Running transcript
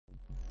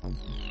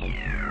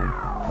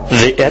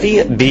The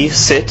Eddie B.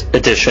 Sit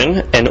edition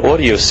and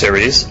audio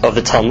series of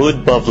the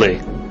Talmud Bavli.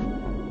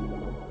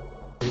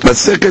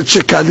 Masechet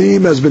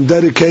Shekalim has been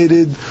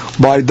dedicated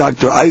by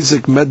Dr.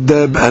 Isaac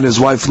Meddeb and his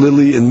wife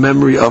Lily in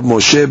memory of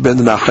Moshe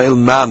ben Rachel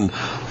Man.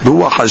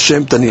 Ruach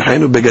Hashem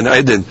Tanihenu Began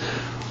Eden.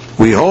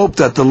 We hope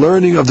that the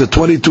learning of the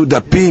 22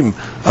 dapim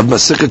of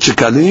Masechet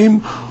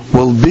Shekalim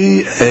will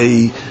be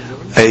a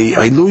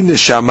Ilui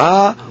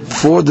Neshama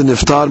for the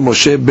Niftar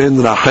Moshe ben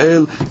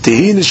Rachel.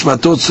 Tihi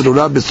Nishmatot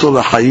Tzrura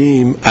B'Tzor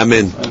HaChaim.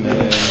 Amen.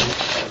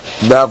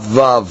 Daf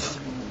Vav.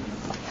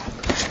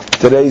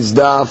 Today's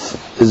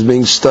daf is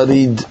being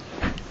studied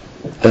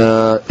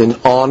in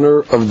honor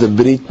of the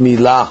Brit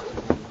Milah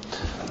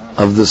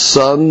of the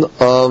son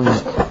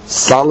of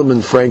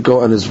Solomon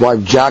Franco and his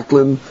wife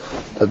Jacqueline,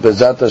 that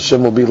Bezat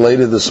Hashem will be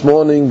later this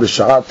morning,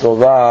 B'Shahat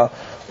Tovah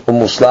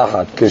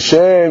U'Muslachat.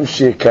 Keshem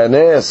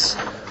Shekanes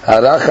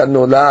Harach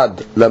HaNolad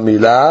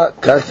LaMilah,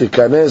 Kach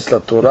Tikanes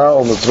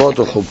LaTorah U'Mitzvot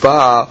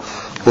U'Chupah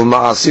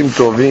U'Ma'asim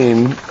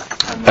Tovim.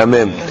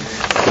 Amen.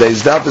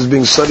 Today's daf is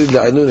being studied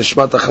Le'anu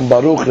Nishmat Acham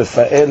Baruch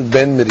Rafael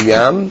ben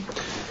Miriam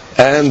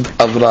and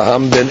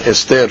Avraham ben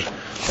Esther.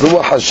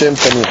 Ruach Hashem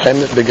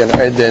Tanichem Began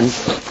Eden.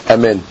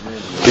 Amen.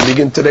 We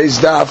begin today's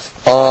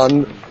daf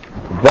on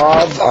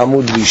Vav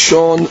Amud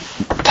Rishon,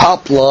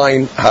 top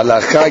line,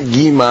 Halakha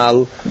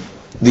Gimal,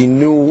 the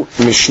new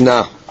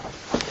Mishnah.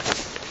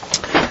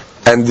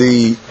 And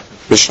the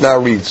Mishnah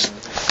reads,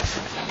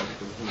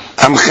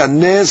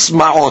 Amchanes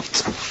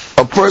Ma'ot.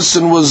 A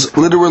person was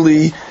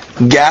literally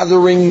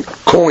gathering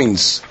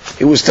coins.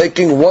 He was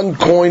taking one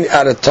coin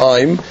at a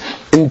time,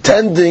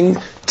 intending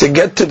to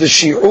get to the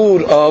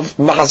Shiur of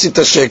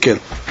Mahasita Shekel.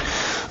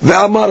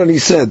 Ve'amar, and he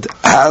said,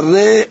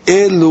 Hare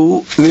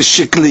elu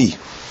l'shekli.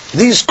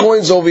 These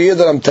coins over here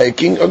that I'm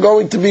taking are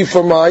going to be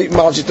for my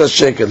Mahasita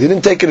Shekel. He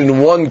didn't take it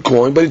in one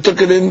coin, but he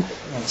took it in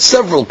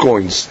several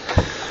coins.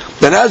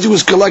 Then as he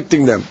was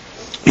collecting them,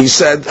 he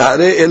said, Hare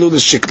elu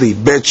l'shekli.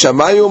 Bet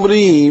Shammai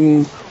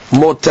omrim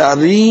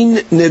motarin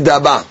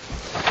nedaba.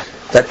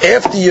 That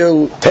after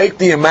you take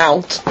the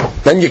amount,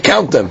 then you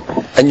count them,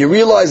 and you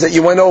realize that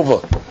you went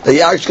over, that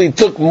you actually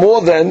took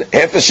more than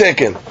half a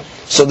shekel.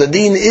 So the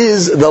deen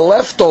is the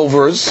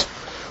leftovers,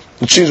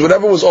 which means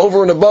whatever was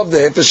over and above the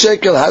half a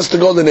shekel has to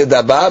go to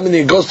Nedabah, and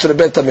it goes to the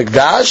Bet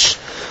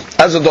HaMikdash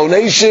as a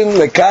donation,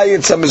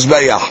 Lekayetz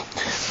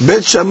HaMizbeach.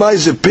 Bet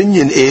Shammai's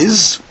opinion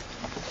is,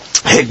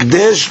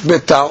 Hekdesh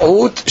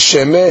beta'ut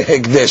shemeh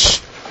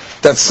hekdesh.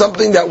 That's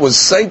something that was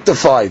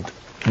sanctified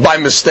by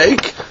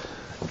mistake,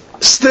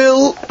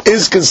 still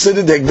is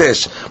considered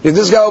hekdesh.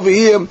 This guy over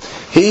here,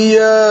 he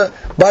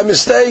by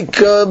mistake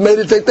made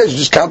it hekdesh,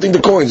 just counting the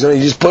coins, and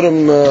he just put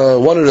them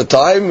one at a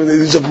time.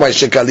 These are my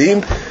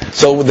shekalim,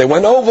 so they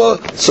went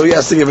over, so he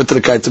has to give it to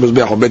the kaitzim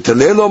mizbeach. Bet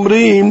Hillel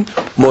omrim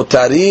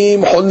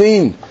motarim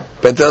holin.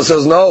 Bet Hillel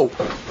says no,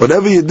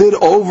 whatever you did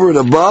over and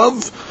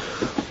above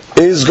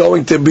is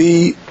going to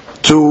be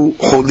to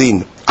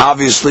holin.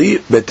 Obviously,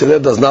 Bet Hillel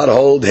does not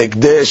hold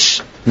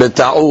hekdesh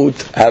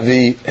beta'ut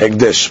avi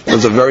hekdesh.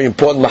 It's a very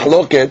important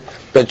mahloket,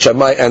 Bet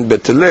Shammai and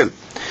Bet Hillel.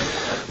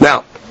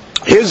 Now,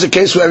 here's the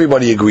case where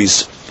everybody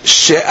agrees.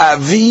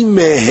 She'avi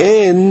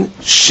mehen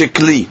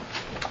shekli,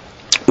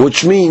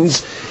 which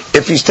means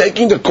if he's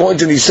taking the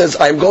coins and he says,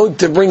 I'm going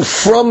to bring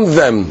from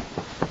them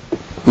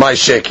my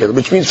shekel,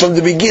 which means from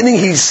the beginning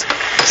he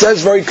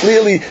says very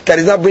clearly that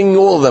he's not bringing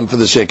all of them for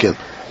the shekel.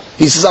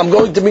 He says, I'm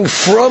going to bring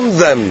from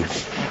them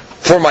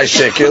for my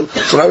shekel.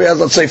 So now he has,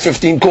 let's say,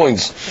 15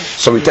 coins.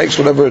 So he takes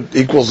whatever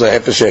equals a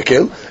half a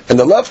shekel, and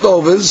the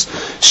leftovers,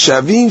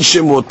 shavin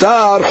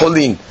shemutar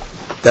holin.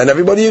 Then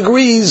everybody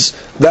agrees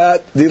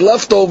that the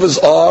leftovers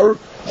are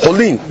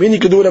holin, meaning you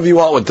can do whatever you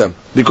want with them,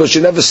 because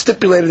you never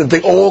stipulated that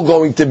they're all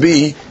going to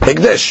be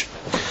hekdesh.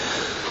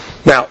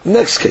 Now,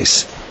 next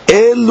case,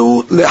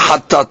 elu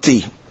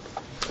lehatati.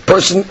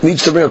 Person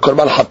needs to bring a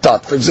korban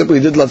hatat. For example,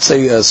 he did, let's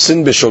say, a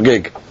sin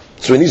b'shogeg.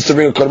 So he needs to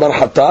bring a korban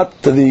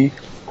hatat to the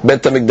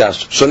Bet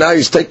HaMikdash. So now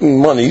he's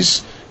taking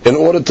monies in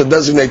order to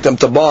designate them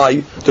to buy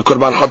the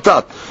korban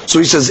hatat. So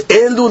he says,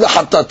 elu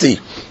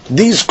lehatati.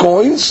 These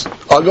coins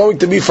are going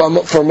to be for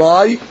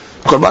my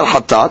korban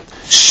hatat.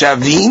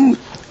 Shavin,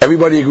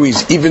 everybody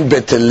agrees, even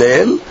Bet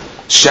Hillel,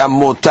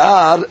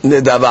 shamotar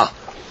nedava.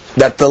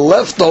 That the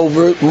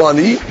leftover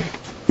money,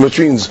 which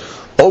means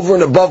over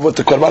and above what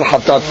the korban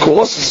hatat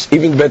costs,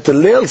 even Bet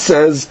Hillel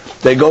says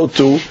they go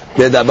to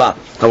nedava.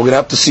 Now we're going to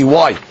have to see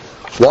why.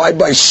 Why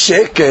by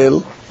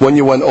shekel, when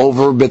you went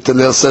over, Bet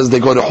Hillel says they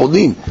go to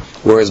Holin,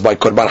 whereas by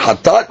Korban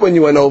Hatat, when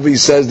you went over, he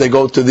says they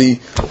go to the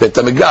Bet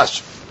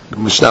HaMikdash.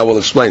 Mishnah will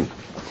explain.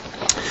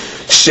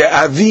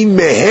 She'avi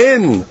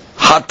mehen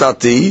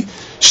hatati,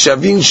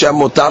 shavin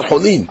shamotar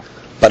Holin.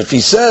 But if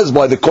he says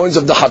by the coins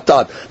of the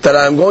Hatat that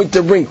I am going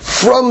to bring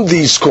from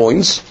these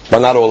coins, but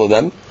not all of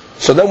them,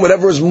 so then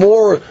whatever is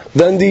more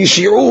than the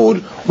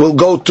Shiur will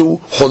go to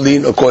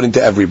Holin according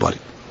to everybody.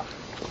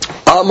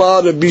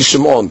 Amar Rabbi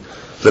Shimon.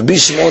 Rabbi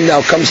Shimon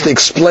now comes to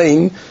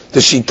explain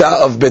the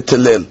Shita of Bet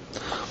Hillel.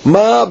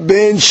 Ma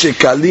ben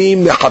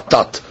shekalim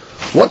lehatat.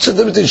 What's the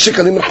difference between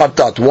Shekalim and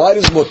Hatat? Why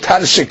does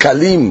Motar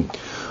Shekalim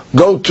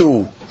go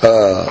to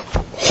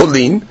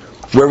Hulin,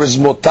 whereas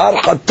Motar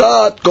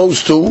Hatat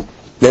goes to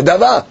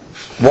Nedava?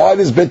 Why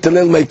does Bet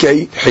Hillel make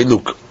a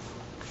Hiluk?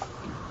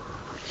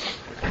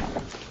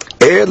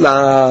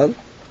 Ela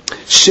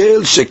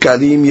Shel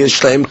Shekalim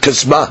yesh lahem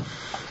Kisbah.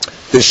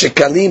 The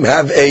Shekalim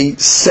have a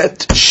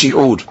set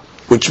Shiur,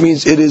 which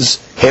means it is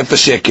half a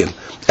shekel.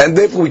 And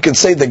therefore we can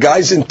say the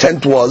guy's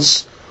intent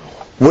was,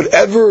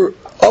 whatever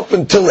up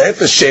until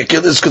half a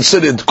shekel is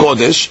considered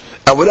Kodesh,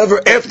 and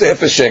whatever after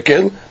half a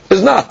shekel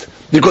is not.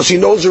 Because he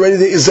knows already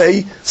there is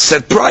a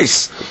set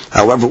price.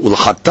 However, Ul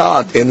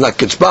Hatat in La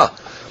Kitzbah,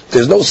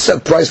 there's no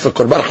set price for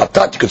Korban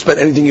Hatat. You can spend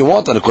anything you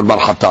want on a Korban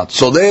Hatat.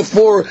 So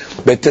therefore,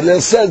 Bet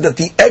Hillel says that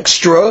the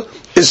extra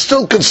is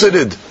still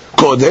considered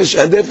Kodesh,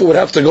 and therefore would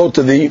have to go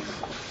to the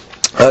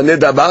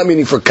Nedabah,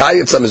 meaning for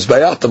Kayetz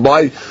HaMizbeach, to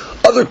buy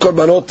other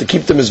Korbanot to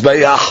keep the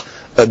Mizbeach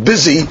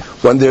busy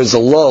when there's a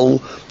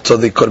lull, so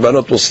the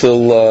Korbanot will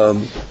still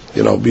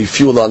be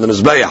fuel on the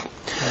Mizbeach.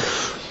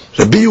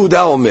 Rabbi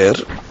Yehuda Omer,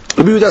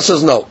 Rabbi Yehuda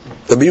says no.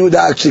 Rabbi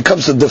Yehuda actually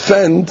comes to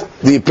defend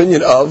the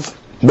opinion of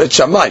Bet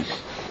Shammai.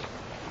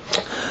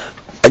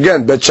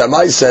 Again, Bet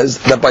Shammai says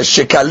that by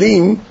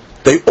Shekalim,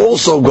 they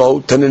also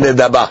go to the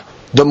Nedabah,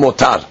 the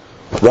Motar.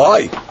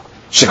 Why?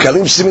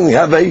 Shekalim seemingly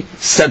have a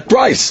set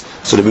price.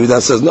 So the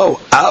Yehuda says no.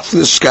 After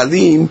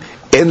Shekalim,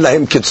 en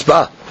lahem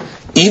kitzbah.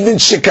 Even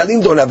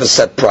Shekalim don't have a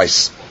set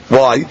price.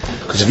 Why?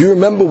 Because if you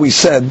remember, we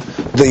said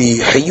the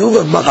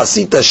Chiyuv of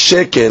Mahasita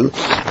shekel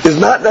is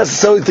not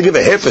necessarily to give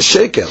a half a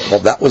shekel. Well,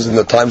 that was in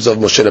the times of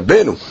Moshe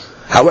Rabbeinu.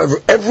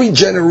 However, every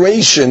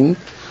generation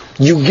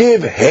you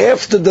give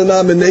half the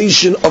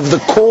denomination of the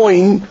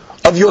coin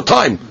of your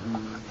time.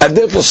 And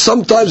therefore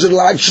sometimes it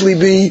will actually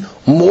be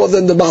more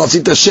than the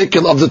Mahasita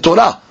shekel of the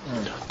Torah.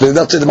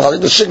 That's it, the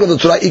Mahasita shekel of the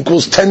Torah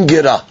equals 10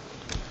 gerah.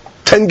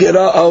 10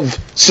 gerah of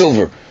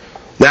silver.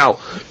 Now,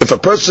 if a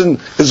person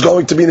is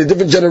going to be in a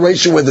different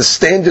generation where the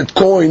standard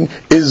coin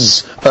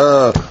is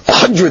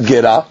 100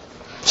 gerah,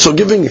 so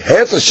giving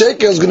half a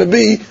shekel is going to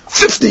be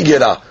 50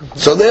 gerah.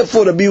 So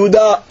therefore Rabbi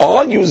Yehuda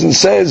argues and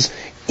says,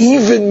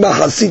 even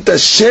Mahasita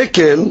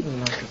shekel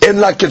en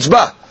la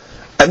kitzbah.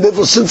 And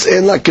therefore since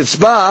en la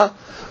kitzbah,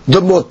 the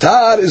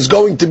motar is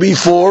going to be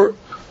for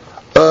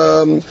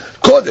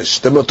Kodesh.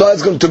 The motar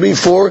is going to be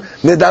for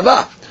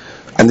Nedava.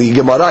 And the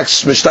Gemara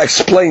Mishnah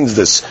explains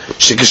this.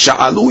 When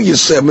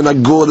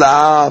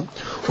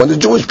the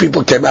Jewish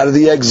people came out of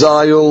the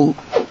exile,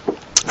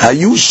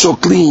 Hayu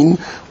shoklin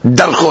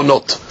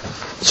darchonot.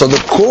 So the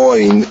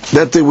coin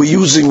that they were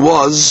using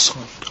was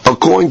a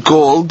coin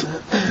called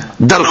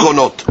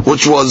darchonot,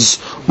 which was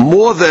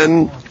more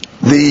than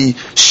the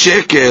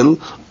shekel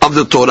of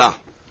the Torah.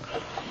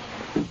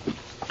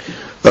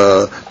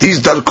 These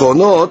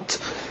darchonot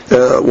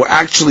were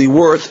actually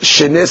worth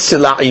shene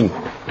sela'im.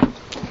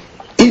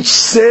 Each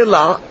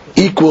selah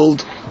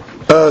equaled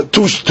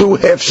two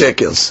half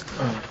shekels,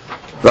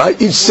 right?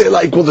 Each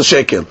selah equaled a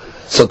shekel.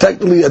 So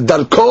technically, a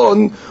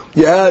darkon,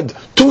 you had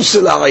 2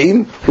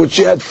 sela'im, which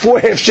you had 4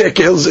 half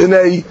shekels in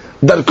a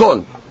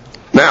darkon.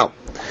 Now,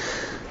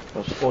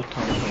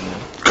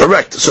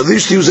 correct. So they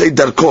used to use a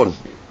darkon.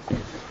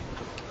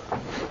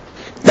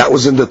 That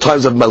was in the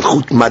times of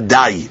Malchut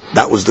Madai.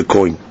 That was the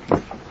coin.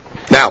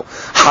 Now,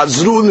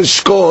 Hazru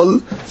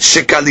l'shkol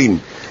shekalim.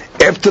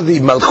 After the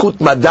Malchut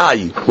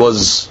Madai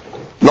was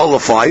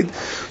nullified,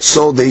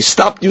 so they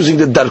stopped using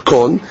the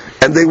darkon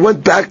and they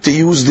went back to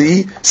use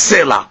the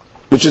selah,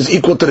 which is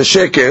equal to the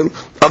shekel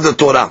of the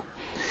Torah.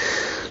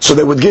 So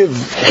they would give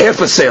half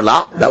a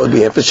selah, that would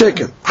be half a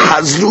shekel.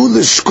 Hazru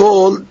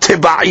l'shkol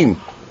teba'im.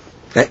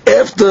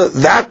 After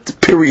that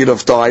period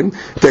of time,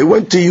 they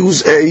went to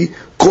use a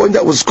coin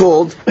that was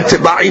called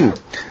teba'im.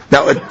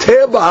 Now a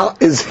teba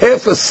is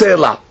half a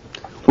selah,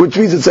 which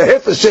means it's a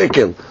half a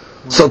shekel.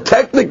 So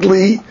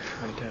technically,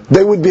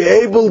 they would be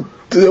able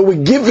to, they were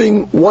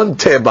giving 1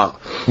 teba.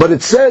 But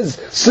it says,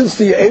 since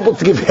they are able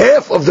to give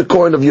half of the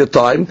coin of your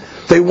time,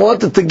 they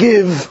wanted to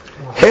give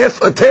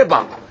half a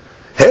teba.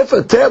 Half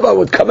a teba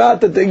would come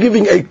out that they're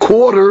giving a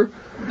quarter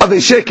of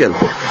a shekel.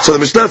 So the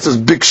Mishnah says,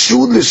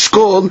 Bikshu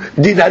lishkol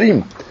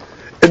dinarim.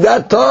 At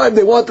that time,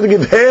 they wanted to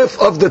give half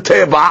of the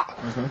teba,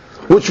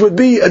 which would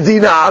be a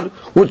dinar,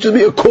 which would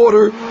be a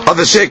quarter of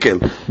a shekel.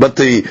 But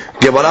the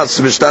Gemara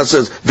Mishnah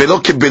says, Velo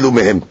kibilu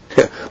mehem.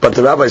 But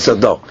the rabbi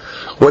said, no.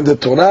 When the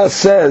Torah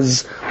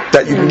says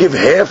that you can give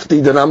half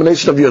the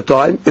denomination of your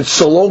time, it's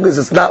so long as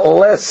it's not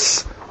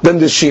less than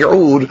the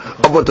shi'ur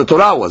of what the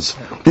Torah was.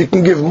 You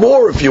can give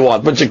more if you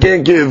want, but you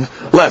can't give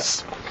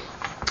less.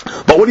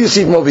 But what do you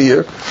see from over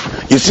here?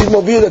 You see from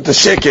over here that the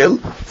shekel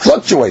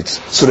fluctuates.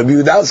 So the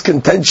Yehuda's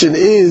contention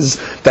is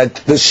that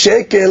the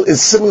shekel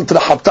is similar to the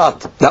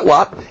hatat. That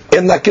what?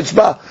 In la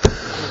kitzbah.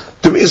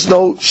 There is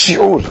no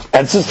shi'ur.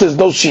 And since there's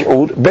no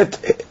shi'ur, Bet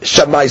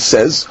Shammai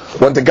says,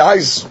 when the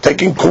guy's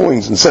taking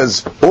coins and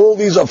says, all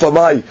these are for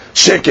my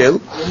shekel,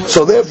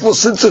 so therefore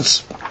since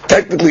it's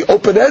technically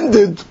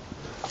open-ended,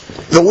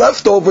 the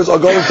leftovers are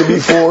going to be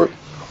for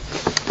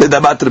the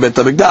Damat Beit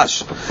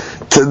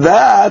HaMikdash. To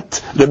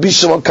that, Rabbi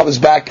Shimon comes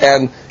back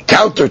and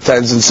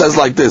countertends and says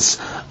like this: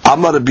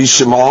 Amar Rabbi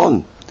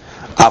Shimon,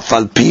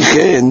 Afal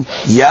Pichen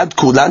Yad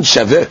Kulan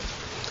Shaveh.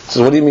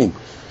 So what do you mean?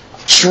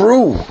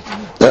 True,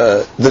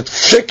 the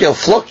shekel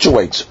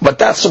fluctuates, but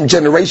that's from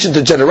generation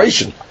to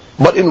generation.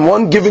 But in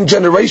one given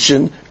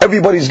generation,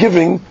 everybody's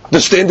giving the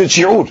standard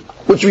shiur,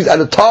 which means at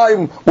a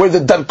time where the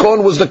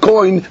darkon was the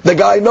coin, the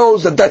guy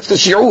knows that that's the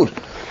shiur.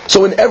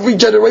 So in every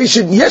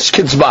generation, yesh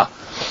kitzbah.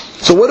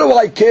 So what do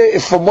I care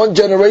if from one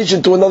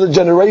generation to another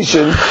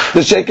generation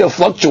the shekel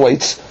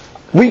fluctuates?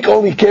 We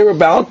only care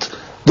about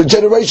the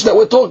generation that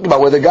we're talking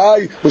about, where the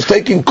guy was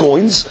taking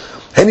coins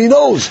and he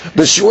knows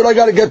the shiur I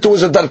got to get to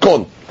is a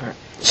darkon.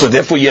 So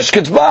therefore, yesh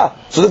kitzbah.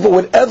 So therefore,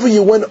 whatever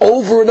you went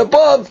over and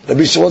above,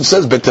 Rabbi Shimon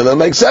says, betel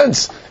makes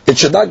sense. It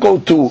should not go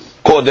to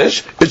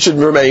kodesh. It should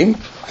remain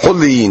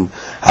hulin.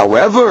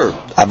 However,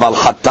 aval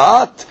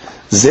chatat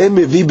ze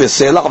mevi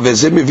beselach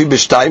veze mevi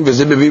b'shtayim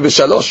veze mevi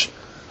b'shalosh.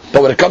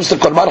 But when it comes to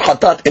korban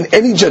chatat in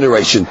any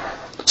generation,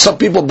 some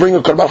people bring a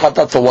korban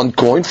chatat for 1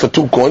 coin, for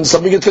 2 coins,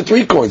 some bring it for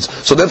 3 coins.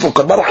 So therefore,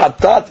 korban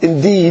chatat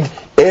indeed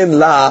en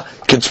la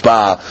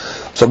kitzbah.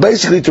 So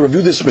basically, to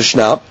review this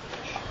Mishnah,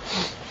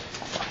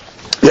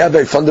 we have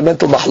a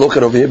fundamental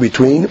mahloket over here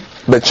between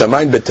Bet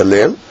Shammai and Bet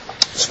Hillel,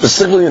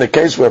 specifically in a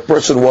case where a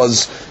person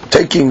was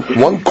taking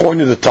 1 coin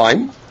at a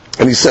time,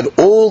 and he said,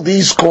 all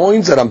these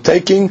coins that I'm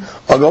taking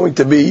are going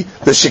to be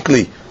the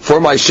shekli, for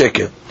my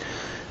shekel.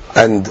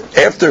 And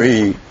after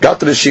he got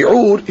to the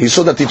shiur, he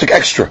saw that he took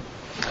extra.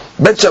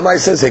 Bet Shammai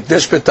says,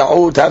 hekdesh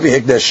beta'ud, havi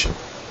hekdesh.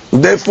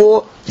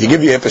 Therefore, you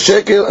give you half a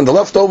shekel, and the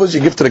leftovers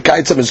you give to the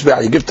kaitza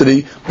mizbeah, you give to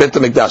the Bet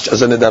HaMikdash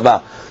as a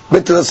nedava.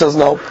 Bet Hillel says,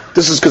 no,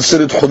 this is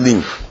considered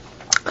chulin.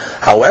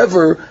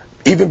 However,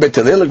 even Bet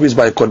Hillel agrees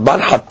by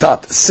korban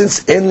hatat,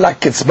 since en la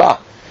kitzbah,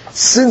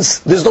 since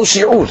there's no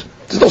shiur,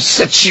 there's no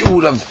set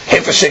shiur of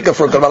half a shekel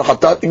for a korban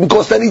hatat, it can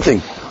cost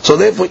anything. So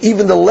therefore,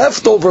 even the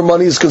leftover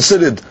money is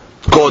considered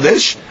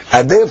kodesh,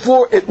 and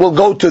therefore it will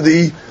go to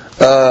the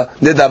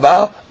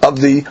nedava of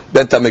the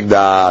Bet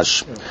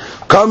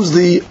HaMikdash. Comes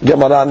the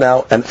Gemara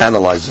now and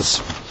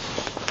analyzes.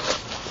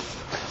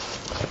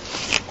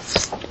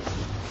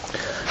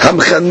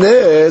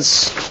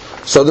 Hamchanes.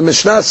 So the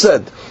Mishnah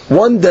said,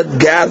 one that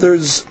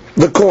gathers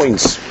the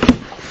coins.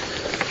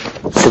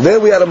 So there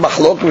we had a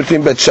mahlok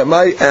between Bet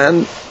Shammai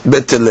and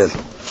Bet Hillel.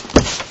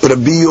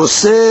 Rabbi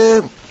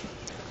Yosef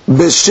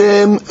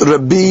b'shem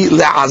Rabbi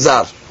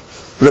Le'azar.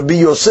 Rabbi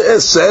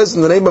Yosef says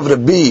in the name of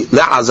Rabbi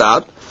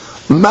Le'azar,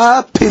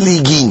 Ma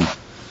Peligin.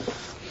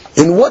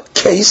 In what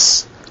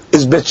case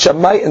is Bet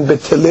Shammai and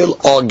Bet Hillel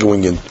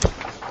arguing in?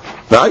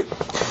 Right?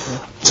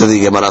 So the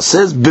Gemara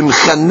says,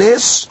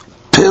 Bimchanes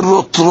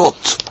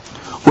Perotrot,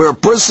 where a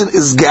person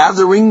is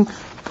gathering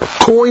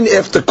coin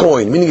after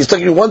coin, meaning he's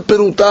taking 1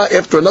 peruta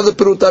after another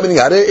peruta, meaning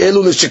hare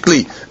elu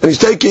l'shekli, and he's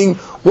taking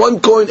 1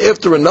 coin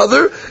after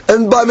another,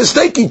 and by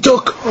mistake he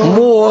took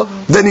more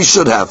than he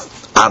should have.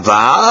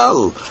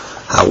 Aval,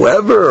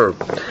 however,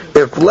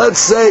 if let's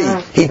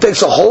say he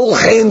takes a whole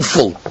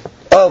handful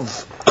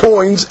of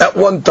coins at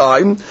one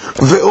time,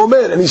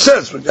 ve'omer, and he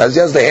says, as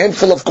he has the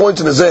handful of coins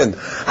in his hand,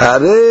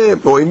 hare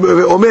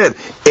ve'omer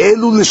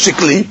elu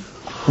l'shekli,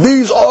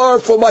 these are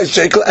for my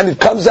shekel, and it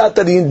comes out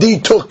that he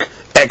indeed took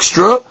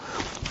extra.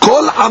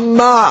 Kol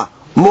amma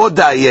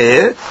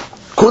modayeh,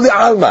 kuli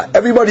alma.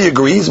 Everybody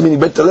agrees, meaning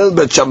Bet Hillel,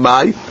 Bet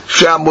Shammai,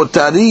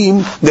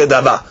 shamotarim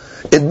nedava.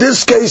 In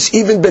this case,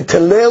 even Bet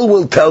Hillel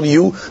will tell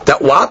you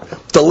that what?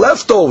 The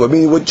leftover,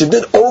 meaning what you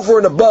did over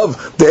and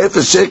above the half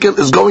a shekel,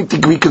 is going to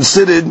be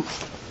considered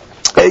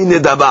a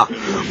nedava.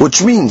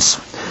 Which means,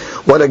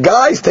 when a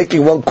guy's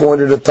taking 1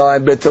 coin at a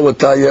time, Bet Hillel will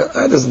tell you,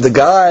 the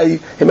guy,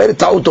 he made a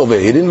ta'ut over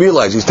here. He didn't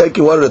realize he's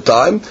taking 1 at a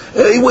time.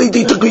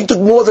 He took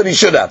more than he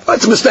should have.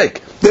 That's a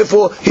mistake.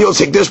 Therefore, he owes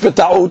hekdesh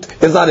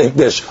beta'ut, it's not a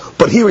hekdesh.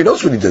 But here he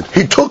knows what he did.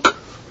 He took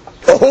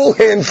a whole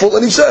handful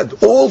and he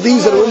said, all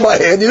these that are in my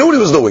hand, you know what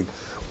he was doing.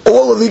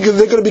 All of these,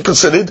 they're going to be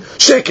considered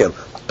shekel.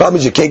 Problem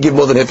is you can't give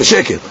more than half a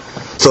shekel.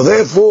 So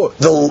therefore,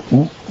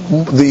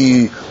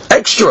 the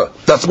extra,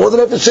 that's more than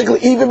half a shekel,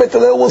 even Bet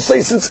Hillel will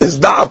say, since his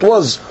da'at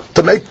was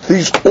to make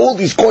all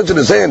these coins in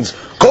his hands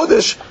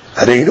kodesh,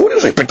 and he knew what he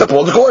was, he picked up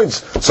all the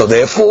coins. So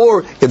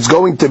therefore, it's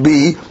going to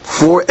be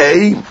for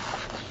a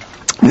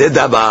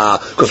nedava,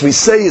 because we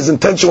say his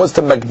intention was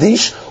to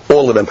makdish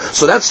all of them.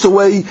 So that's the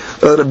way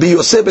Rabbi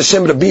Yosef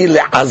b'shem Rabbi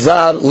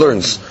Le'azar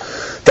learns,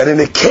 that in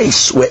a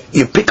case where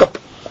you pick up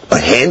a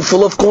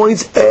handful of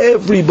coins,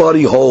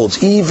 everybody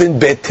holds, even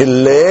Bet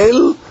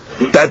Hillel,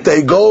 that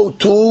they go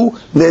to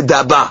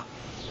nedaba.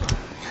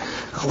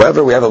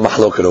 However, we have a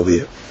mahloket over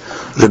here.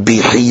 Rabbi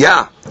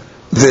Hiya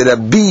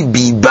v'Rabbi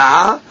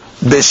Biba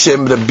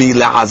b'shem Rabbi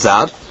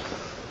Le'azar.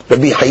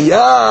 Rabbi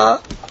Hiya,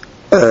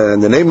 in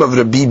the name of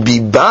Rabbi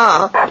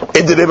Biba,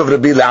 in the name of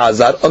Rabbi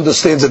Le'azar,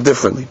 understands it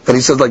differently. And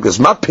he says like this,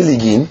 Ma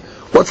Peligin,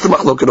 what's the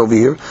mahloket over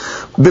here?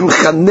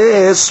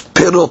 Bimchanes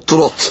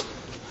Perotrot.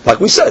 Like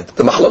we said,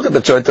 the mahloket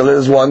that Bet Hillel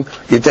is one,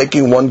 you're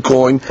taking 1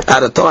 coin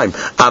at a time.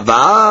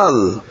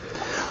 Aval,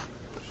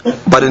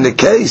 but in the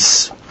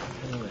case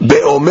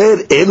be'omer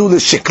elu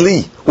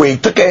l'shekli, where he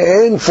took a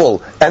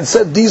handful and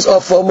said, these are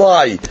for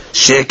my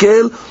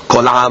shekel,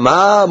 kol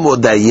ama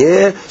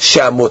modayeh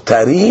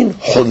shamotarim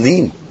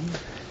holin.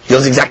 He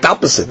does the exact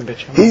opposite.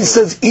 He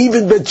says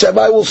even Bet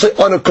Shammai will say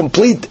on a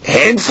complete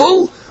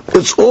handful,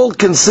 it's all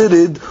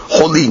considered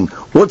holin.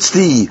 What's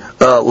the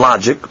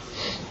logic?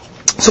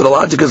 So the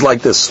logic is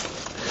like this.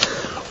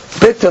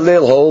 Bet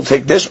Hillel holds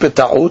hekdesh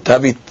beta'ut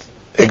havit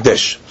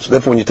hekdesh. So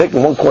therefore when you take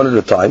one coin at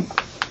a time,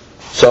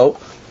 so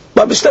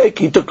by mistake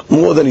he took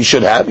more than he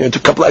should have, he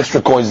took a couple of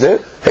extra coins there,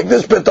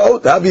 hekdesh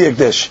beta'ut havit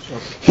hekdesh.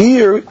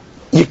 Here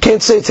you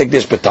can't say it's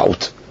hekdesh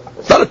beta'ut.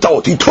 It's not a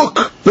ta'ut. He took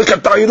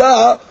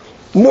l'kata'ila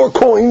more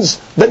coins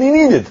than he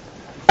needed.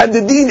 And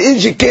the deen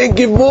is you can't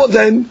give more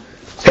than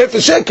half a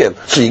shekel.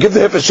 So you give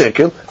the half a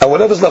shekel, and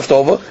whatever's left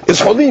over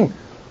is cholim.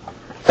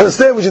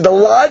 Understand? Which is the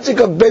logic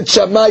of Bet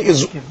Shammai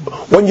is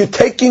when you're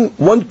taking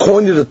one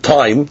coin at a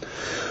time,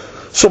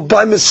 so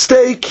by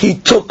mistake he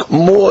took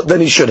more than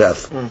he should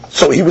have.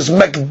 So he was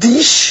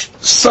makdish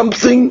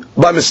something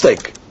by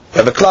mistake. You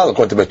have a klal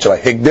according to Bet Shammai.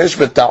 Hekdesh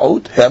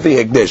beta'ut, heavy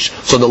hekdesh.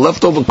 So the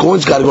leftover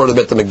coins got to go to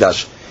the Bet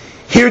HaMikdash.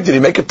 Here, did he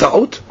make a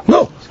ta'ut?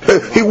 No.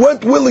 He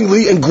went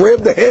willingly and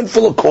grabbed a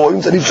handful of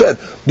coins and he said,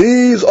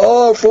 these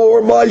are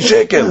for my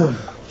shekel.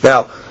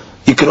 Now,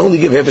 you can only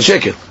give half a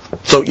shekel.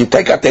 So you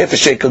take out the half a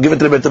shekel, give it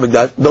to the Bet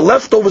HaMikdash. The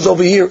leftovers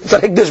over here, it's a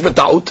hekdesh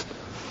beta'ut.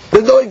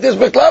 There's no hekdesh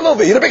beklal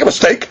over here. You didn't make a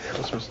mistake.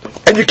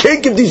 And you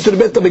can't give these to the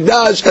Bet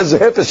HaMikdash as a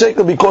half a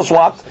shekel because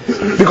what?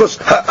 Because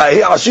right?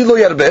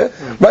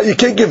 You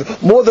can't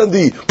give more than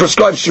the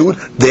prescribed shiur.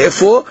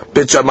 Therefore,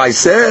 Bet Shammai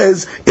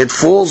says it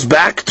falls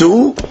back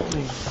to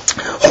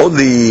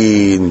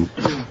Holin.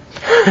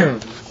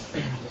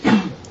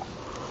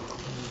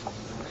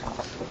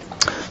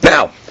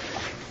 Now,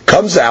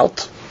 comes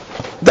out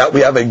that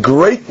we have a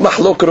great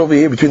mahloket over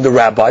here between the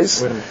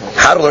rabbis.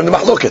 How to learn the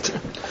mahloket?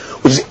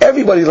 Which is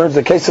everybody learns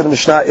the case of the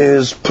Mishnah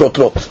is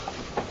protrot.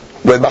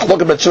 Where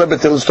mahloket Bet Shammai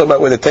Bet Hillel is talking about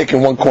where they're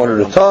taking one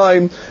corner at a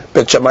time.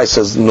 Bet Shammai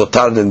says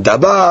notar and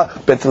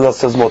daba. Bet Hillel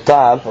says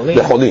notar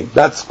beholin.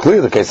 That's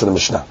clearly the case of the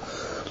Mishnah.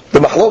 The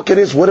mahloket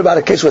is, what about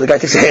a case where the guy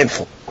takes a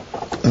handful?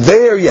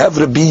 There you have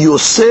Rabbi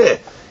Yoseh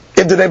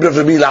in the name of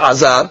Rabbi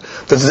Elazar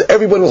that says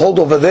everyone will hold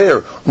over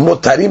there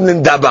motarim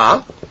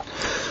lindaba,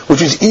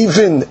 which is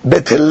even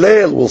Bet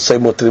Hillel will say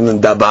motarim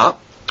lindaba,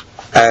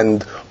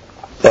 and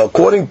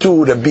according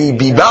to Rabbi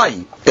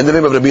Bibai in the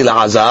name of Rabbi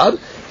Elazar,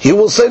 he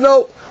will say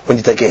no. When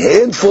you take a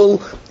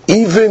handful,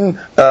 even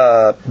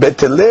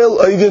Bet Hillel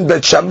or even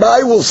Bet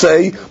Shammai will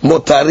say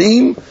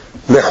motarim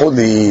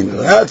lechulin.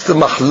 That's the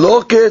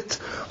mahloket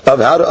of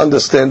how to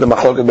understand the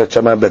mahloket Bet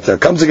Shammai and Bet Hillel.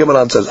 Comes the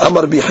Gemara and says,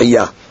 Amar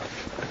Bihiyah.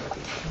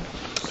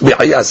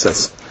 Bihiyah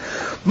says,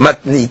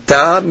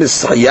 Matnita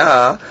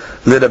Misaya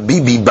L'Rabbi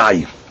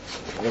Bibai.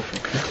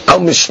 Our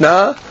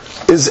Mishnah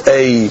is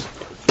a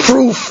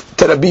proof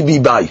to Rabbi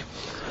Bibai.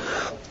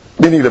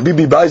 Meaning Rabbi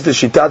Bibai is the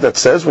shita that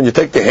says when you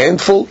take the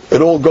handful,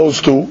 it all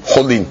goes to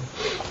Cholin.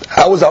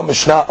 How is our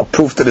Mishnah a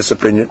proof to this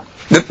opinion?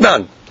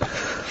 Nitnan.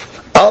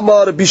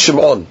 Amar Rabbi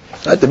Shimon.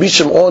 Rabbi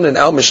Shimon and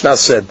our Mishnah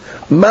said,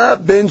 Ma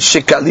ben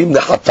Shekalim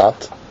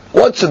lechatat.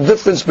 What's the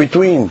difference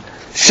between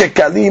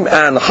Shekalim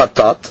and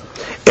Chatat?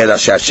 Ela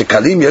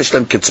Shekalim yesh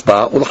lem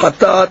kitzpah,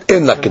 ulchatat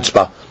en la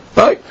kitzpah.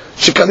 Right?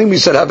 Shekalim, we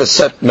said, have a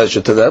set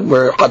measure to them,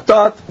 where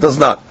Chatat does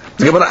not.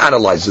 The Gemara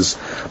analyzes.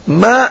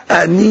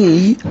 Ma'anan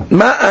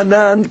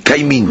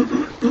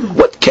kaimin.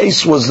 What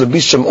case was Rabbi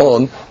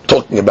Shimon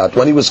talking about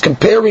when he was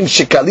comparing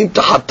Shekalim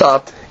to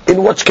Chatat?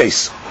 In what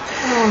case?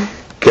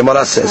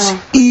 Gemara says,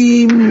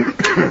 Im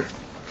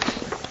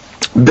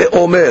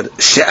be'omer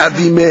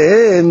she'avi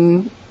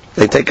mehen.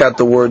 They take out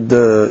the word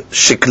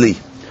shekli,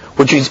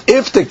 which is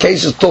if the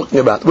case is talking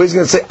about where he's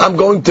going to say, I'm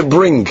going to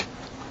bring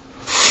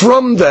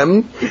from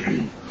them,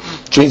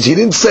 which means he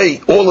didn't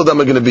say all of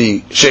them are going to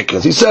be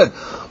shekels. He said,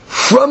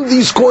 from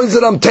these coins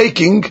that I'm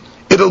taking,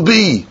 it'll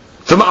be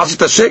for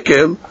ma'asita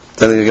shekel.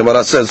 Then the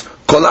Gemara says,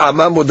 Kol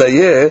amam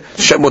modayeh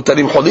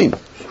shemotarim cholin.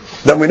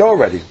 Then we know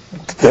already.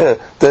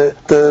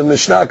 The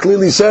Mishnah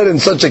clearly said in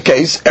such a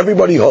case,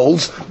 everybody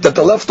holds that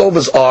the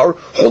leftovers are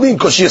cholin,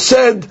 because you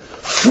said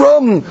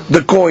from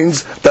the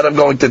coins that I'm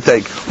going to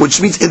take. Which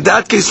means in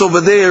that case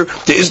over there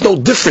is no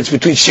difference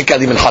between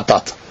shekalim and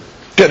hatat.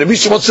 Okay, Rabbi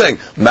Shimon's saying,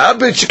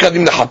 ma'abed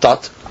shekalim and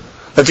hatat.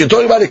 If you're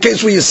talking about a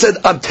case where you said,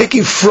 I'm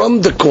taking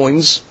from the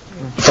coins,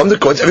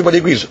 everybody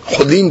agrees,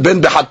 cholin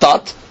ben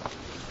behatat,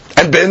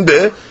 and ben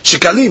be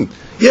shekalim.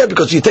 Yeah,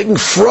 because you're taking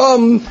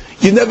from,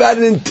 you never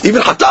added in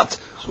even hatat.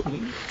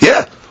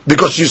 Yeah,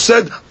 because you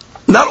said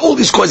not all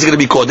these coins are going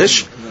to be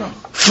kodesh.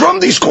 From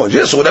these coins,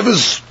 yes. So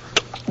whatever's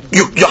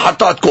your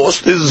hatat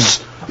cost is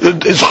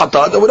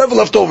hatat, and whatever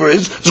left over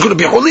is going to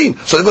be holin.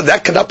 So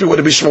that cannot be what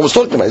Rabbi Shimon was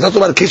talking about. It's not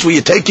about a case where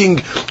you're taking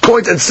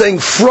coins and saying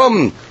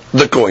from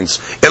the coins.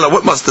 Ella,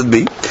 what must it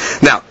be?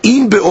 Now,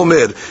 im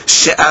beomer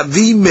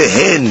she'avi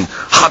mehen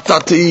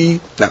hatati.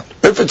 Now,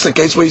 if it's the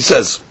case where he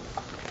says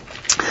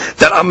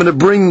that I'm going to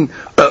bring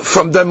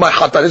from them my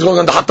hatat. He's going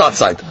on the hatat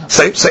side.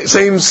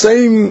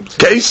 Same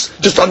case,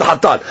 just on the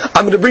hatat.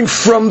 I'm going to bring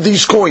from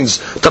these coins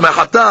to my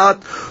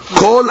hatat.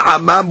 Kol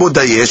amam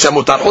bodayesh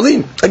mutar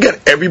holin. Again,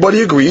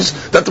 everybody agrees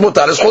that the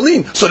mutar is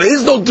holin. So there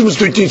is no difference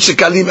between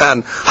shekalim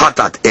and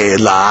hatat.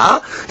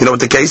 Ela, you know what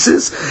the case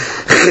is?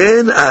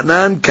 Chen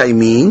anan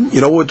kaimin.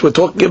 You know what we're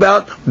talking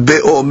about?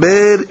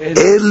 Beomer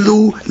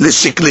elu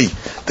leshikli.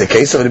 The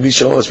case of Rabbi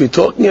Shimon we're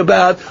talking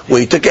about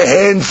where he took a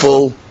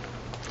handful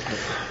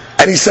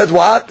and he said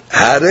what?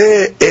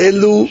 Hare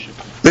elu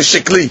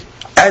leshikli.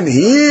 And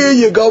here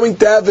you're going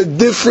to have a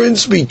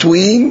difference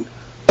between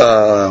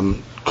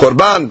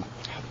korban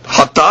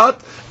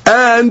hatat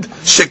and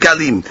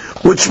shekalim,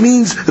 which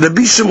means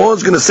Rabbi Shimon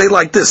is going to say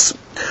like this: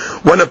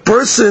 when a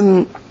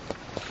person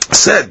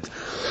said,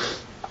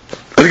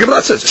 the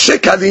Gemara says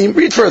shekalim,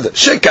 read further,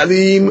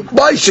 shekalim,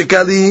 by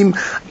shekalim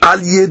al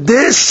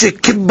yedeh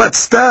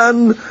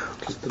shekibatztan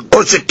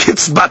or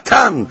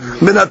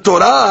shekitzbatan min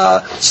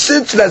Torah,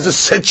 since there's a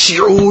set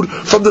shiur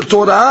from the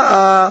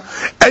Torah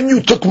and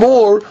you took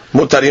more,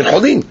 mutarin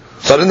holin.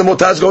 So then the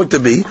mutar is going to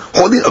be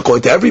holin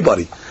according to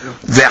everybody.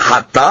 The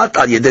hatat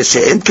al yedeh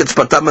she'en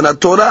kitzbatan min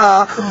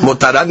Torah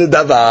mutaran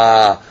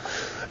nidava.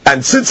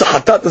 And since the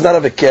hatat does not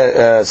have a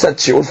set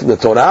shiur from the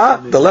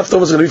Torah, the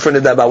leftover is going to be for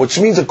nidava, which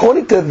means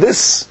according to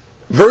this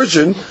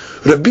version,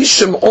 Rabbi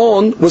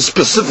Shimon was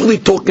specifically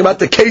talking about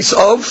the case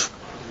of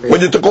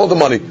when you took all the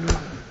money.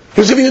 He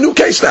was giving you a new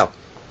case now.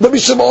 Rabbi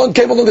Shimon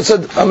came along and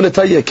said, I'm going to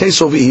tell you a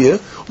case over here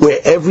where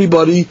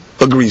everybody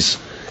agrees.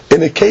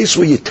 In a case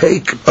where you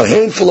take a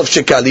handful of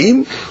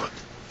shekalim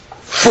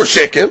for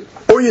shekel,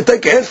 or you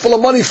take a handful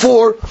of money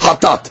for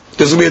hatat,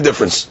 there's going to be a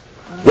difference.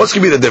 What's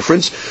going to be the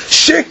difference?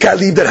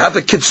 Shekalim that have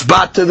a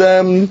kitzbat to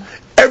them,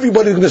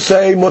 everybody's going to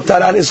say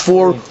mutaran is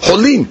for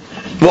holin.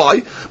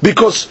 Why?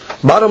 Because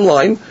bottom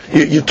line,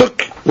 you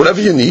took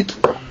whatever you need,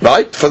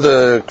 right, for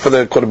the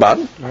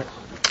korban. Right.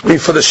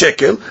 For the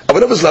shekel, and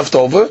whatever's left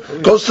over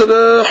goes to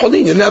the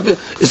holin.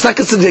 It's not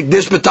considered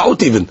hekdesh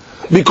b'taut even,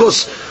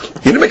 because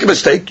you didn't make a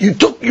mistake. You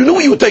knew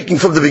what you were taking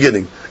from the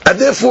beginning, and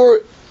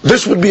therefore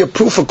this would be a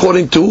proof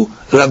according to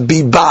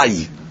Rabbi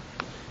Bai.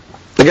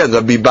 Again,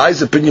 Rabbi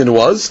Bai's opinion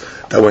was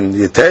that when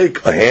you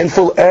take a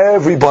handful,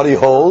 everybody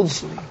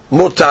holds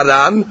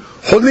mutaran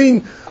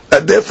holin,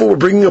 and therefore we're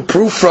bringing a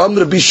proof from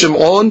Rabbi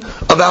Shimon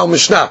of our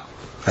Mishnah.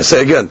 I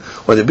say again,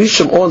 when Rabbi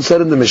Shimon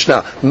said in the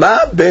Mishnah,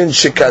 Ma ben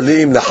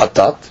shekalim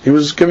lehatat, he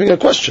was giving a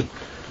question.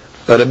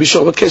 Rabbi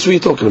Shimon, what case were you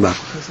talking about?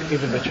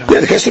 Yeah,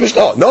 the case of the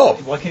Mishnah. Oh, no.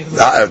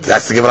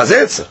 That's the Gemara's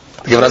answer.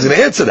 The Gemara is going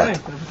to answer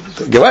that.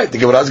 You're right, the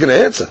Gemara is going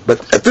to answer.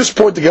 But at this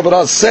point, the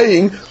Gemara is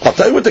saying, I'll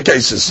tell you what the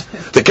case is.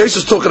 The case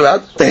is talking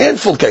about the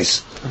handful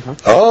case.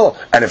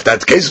 Oh, and if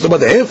that case is talking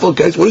about the handful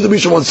case, what is Rabbi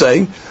Shimon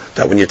saying?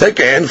 That when you take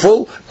a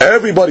handful,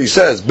 everybody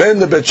says, Ben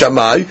the Bet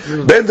Shammai,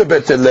 Ben the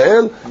Bet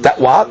Hillel,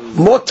 that what?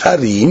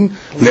 Motarin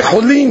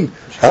leholin.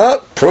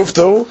 Proof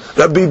to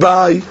Rabbi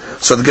Bai.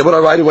 So the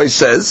Gemara right away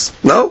says,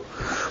 no.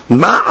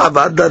 Ma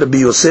avada Rabbi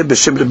Yosef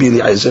b'shem Rabbi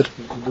Eliezer.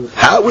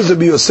 How is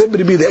Rabbi Yosef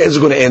b'Rabbi Eliezer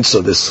going to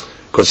answer this?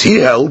 Because he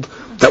held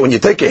that when you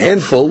take a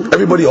handful,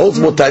 everybody holds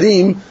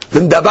motarim,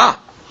 then daba.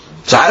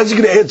 So how is he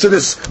going to answer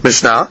this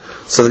Mishnah?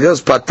 So the Gemara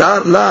says,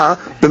 patar la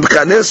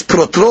b'mkanes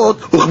protrot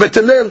uchbet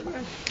Hillel.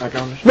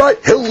 Right,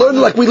 he'll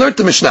learn like we learned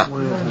the Mishnah.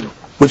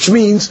 Which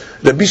means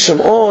Rabbi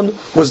Shimon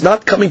was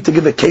not coming to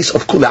give a case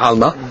of Kula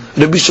Alma.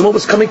 Rabbi Shimon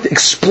was coming to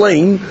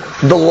explain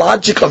the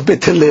logic of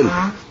Bet Hillel.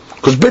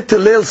 Because Bet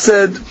Hillel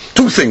said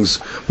two things.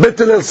 Bet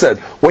Hillel said,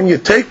 when you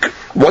take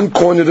one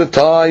coin at a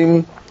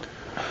time,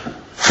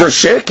 for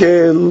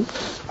shekel,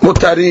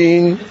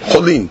 mutarin,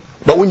 holin.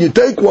 But when you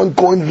take one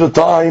coin at a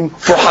time,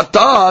 for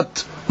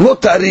hatat,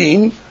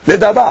 mutarin,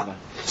 nedaba.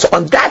 So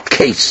on that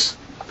case,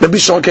 Rabbi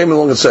Shimon came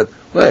along and said,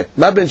 hey,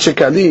 ma ben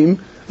shekalim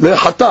le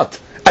hatat.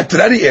 And to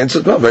that he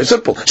answered, no, very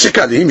simple.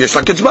 Shekalim yesh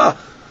la kitzbah.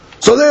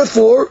 So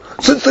therefore,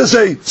 since there's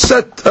a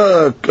set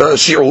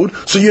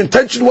shiur, so your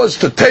intention was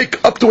to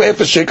take up to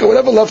half a shekel,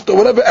 whatever left, or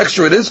whatever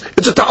extra it is,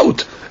 it's a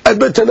ta'ut. And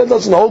Bet Hillel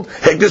doesn't hold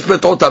hekdesh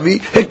betot avi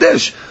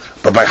hekdesh.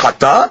 But by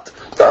hatat,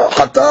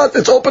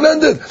 it's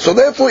open-ended. So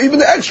therefore, even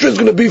the extra is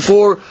going to be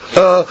for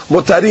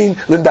motarin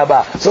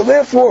lindaba. So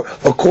therefore,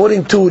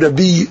 according to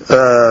Rabbi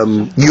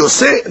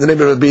Yosef, the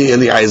name of Rabbi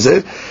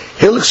Eliezer,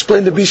 he'll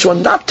explain to Rabbi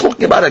Shimon, not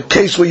talking about a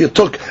case where you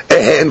took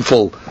a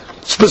handful.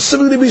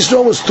 Specifically, Rabbi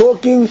Shimon was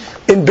talking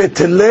in Bet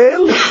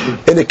Hillel,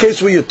 in a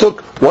case where you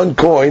took one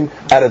coin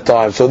at a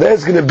time. So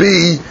there's going to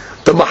be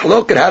the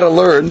mahlok and how to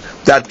learn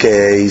that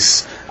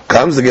case.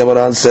 Comes the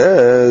Gemara and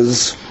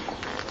says,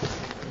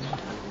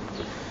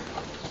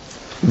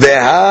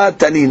 Veha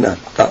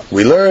tanina.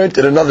 We learned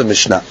in another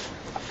Mishnah.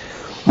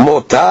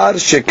 Motar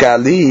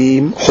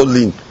shekalim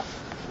holin.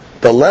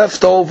 The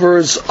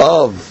leftovers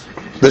of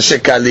the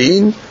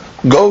shekalim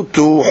go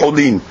to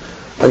holin.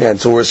 Again,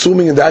 so we're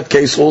assuming in that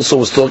case also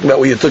was talking about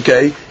where you took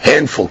a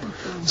handful.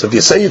 So if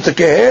you say you took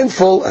a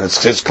handful, and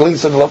it's clean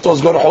that the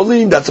leftovers go to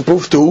holin, that's a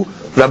proof to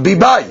Rabbi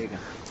Bai.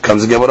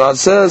 Comes the Gemara and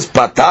says,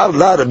 Patar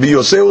la Rabbi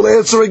Yosef will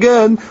answer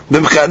again,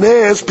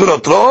 B'mchanes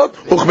pirotrot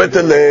uchbet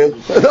el-leil.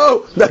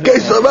 No, in that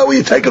case, about where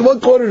you take it 1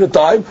 quarter at a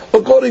time,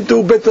 according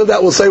to Beta,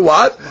 that will say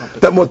what?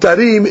 That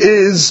Motarim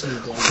is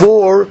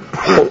for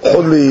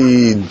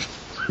Cholin.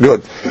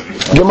 Good.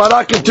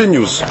 Gemara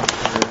continues.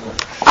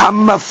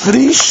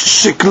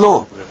 Hamafrish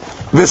sheklo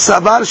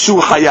v'savar shu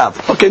hayav.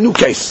 Okay, new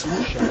case.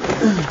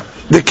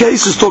 The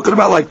case is talking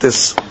about like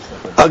this.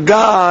 A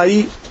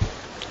guy,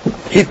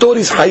 he thought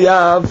he's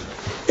hayav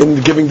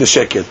in giving the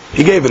shekel.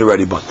 He gave it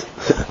already, but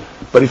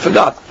he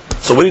forgot.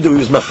 So what did he do? He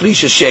was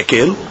mafrish a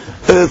shekel,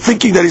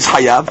 thinking that he's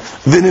hayav.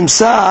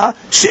 V'nimsa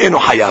she'eno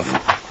hayav.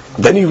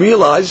 Then he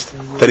realized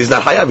that he's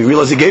not hayav. He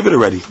realized he gave it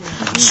already.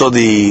 So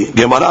the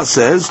Gemara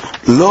says,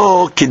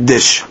 Lo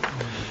kiddush.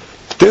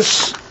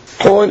 This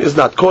coin is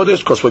not kodesh,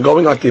 because we're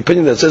going like the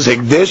opinion that says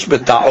hekdesh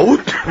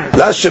beta'ut,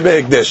 la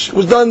shebe hekdesh. It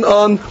was done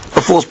on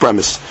a false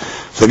premise.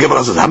 So the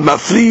Gemara says,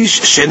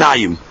 Hamafrish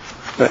shenayim.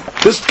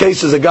 This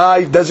case is a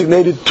guy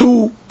designated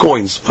 2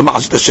 coins for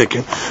ma'asit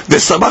shekel. The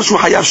sabar shu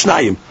hayav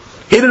shnayim.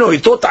 He didn't know. He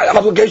thought the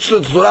obligation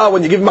of the Torah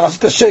when you give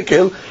ma'asit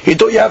shekel, he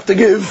thought you have to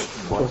give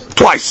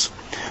twice.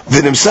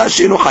 Then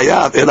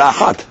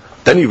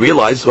he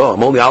realized, well,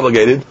 I'm only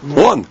obligated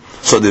 1.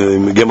 So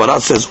the Gemara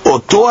says,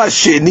 Oto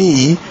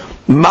hasheni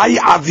mai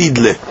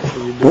avidle.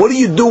 What do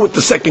you do with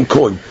the second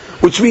coin?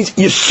 Which means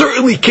you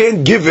certainly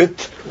can't give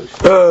it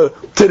to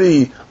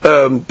the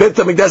Beit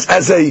HaMikdash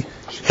as a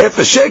half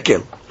a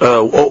shekel.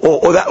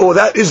 Or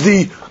that is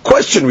the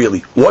question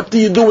really. What do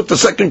you do with the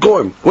second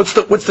coin? What's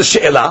the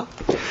she'elah?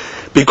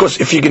 Because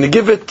if you're going to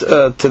give it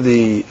to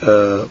the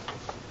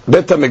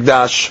Beit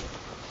HaMikdash,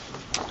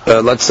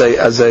 let's say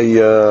as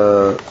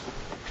a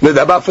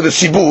about for the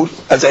sibur,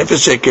 as a half a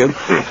shekel,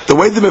 the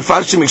way the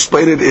Mefarshim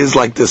explain it is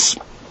like this.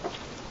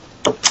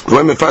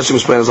 You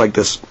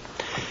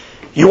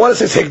want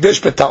to say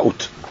hekdesh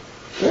beta'ut.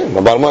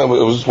 The bottom line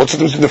was, what's the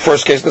difference between the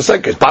first case and the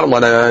second case? Bottom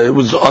line, it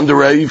was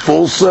under a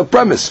false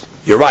premise.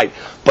 You're right.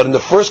 But in the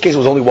first case, it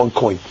was only 1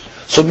 coin.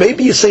 So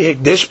maybe you say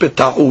hekdesh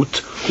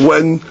beta'ut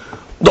when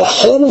the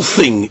whole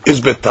thing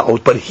is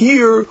beta'ut. But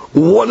here,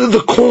 one of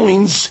the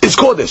coins is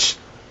kodesh.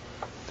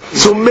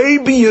 So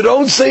maybe you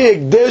don't say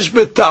hekdesh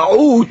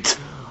beta'ut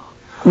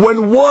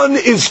when one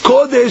is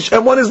kodesh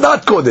and one is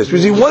not kodesh.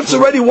 Because once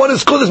already one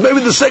is kodesh, maybe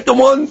the second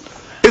one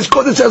is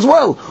kodesh as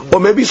well. Or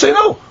maybe you say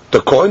no.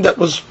 The coin that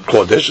was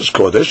kodesh is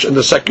kodesh, and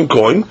the second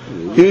coin,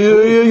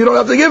 you don't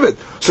have to give it.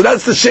 So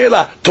that's the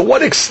sheila. To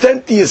what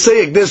extent do you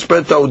say hekdesh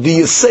beta'ut? Do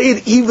you say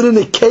it even in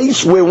a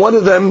case where one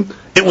of them,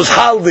 it was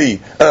haldi,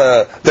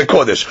 the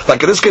kodesh?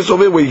 Like in this case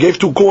over here where you gave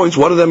 2 coins,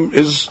 one of them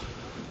is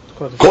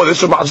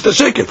kodesh or ma'asit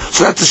shekel.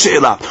 So that's the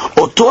sheila.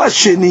 Oto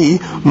hasheni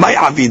mai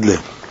avidle.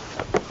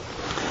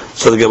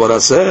 So the Gemara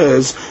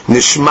says,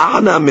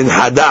 Nishma'na min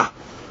hada.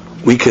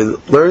 We can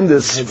learn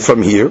this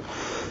from here.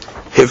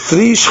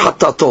 Hefrish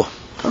hatato.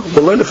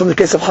 We'll learn it from the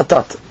case of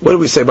hatat. What do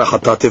we say by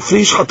hatat?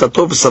 Hefrish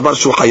hatato v'savar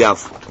shu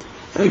hayav.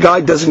 A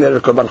guy designated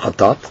a korban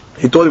hatat.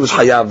 He thought he was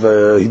hayav.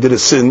 He did a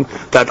sin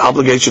that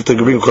obligation to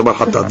bring a korban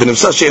hatat.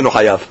 V'nimsa she'enu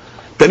hayav.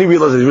 Then he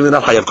realized that he's really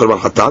not hayav korban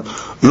hatat.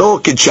 Lo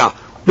kidsha.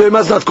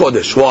 That's not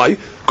kodesh. Why?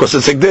 Because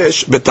it's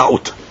hekdesh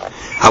beta'ut.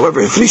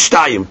 However, hefrish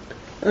tayim.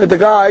 The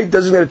guy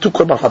designated 2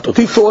 korban hatot.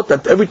 He thought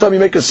that every time you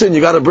make a sin, you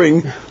got to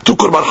bring 2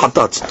 korban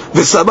hatats.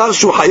 V'sabar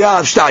shu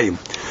hayav shtayim.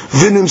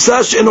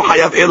 V'nimsa she'enu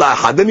hayav ela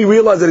achad. Then he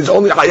realized that he's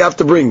only hayav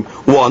to bring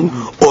 1.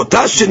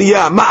 Ota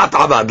sheniya ma'at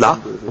avadla.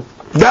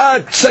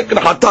 That second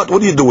hatat, what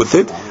do you do with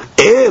it?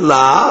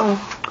 Ela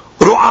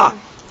ru'ah.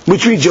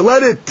 Which means you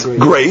let it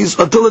graze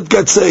until it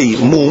gets a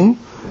mum.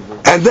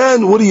 And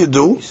then what do?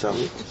 You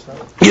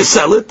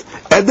sell it.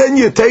 And then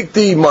you take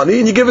the money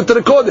and you give it to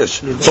the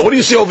kodesh. So what do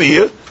you see over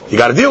here? You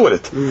got to deal with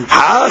it.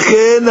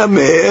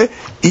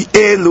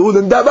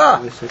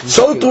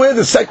 So to where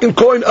the second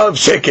coin of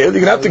shekel, you're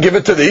going to have to give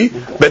it to the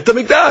Beit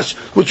HaMikdash,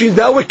 which means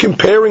now we're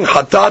comparing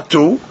hatat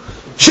to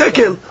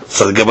shekel.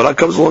 So the Gemara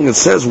comes along and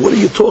says, what are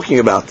you talking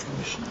about?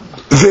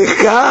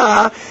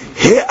 How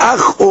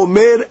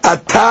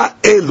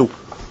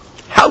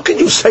can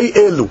you say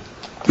elu?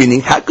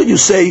 Meaning, how can you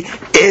say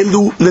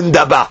elu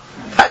lindaba?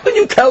 How can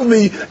you tell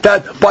me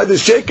that by the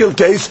shekel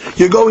case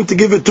you're going to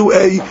give it to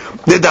a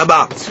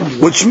nidaba?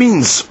 Which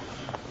means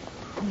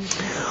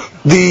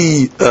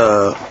the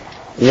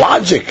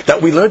logic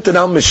that we learned in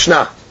our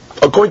Mishnah,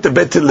 according to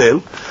Bet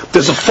Hillel,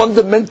 there's a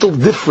fundamental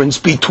difference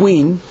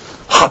between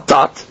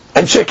hatat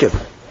and shekel.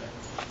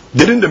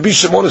 Didn't the Rabbi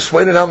Shimon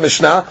explain in our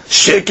Mishnah,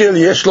 shekel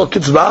yesh lo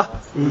kitzbah,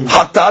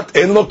 hatat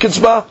en lo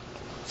kitzbah?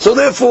 So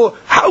therefore,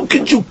 how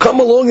could you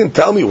come along and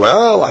tell me,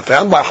 well, I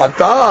found my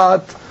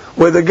hatat,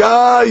 where the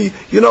guy,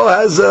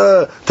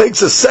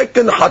 takes a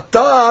second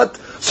hatat,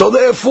 so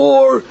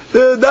therefore,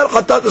 that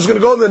hatat is going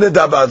to go to the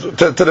nidab,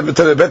 to the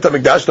Beit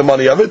HaMikdash, the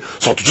money of it.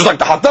 So just like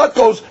the hatat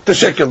goes, the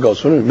shekel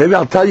goes. Maybe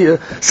I'll tell you,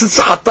 since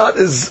the hatat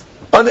is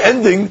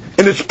unending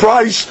in its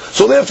price,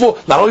 so therefore,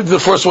 not only did the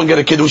first one get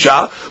a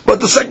kiddusha, but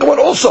the second one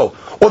also.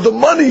 Or the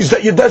monies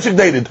that you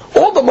designated,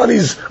 all the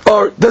monies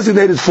are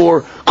designated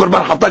for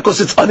korban hatat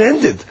because it's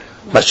unended.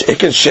 But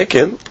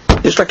shekel,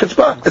 It's like it's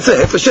a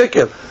half a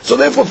shekel. So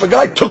therefore, if a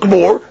guy took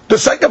more, the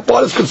second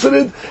part is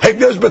considered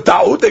hekdesh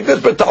b'ta'ut,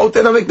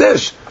 and a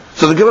hekdesh.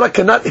 So the Gemara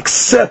cannot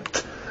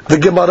accept the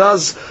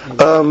Gemara's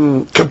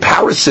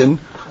comparison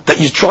that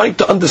you're trying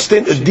to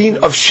understand a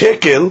din of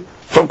shekel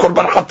from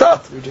Korban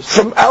Hatat.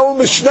 From our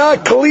Mishnah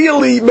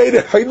clearly made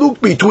a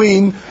haluk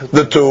between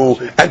the two.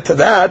 And to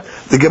that,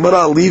 the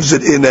Gemara leaves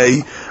it in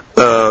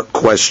a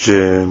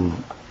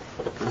question.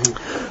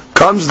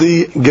 Comes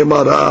the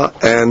Gemara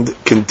and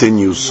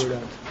continues.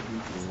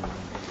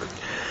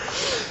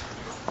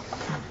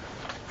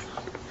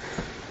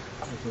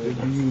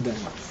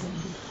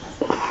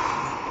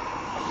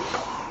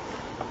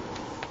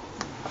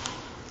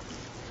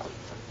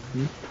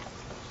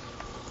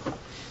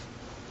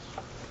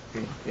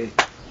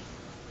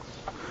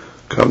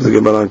 Comes the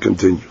Gemara and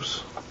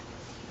continues.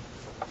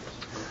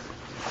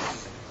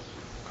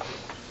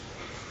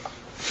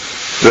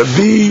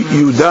 Rabbi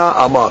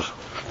Yehuda Amar.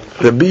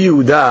 Rabbi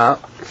Yehuda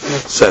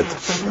said.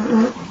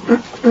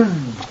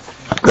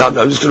 Now,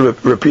 I'm just going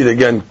to repeat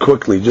again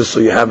quickly, just so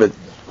you have it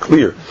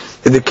clear.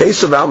 In the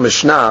case of our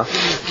Mishnah,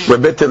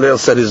 Rabbi Hillel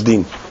said his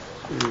din.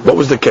 What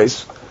was the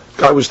case?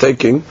 Guy was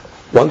taking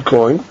one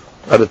coin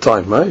at a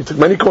time, right? He took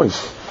many coins.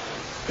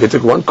 He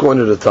took one coin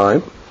at a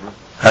time.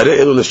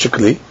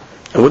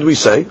 And what do we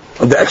say?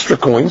 On the extra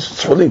coins,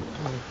 it's holding.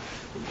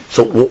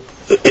 So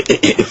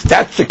if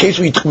that's the case,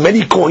 we took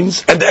many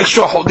coins and the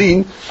extra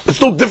holding, it's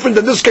no different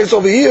than this case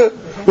over here,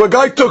 where a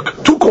guy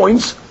took 2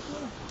 coins,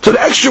 so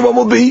the extra one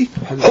will be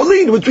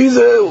holding, which means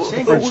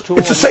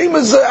it's the same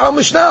as our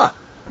Mishnah.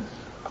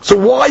 So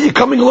why are you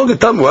coming along and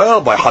telling me,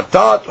 well, by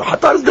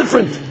Hatat is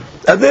different.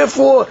 And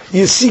therefore,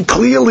 you see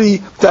clearly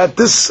that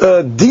this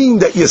deen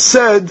that you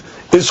said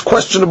is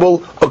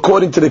questionable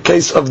according to the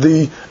case of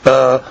the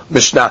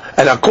Mishnah.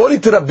 And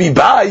according to Rabbi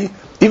Bai,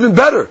 even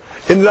better.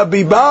 In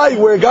Rabbi Bai,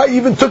 where a guy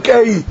even took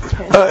a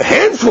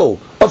handful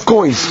of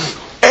coins,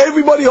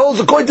 everybody holds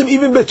according to him.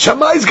 Even Bet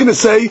Shammai is going to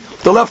say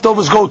the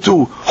leftovers go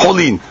to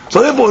Holin.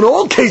 So therefore, in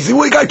all cases,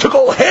 the guy took a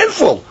whole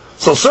handful.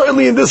 So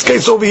certainly in this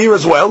case over here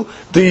as well,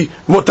 the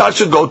mutar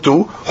should go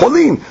to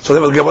Holin. So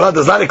therefore, the Gemara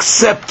does not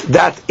accept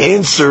that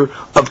answer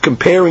of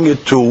comparing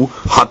it to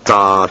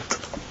Hatat.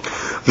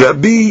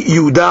 Rabbi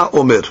Yehuda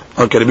Omer.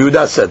 Okay, Rabbi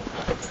Yehuda said,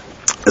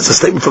 it's a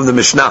statement from the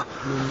Mishnah.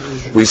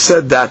 We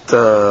said that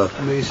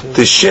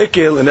the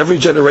shekel in every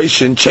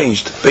generation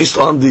changed based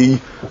on the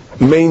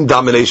main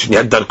domination. You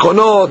had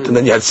darkonot, and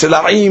then you had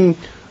sila'im,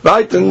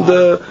 right? And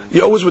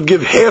you always would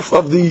give half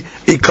of the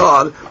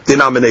ikar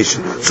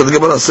denomination. So the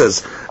Gemara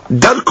says,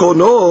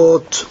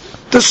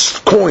 darkonot, this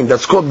coin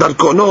that's called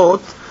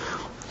darkonot,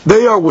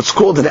 they are what's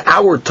called in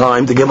our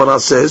time, the Gemara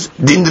says,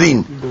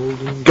 dinrin.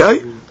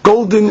 Okay?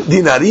 Golden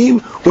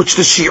dinarim, which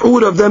the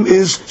shiur of them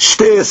is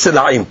shtei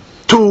sila'im,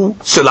 2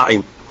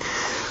 sila'im.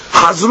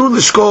 Hazru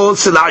lishkol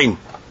sila'im.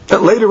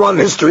 And later on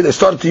in history, they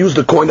started to use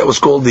the coin that was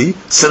called the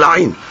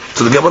sila'im.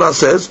 So the Gemara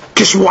says,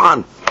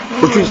 kishmu'an,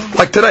 which means,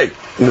 like today,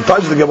 in the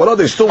times of the Gemara,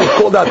 they still would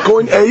call that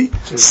coin a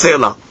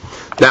sela.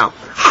 Now,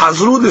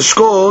 hazru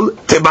lishkol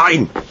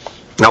teba'in.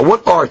 Now,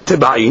 what are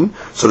teba'in?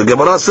 So the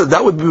Gemara says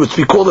that would be what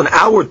we call in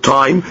our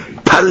time,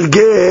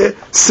 palge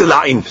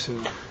sila'im.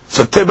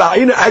 So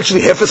teba'in are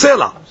actually half a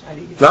sela.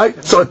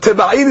 Right? So a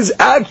teba'in is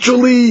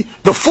actually,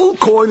 the full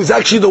coin is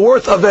actually the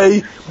worth of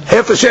a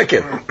half a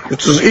shekel,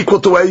 which is equal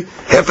to a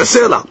half a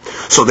sela.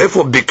 So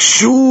therefore,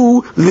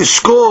 bikshu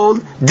lishkol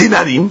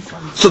dinarim.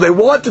 So they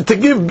wanted to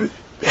give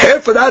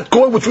half of that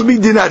coin, which would be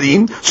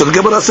dinarim. So the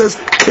Gemara says,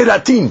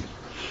 keratin.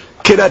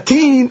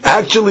 Keratin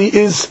actually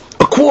is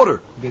a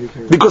quarter.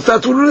 Because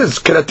that's what it is.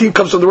 Keratin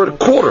comes from the word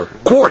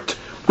quart,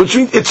 which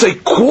means it's a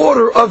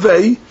quarter of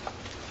a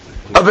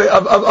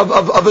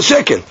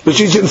shekel, which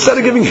means instead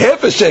of giving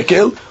half a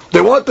shekel,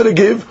 they wanted to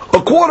give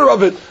a quarter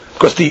of it,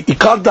 because the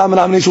ikar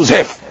denomination was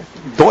half.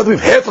 They wanted to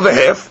give half of a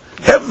half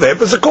of a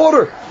half is a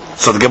quarter.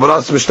 So the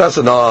Gemara Mishnah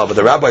said, no, but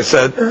the rabbi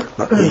said,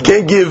 no, he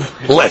can't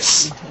give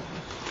less.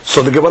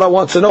 So the Gemara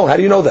wants to know, how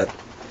do you know that?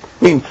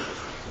 I mean,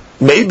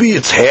 maybe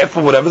it's half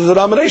of whatever the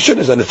denomination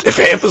is, and if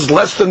half is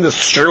less than the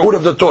shiur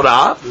of the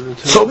Torah,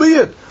 so be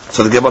it.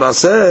 So the Gemara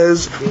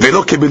says,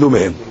 velo kibilu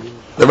mehem.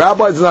 The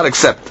rabbi does not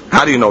accept.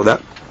 How do you know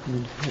that?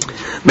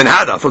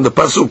 Minhada, from the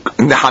pasuk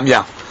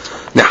Nehemiah.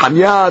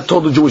 Nehemiah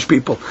told the Jewish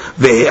people,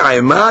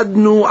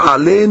 "Ve'amadnu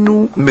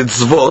alenu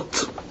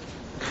mitzvot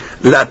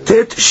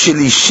latet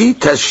shlishit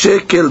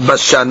hashekel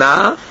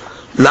bashana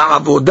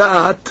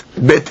la'avodat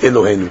bet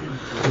Elohenu."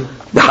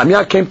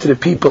 Nehemiah came to the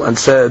people and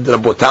said,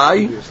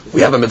 "Rabotai,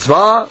 we have a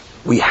mitzvah.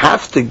 We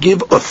have to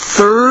give a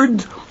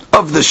third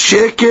of the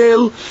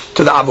shekel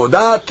to the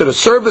avodah, to the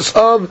service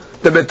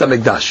of the Beit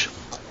HaMikdash."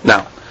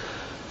 Now,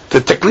 the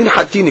Teklin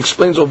Hatin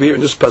explains over here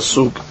in this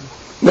pasuk,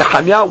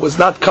 Nehemiah was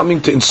not coming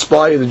to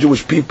inspire the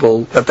Jewish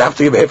people that they have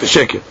to give a half a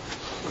shekel.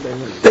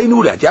 They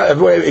knew that. Yeah,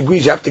 everybody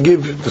agrees you have to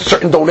give a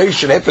certain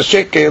donation, half a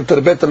shekel to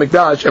the Beit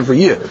HaMikdash every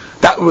year.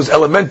 That was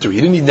elementary.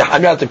 You didn't need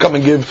Nehemiah to come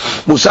and give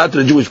Musa to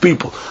the Jewish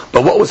people.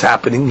 But what was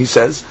happening, he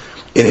says,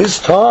 in his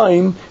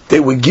time, they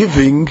were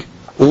giving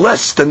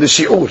less than the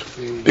shiur.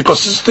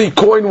 Because since the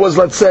coin was,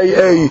 let's say,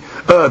 a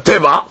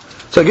teva,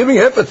 So giving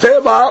half a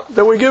teva,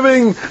 then we're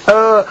giving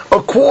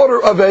a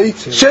quarter of a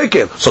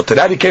shekel. So to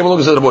that he came along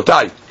and said,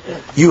 Rabotai,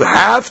 you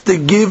have to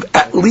give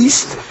at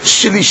least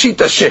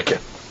shilishit shekel,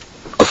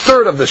 a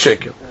third of the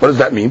shekel. What does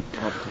that mean?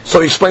 So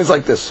he explains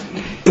like this.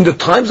 In the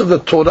times of the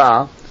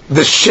Torah,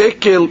 the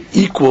shekel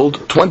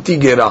equaled 20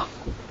 gerah.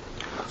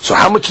 So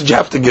how much did you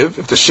have to give?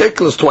 If the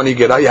shekel is 20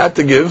 gerah, you had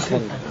to give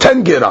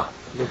 10 gerah.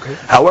 Okay.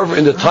 However,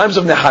 in the times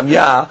of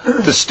Nehemiah,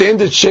 the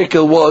standard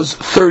shekel was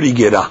 30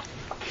 gerah.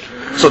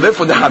 So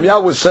therefore, Nehemiah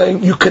was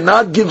saying, you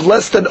cannot give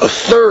less than a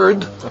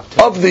third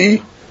of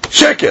the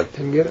shekel.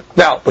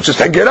 Now, which is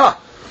 10 gerah.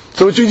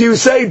 So what you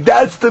say,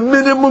 that's the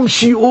minimum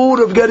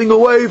shiur of getting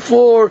away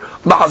for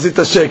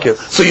ma'azit shekel.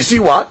 So you see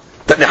what?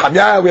 That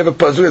Nehemiah, we have a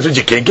pasuk that says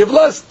you can't give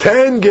less.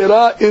 10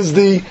 gerah is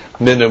the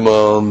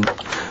minimum.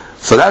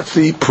 So that's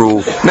the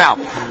proof. Now,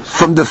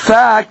 from the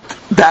fact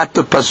that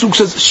the pasuk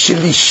says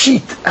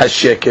shlishit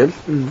hashekel,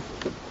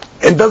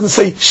 and doesn't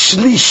say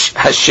shlish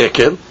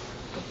hashekel,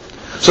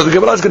 so the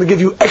Gemara is going to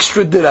give you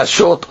extra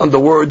dirashot on the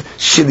word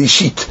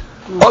shlishit.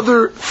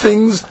 Other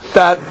things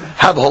that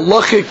have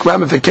halachic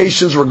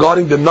ramifications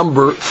regarding the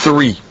number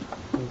 3.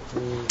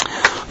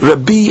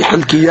 Rabbi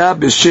Hilkiah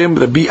b'shem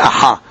Rabbi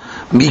Aha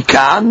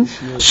mikan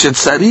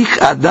shetzarich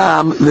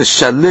adam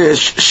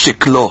l'shalesh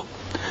sheklo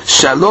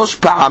shalosh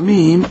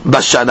pa'amim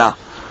b'shana.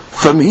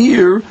 From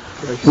here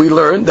we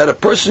learn that a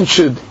person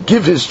should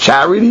give his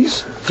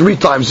charities 3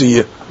 times a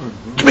year.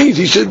 Which means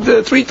he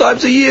should 3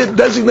 times a year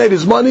designate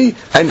his money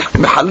and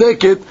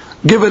mehalek it,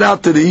 give it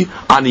out to the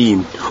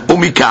aniyim.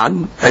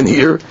 Umikan, and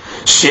here,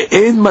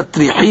 she'en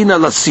matrichina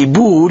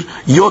lasibur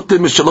yoter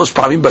mishalosh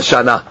pa'amim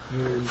b'shana.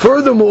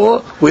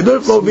 Furthermore, we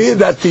learn from here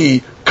that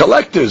the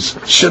collectors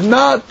should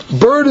not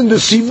burden the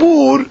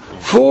sibur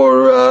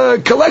for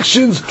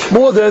collections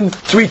more than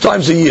 3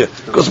 times a year,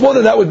 because more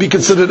than that would be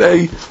considered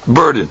a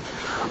burden.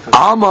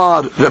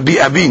 Amar Rabbi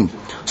Abin.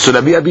 So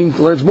Rabbi Abin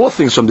learns more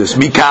things from this.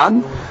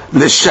 Mikan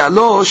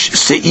l'shalosh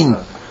sein.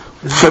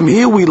 From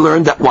here we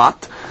learn that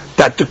what?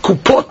 That the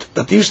kupot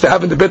that they used to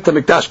have in the Beit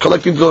HaMikdash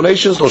collecting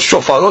donations, those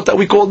shofarot that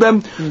we call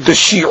them, the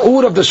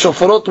shiur of the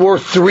shofarot were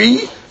 3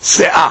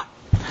 se'ah.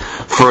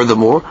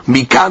 Furthermore,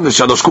 mikan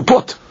l'shalosh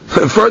kupot.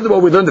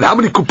 Furthermore, we learned that how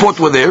many kupot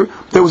were there?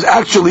 There was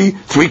actually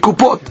 3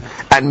 kupot.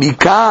 And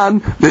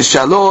mikan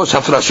l'shalosh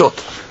hafrashot.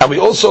 And we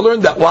also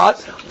learned that what?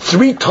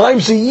 3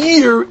 times a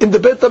year in the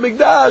Beit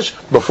HaMikdash,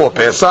 before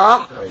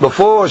Pesach,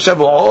 before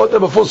Shavuot, and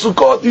before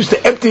Sukkot, used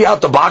to empty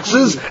out the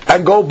boxes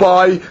and go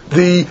buy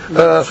the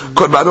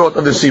korbanot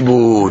of the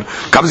Sibur.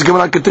 Comes the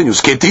Gemara continues.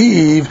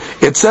 Ketiv,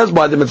 it says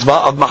by the mitzvah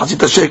of Mahasit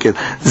HaShekel,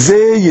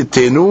 Ze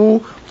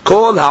yitenu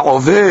kol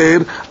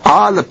ha'over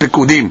al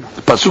pekudim.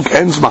 Pasuk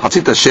ends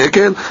Mahasit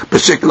HaShekel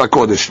b'Shekel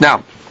HaKodesh.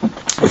 Now,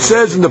 it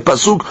says in the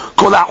pasuk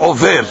kol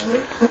ha'over.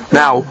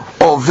 Now,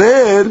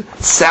 over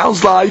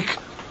sounds like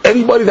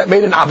anybody that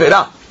made an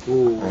avera.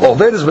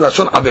 Over is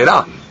b'lashon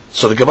avera.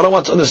 So the Gemara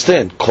wants to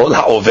understand, kol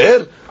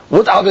ha'over,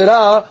 what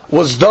avera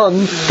was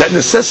done that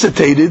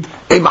necessitated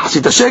a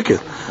mahsit shekel?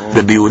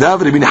 Rabbi Yehuda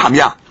v'Rabbi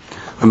Nehemiah,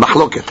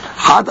 machloket.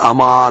 Had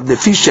amar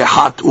lefi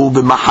shehatu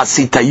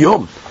b'mahasita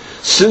yom.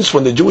 Since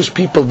when the Jewish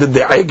people did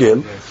the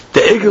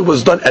egel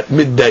was done at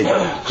midday.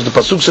 Because the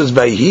pasuk says,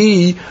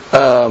 Vayhi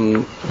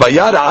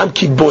vayara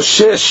ki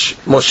boshesh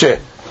Moshe.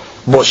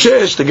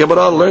 Boshesh, the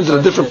Gemara learns in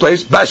a different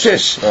place,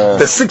 Bashesh.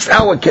 The 6th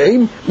hour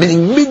came,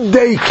 meaning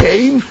midday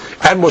came,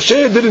 and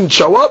Moshe didn't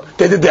show up,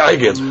 they did the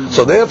egel.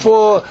 So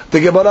therefore,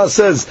 the Gemara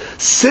says,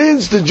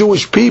 since the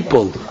Jewish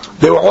people,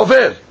 they were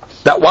over,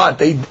 that what?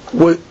 They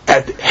were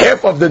at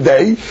half of the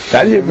day,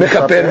 how do you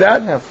mechaper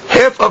that?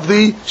 Half of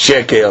the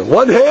shekel.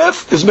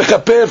 1/2 is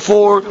mechaper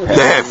for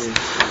the half.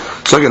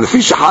 So again,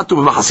 לפי שחטו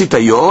במחסית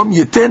היום,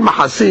 ייתן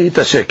מחסית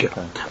השקל.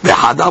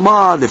 ואחד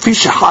אמר, לפי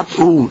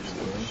שחטו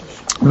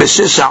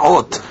ב6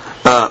 שעות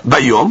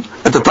ביום,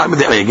 at the time of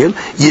the egel,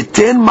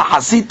 ייתן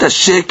מחסית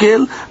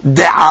השקל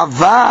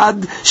דעבד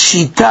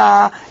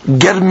שיטה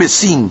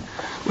גרמסין.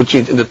 Which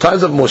means in the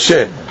times of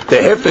Moshe,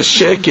 the half a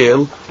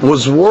shekel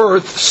was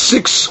worth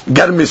 6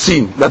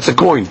 garmesin. That's a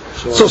coin.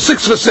 So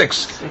 6 for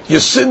 6. You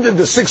sinned in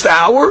the 6th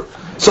hour,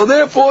 so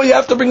therefore you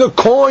have to bring a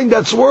coin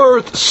that's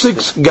worth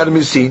 6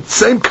 garmesin.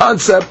 Same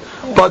concept,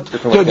 but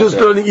you're just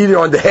learning either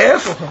on the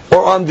half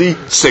or on the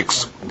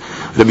 6.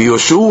 Rabbi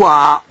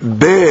Yoshua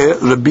be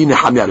Rabbi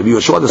Nehemiah. Rabbi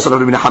Yoshua the son of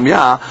Rabbi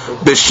Nehemiah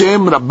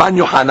b'shem Rabban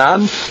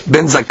Yohanan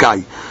ben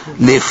Zakkai.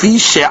 Lefi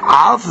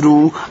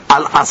she'avru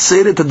al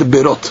aseret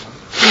adberot.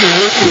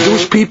 The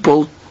Jewish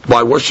people,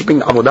 by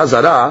worshipping Avodah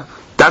Zarah,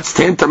 that's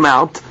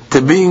tantamount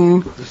to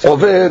being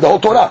over the whole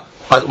Torah.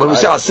 When we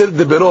say Asir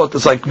Deberot,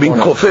 it's like being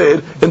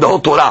kofir in the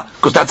whole Torah,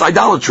 because that's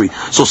idolatry.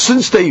 So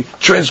since they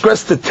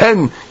transgressed the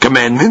 10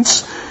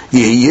 commandments,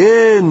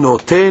 Yeh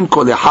noten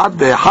kol echad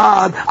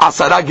ve'echad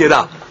asara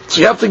gerah. So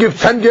you have to give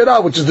 10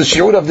 gerah, which is the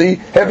shiur of the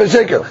half a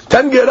shekel.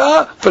 10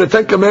 gerah for the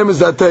 10 commandments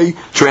that they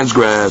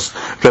transgressed.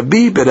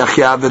 Rabbi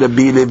Berachia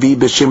ve'Rabbi Levi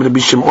b'shem Rabbi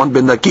Shimon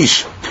ben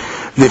Lakish.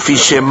 The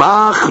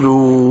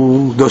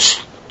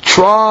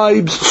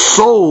tribes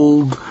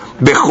sold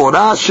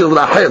Bechorah shel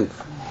Rachel,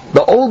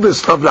 the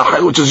oldest of the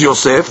which is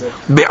Yosef,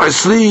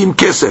 be'aslim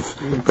kesef.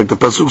 Like the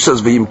pasuk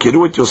says,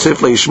 v'yimkiru et Yosef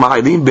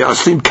le'ishmaelim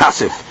be'aslim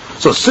kasef.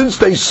 So since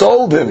they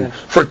sold him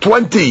for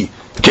 20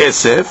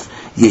 kesef,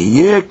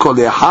 יהיה כל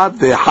אחד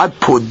ואחד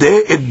פודה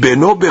את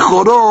בנו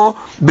בכורו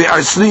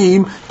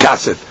ב20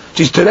 כסף.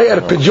 Today at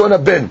a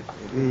pidyon ben,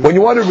 when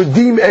you want to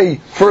redeem a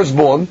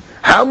firstborn,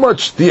 how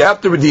much do you have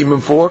to redeem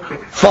him for?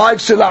 5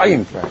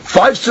 silaim.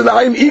 5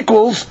 silaim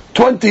equals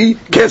 20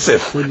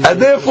 kesef.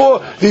 And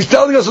therefore, he's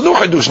telling us a new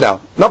hadush now.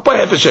 Not by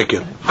half a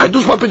shekel.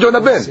 Hadush by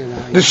pidyon ben.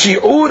 The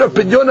shiur of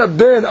pidyon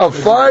ben of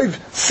 5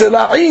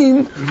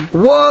 silaim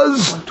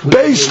was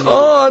based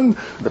on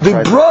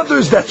the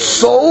brothers that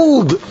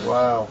sold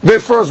their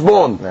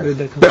firstborn.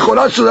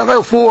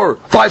 For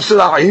 5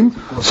 silaim.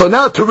 So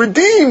now to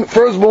redeem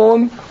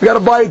firstborn, we got to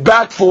buy it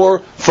back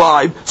for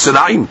 5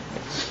 silaim.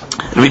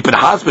 Since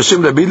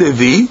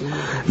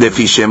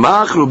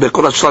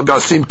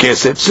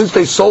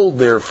they sold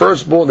their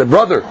firstborn, their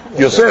brother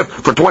Yosef,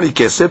 for 20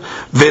 kesef,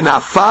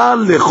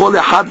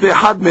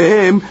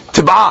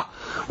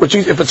 which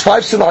means if it's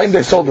 5 silaim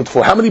they sold it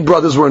for, how many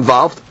brothers were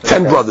involved?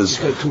 10 brothers.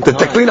 The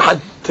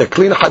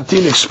Teklin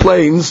Hatin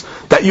explains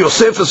that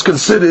Yosef is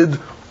considered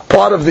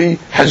part of the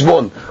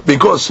Heshbon,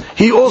 because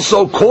he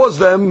also caused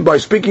them by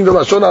speaking the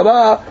Lashon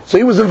Hara, so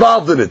he was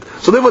involved in it.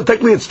 So therefore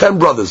technically it's 10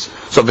 brothers.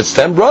 So if it's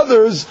 10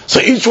 brothers,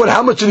 so each one,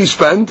 how much did he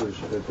spend?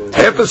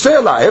 Half a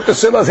selah. Half a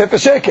selah is half a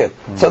shekel.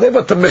 So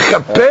therefore to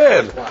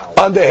mechaper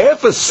on the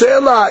half a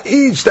selah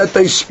each that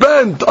they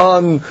spent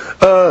on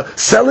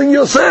selling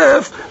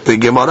Yosef, the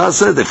Gemara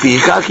says, therefore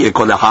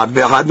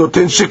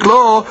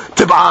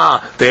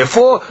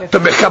to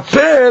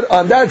mechaper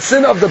on that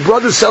sin of the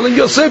brothers selling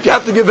Yosef, you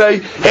have to give a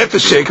half a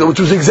shekel, which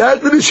was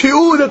exactly the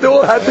shiur that they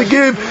all had to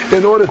give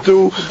in order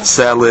to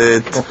sell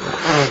it.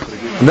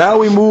 Now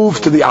we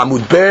move to the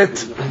Amud Bet,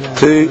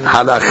 to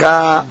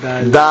Halacha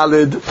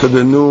Dalid, to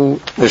the new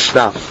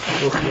Mishnah.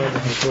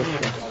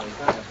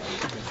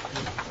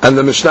 And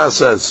the Mishnah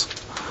says,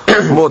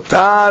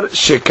 Motar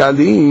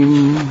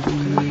Shekalim,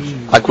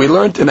 like we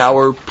learned in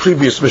our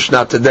previous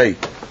Mishnah today,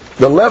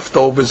 the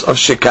leftovers of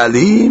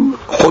Shekalim,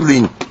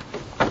 Holin.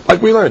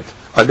 Like we learned,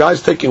 a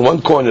guy's taking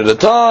one coin at a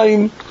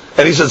time,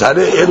 and he says,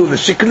 Hare'eru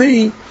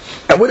l'shikli.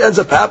 And what ends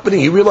up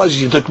happening, he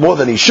realizes he took more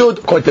than he should,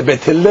 according to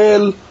Bet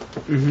Hillel.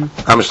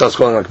 Mishnah's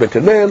calling like Bet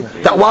Hillel.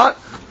 That what?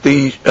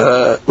 The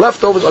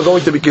leftovers are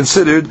going to be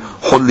considered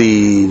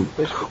Holin.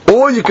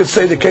 Or you could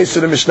say the case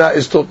of the Mishnah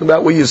is talking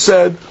about where you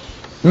said,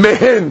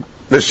 Mehen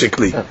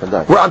l'shikli.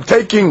 Where I'm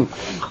taking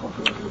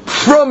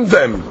from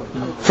them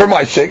for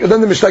my sake, and then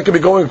the Mishnah can be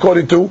going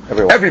according to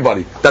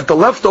everybody. That the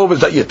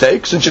leftovers that you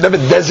take, since you never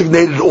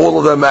designated all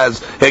of them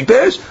as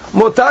hekdesh,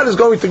 motar is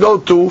going to go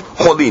to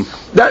cholin.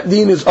 That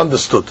deen is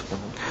understood.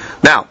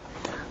 Now,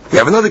 we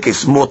have another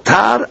case,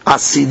 motar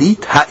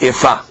asilit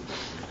ha'efa.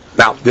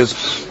 Now, there's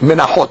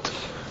menachot.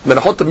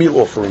 Menachot, the meal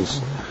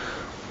offerings.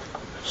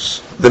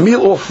 The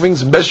meal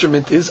offerings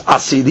measurement is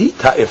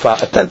asilit ha'efa,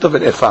 a tenth of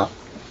an efa.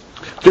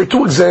 There are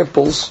two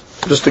examples,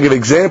 just to give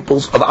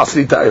examples of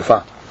asilit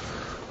ha'efa.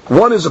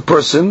 One is a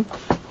person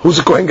who's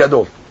a Kohen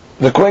Gadol.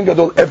 The Kohen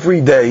Gadol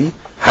every day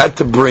had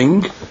to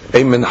bring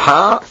a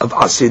minha of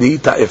asiri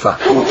ta'ifa.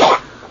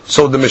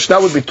 So the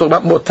Mishnah would be talking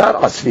about motar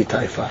asiri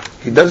ta'ifa.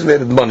 He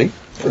designated money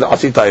for the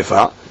asiri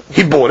ta'ifa.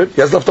 He bought it. He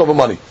has leftover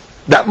money.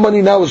 That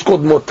money now is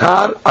called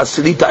motar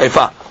asiri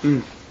ta'ifa.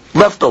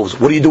 Leftovers.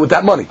 What do you do with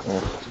that money?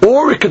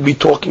 Or it could be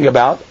talking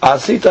about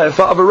asiri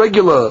ta'ifa of a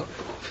regular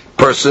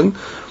person.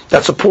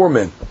 That's a poor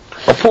man.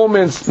 A poor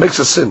man makes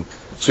a sin,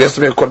 so he has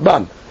to make a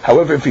korban.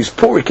 However, if he's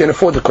poor, he can't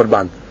afford the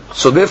korban.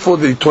 So therefore,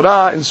 the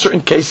Torah, in certain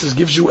cases,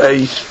 gives you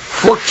a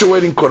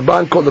fluctuating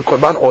korban called the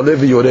korban oleh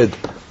v'yored.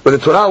 But the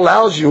Torah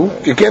allows you,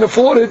 if you can't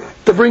afford it,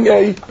 to bring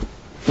a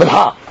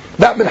minha.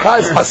 That minha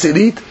is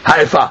asirit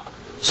ha'efa.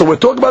 So we're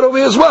talking about over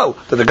here as well,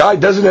 that the guy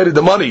designated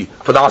the money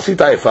for the asirit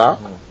ha'efa,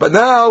 but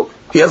now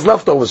he has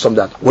leftovers from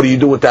that. What do you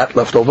do with that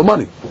leftover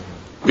money?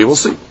 We will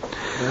see.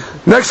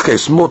 Next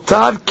case,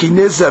 motar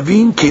kinei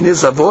zavin, kinei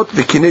zavot,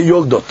 v'kinei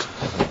yoldot.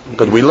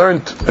 But we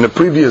learned in a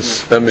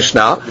previous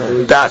Mishnah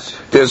that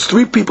there's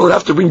 3 people that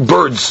have to bring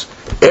birds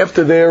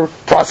after their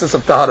process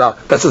of tahara.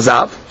 That's a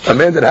zav, a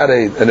man that had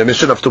an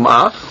emission of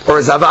tum'ah, or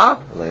a zava,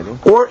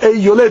 or a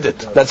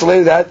yoledet. That's a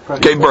lady that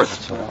gave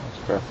birth.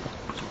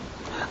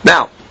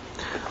 Now,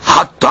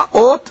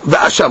 hatta'ot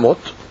ve'ashamot,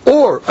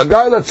 or a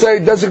guy, let's say,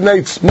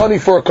 designates money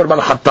for a korban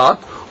hattat,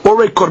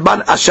 or a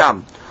korban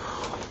asham.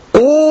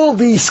 All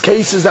these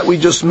cases that we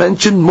just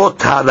mentioned,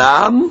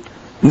 motaram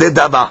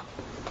nedaba.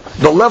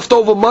 The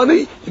leftover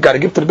money, you got to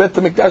give to the Beit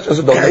HaMikdash as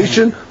a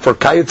donation for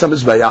Kayetz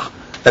HaMizbeach.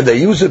 And they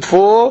use it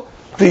for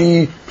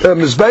the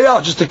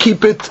Mizbeach, just to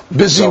keep it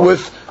busy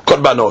with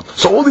Korbanot.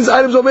 So all these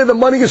items over here, the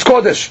money is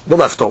Kodesh, the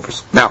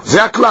leftovers. Now,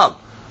 Ze'aklal,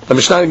 the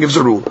Mishnah gives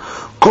a rule.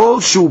 Kol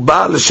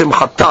shuba l'shem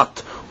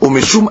chatat,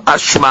 u'mishum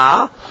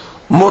ashma,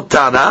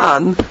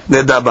 motaran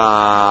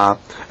nedaba.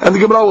 And the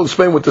Gemara will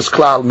explain what this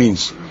klal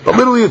means. But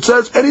literally it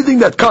says, anything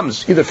that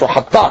comes, either for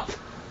chatat,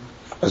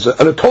 as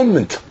an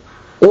atonement,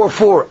 or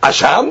for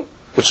asham,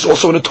 which is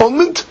also an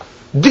atonement,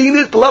 Din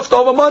it,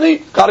 leftover money,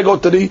 gotta go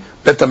to the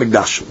Bet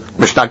HaMikdash.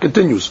 Mishnah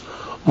continues.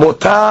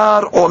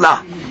 Motar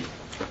olah.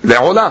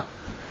 Le'olah.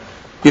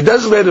 You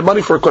designated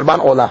money for a korban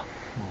olah.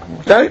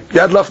 Okay? You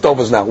had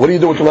leftovers now. What do you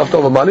do with the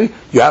leftover money?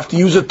 You have to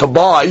use it to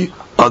buy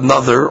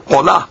another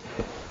olah.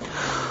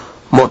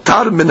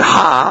 Motar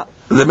minha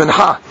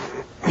le'minha.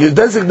 You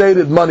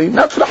designated money,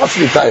 not for the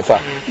Asli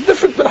Taifa,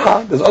 different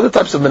minha. There's other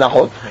types of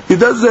minahot. You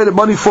designated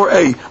money for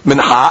a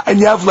minha, and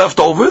you have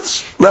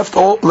leftovers.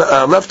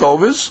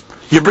 Leftovers.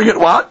 You bring it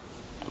what?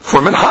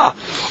 For minha.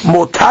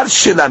 Motar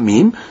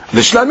shilamim,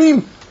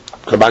 v'shlamim.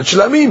 Korban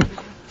shilamim.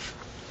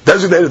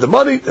 Designated the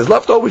money, there's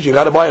leftovers, you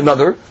got to buy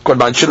another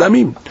korban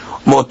shilamim.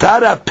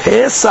 Motara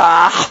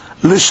pesach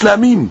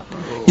l'shlamim.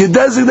 You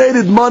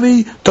designated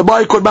money to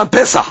buy korban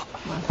pesach.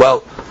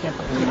 Well,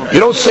 you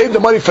don't save the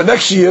money for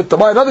next year to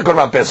buy another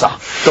korban pesach.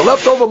 The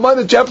leftover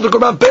money that you have for the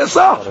korban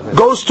pesach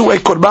goes to a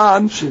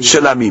korban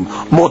shilamim.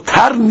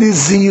 Motar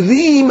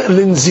nizirim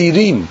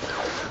linzirim.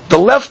 The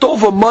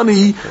leftover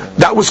money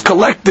that was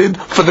collected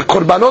for the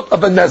korbanot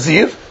of a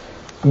nazir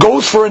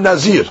goes for a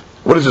nazir.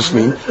 What does this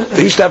mean?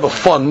 They used to have a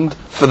fund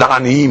for the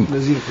aniyim.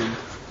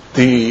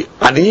 The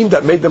aniyim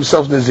that made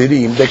themselves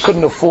nazirim, they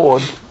couldn't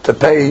afford to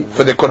pay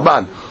for their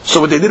korban.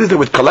 So what they did is they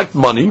would collect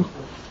money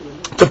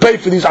to pay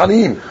for these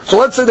aniyim. So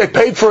let's say they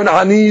paid for an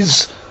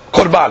ani's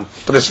korban,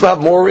 but they still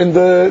have more in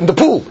the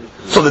pool.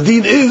 So the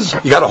deed is,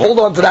 you got to hold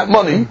on to that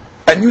money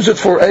and use it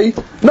for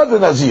another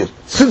nazir.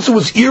 Since it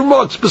was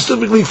earmarked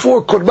specifically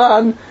for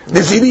korban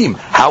nazirim.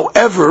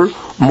 However,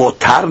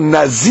 motar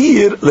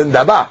nazir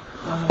lindaba.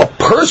 A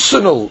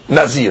personal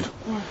nazir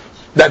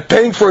that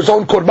paying for his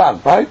own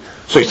korban, right?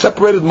 So he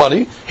separated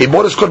money, he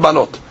bought his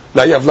korbanot.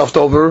 Now you have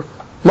leftover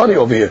money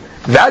over here.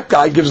 That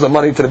guy gives the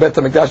money to the Bet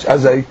HaMikdash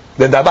as a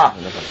ledaba.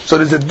 So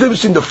there's a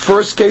difference in the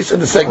first case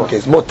and the second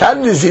case. Motar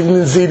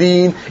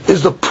nazirin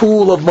is the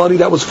pool of money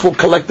that was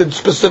collected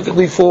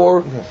specifically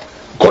for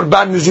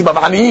korban nazir of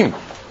aniyim.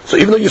 So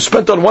even though you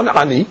spent on one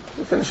ani,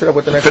 finish it up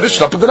with the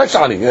next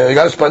ani. You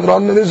got to spend it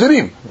on the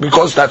nazirim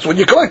because that's what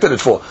you collected it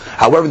for.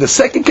 However, the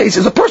second case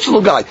is a personal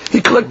guy.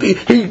 He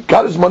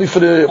got his money for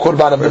the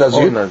korban of the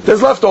nazir.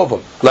 There's leftover.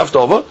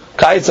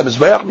 Kayetz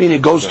HaMizbeach, meaning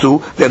it goes to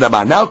the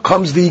Adama. Now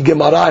comes the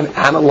Gemara and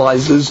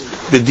analyzes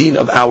the deen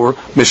of our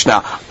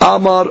Mishnah.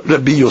 Amar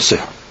Rabbi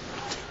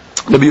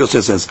Yosef. Rabbi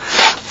Yosef says,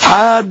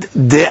 Ad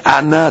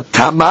de'ana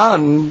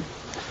taman.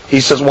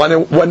 He says,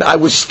 when I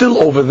was still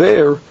over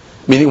there,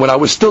 meaning when I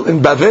was still in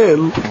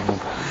Bavel,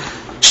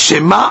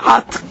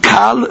 Shema'at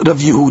kal Rav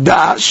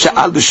Yehuda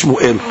sha'al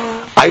b'Shmuel.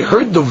 I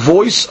heard the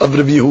voice of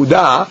Rav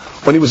Yehuda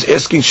when he was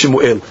asking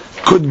Shmuel.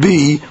 Could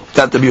be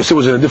that Rav Yosef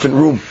was in a different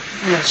room,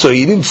 so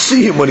he didn't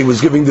see him when he was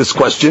giving this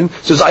question.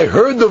 He says, I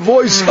heard the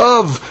voice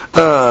of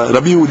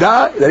Rav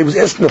Yehuda that he was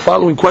asking the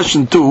following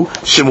question to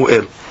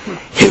Shmuel.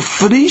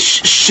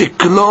 Hifrish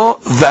sheklo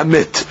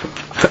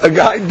v'amit. A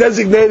guy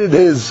designated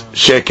his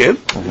shekel,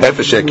 half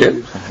a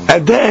shekel,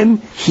 and then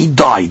he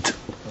died.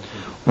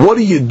 What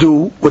do you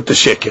do with the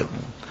shekel?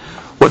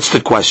 What's the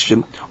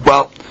question?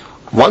 Well,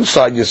 one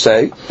side you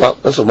say, well,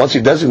 listen, once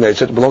he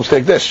designates it belongs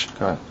to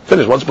Hekdesh.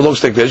 Finish. Once it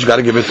belongs to Hekdesh, you got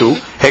to give it to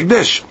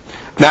Hekdesh.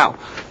 Now,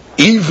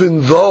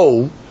 even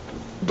though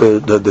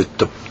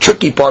the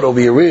tricky part over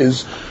here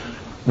is,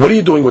 what are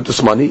you doing with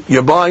this money?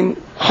 You're buying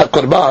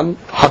korban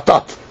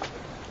hatat.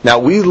 Now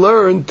we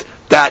learned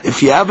that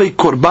if you have a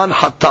korban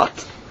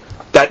hatat,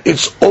 that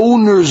its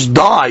owners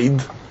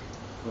died,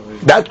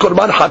 that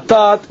korban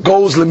hatat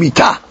goes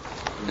lemita.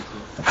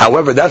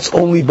 However, that's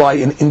only by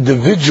an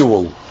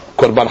individual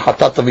korban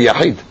hatat of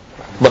yahid.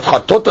 But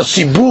hatot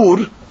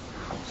sibur,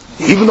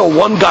 even though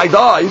one guy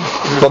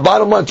died, the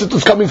bottom line, since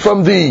it's coming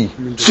from the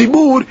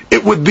sibur,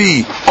 it would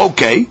be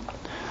okay.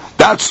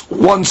 That's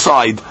one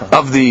side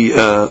of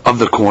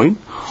the coin.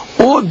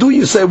 Or do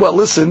you say, well,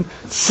 listen,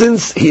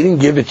 since he didn't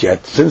give it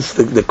yet, since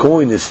the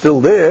coin is still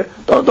there,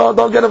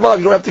 don't get involved.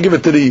 You don't have to give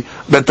it to the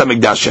Bet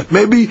HaMikdash yet.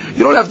 Maybe you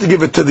don't have to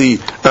give it to the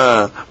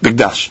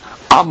Mikdash.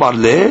 Amar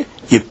le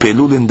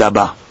yipelu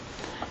lindaba.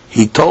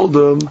 He told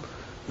them,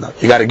 no,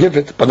 you got to give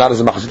it, but not as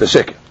a machzit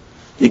shekel.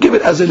 You give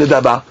it as a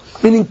nidaba,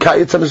 meaning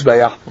kayetz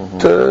HaMizbeach,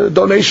 to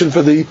donation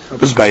for the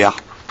Mizbeach.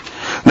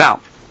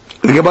 Now,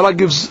 the Gemara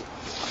gives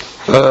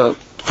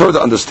further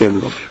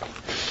understanding of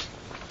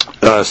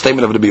it.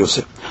 Statement of Rabbi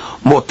Yosef.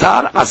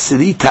 Motar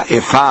asiri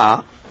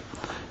ta'efa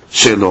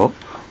shelo.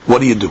 What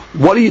do you do?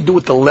 What do you do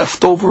with the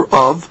leftover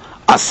of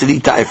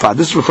asiri ta'efa?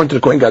 This is referring to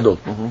the Kohen Gadol.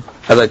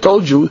 As I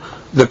told you,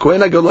 the Kohen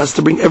Gadol has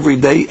to bring every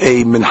day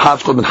a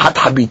minhat called minhat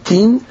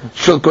habitin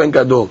shel Kohen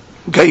Gadol.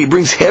 Okay, he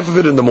brings half of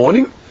it in the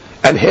morning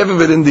and half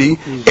of it in the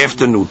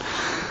afternoon.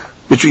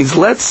 Which means,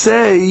 let's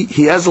say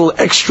he has a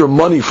little extra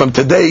money from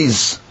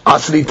today's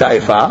asiri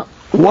ta'efa.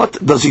 What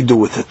does he do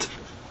with it?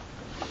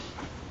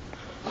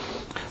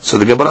 So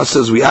the Gemara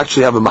says we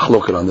actually have a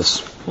mahloket on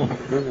this.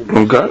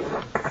 Okay?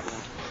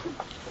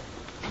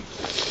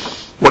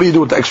 What do you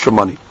do with the extra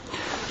money?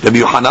 Rabbi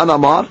Yohanan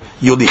Amar,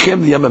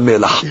 Yodichem liyam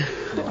melach.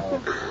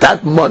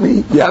 That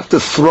money you have to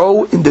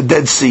throw in the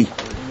Dead Sea.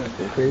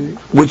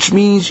 Which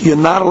means you're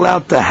not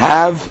allowed to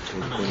have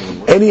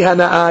Any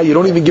hana'ah, you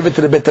don't even give it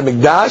to the Bet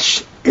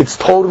HaMikdash, it's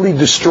totally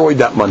destroyed,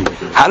 that money.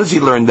 How does he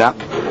learn that?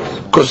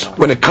 Because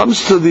when it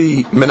comes to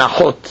the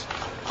menachot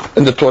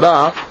in the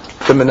Torah,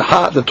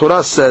 the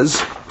Torah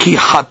says, ki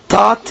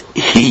hatat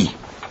hi.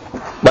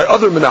 By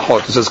other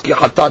menachot, it says, ki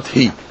hatat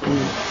hi.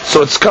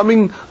 So it's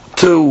coming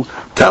to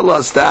tell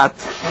us that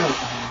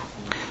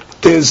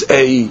there's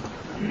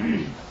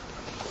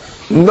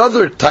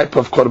another type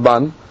of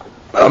korban,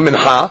 a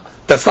mincha,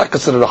 that's not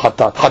considered a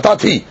hatat.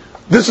 Hatat hi.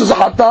 This is a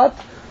hatat,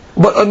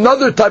 but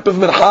another type of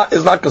mincha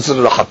is not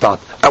considered a hatat.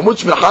 And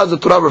which mincha is the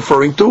Torah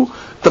referring to?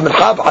 The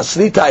mincha of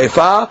asli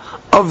ta'ifa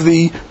of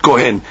the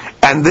kohen.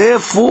 And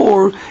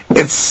therefore,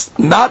 it's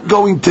not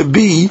going to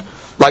be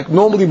like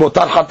normally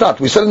motar hatat.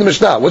 We said in the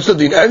Mishnah, what's the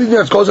deen? Anything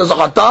that's called as a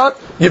hatat,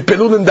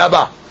 yipilun and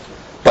daba.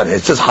 But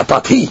it says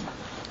hatat hi.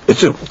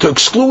 It's to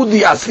exclude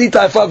the asli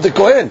ta'ifa of the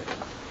kohen.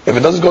 If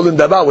it doesn't go in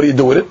daba, what do you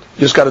do with it? You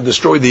just got to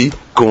destroy the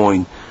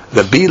coin.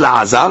 The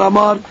Bila Azar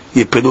Amar,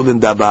 Yipilul in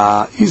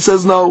Daba. He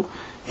says no.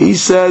 He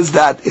says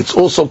that it's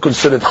also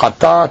considered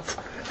hatat,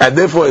 and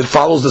therefore it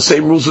follows the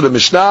same rules of the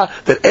Mishnah,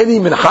 that any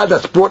mincha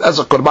that's brought as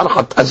a korban,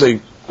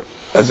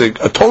 as a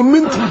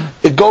atonement,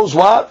 it goes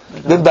what?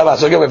 Then Daba.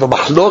 So again, we have a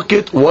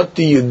mahlokit. What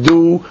do you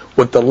do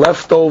with the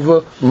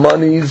leftover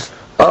monies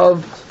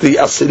of the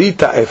asri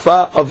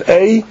ta'efa of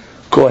a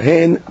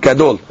kohen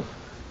gadol?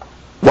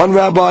 One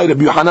rabbi,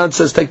 Rabbi Yohanan,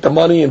 says take the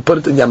money and put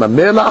it in Yam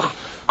HaMelach,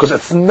 because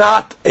it's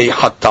not a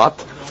hatat.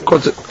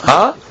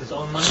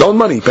 His own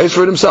money. Pays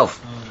for it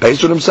himself.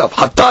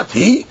 Hatat,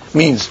 he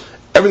means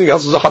everything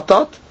else is a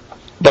hatat,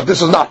 but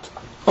this is not.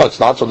 Oh, it's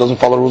not, so it doesn't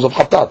follow the rules of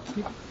hatat.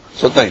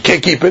 So no, you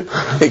can't keep it.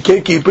 You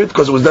can't keep it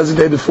because it was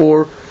designated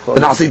for the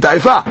nasi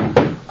ta'ifa.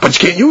 But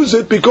you can't use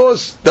it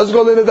because it doesn't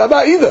go in the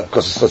daba either,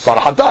 because it's not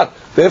a hatat.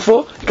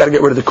 Therefore, you got to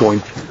get rid of the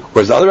coin.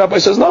 Whereas the other rabbi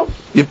says no,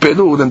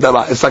 yipedu then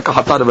daba. It's like a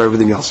hatat of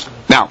everything else.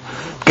 Now,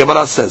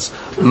 Gemara says,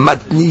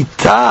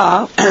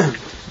 matnita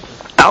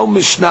al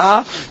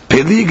mishnah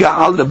peliga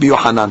al Rabbi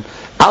Yohanan.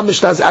 Al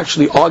mishnah is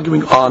actually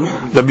arguing on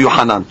Rabbi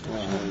Yohanan.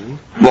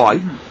 Why?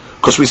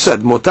 Because we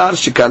said mutar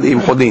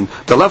shekalim chodin,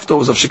 the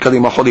leftovers of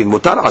shekalim chodin,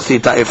 mutar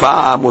asita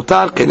ifa,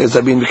 mutar kene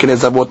zabin kene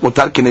zabot,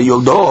 mutar kene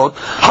yoldot,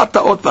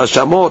 hataot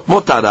vashamot,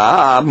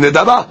 mutara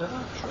nedaba.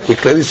 He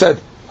clearly said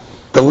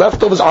the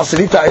leftovers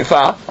asita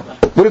ifa.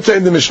 What did it say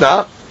in the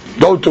Mishnah?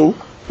 Go to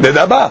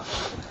nedaba.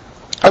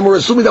 And we're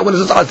assuming that when it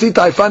says Asi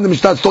Taifa in the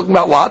Mishnah, it's talking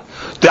about what?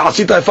 The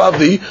Asi Taifa of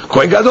the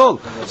Kohen Gadol.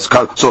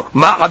 So,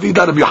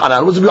 Ma'avida Rabbi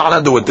Yohanan. What does Rabbi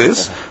Yohanan do with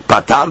this?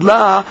 Patar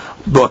la,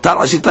 Botar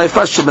Asi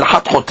Taifa,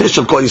 Shemerchat Chotesh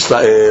Shel Kol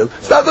Yisrael.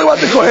 It's not talking about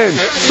the Kohen.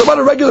 It's about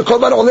a regular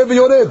Korban Oleh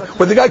V'Yored,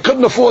 where the guy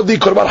couldn't afford the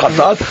Korban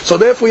Hatat, so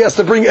therefore he has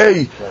to bring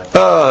a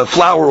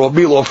flour or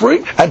meal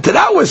offering, and to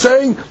that we're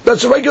saying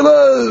that's a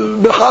regular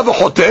Mechav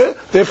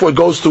Choteh, therefore it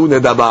goes to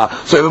Nedaba.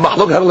 So you have a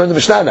Machlok, how to learn the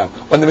Mishnah now.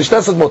 When the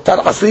Mishnah says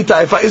Motar Asli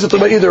Taifa, is it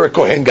talking about either a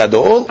Kohen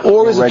Gadol,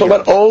 or is it talking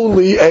about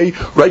only a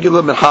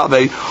regular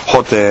Mechave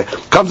Choteh?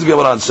 Comes the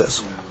Gemara and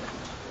says,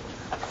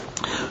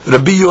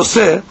 Rabbi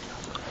Yosef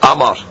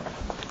Amar,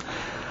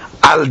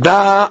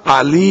 Alda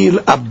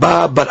Alil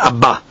Abba Bar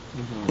Abba.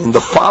 In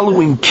the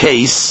following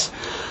case,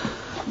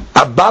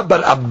 Abba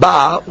Bar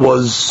Abba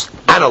was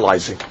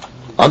analyzing.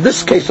 On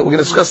this case that we're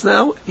going to discuss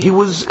now, he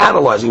was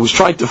analyzing, he was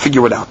trying to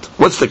figure it out.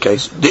 What's the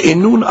case? The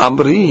Enun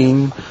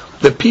Amrin,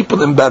 the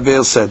people in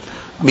Babel said,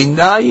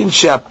 Minayin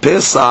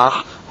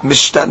She'apesach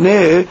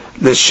Mishtaneh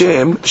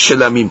Leshem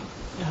Shelamim.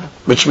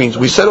 Which means,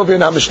 we said over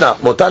in our Mishnah,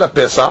 Motar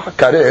Pesach,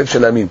 Karev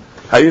Shelamim.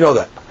 How do you know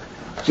that?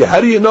 See,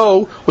 how do you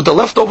know with the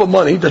leftover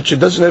money that you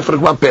designate for the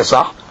Korban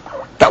Pesach,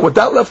 that with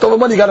that leftover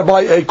money you got to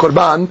buy a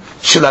Korban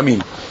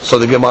Shelamim? So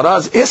the Gemara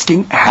is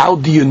asking, how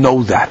do you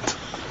know that?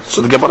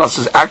 So the Gemara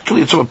says,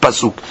 actually it's from a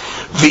pasuk.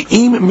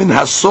 V'im min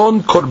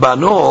hason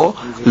korbano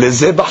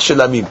lezebach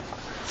shelamim.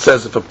 It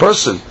says if a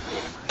person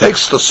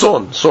takes the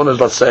son is,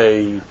 let's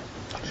say,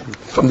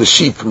 from the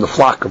sheep, from the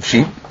flock of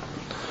sheep,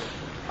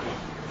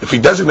 if he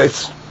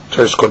designates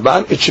to his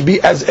korban, it should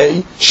be as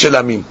a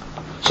shelamim.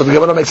 So the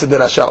Gemara makes a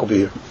derasha over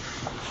here.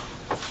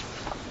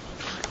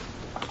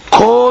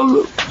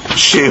 Kol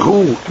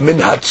shehu min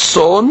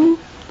hatson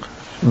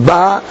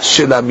ba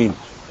shelamim.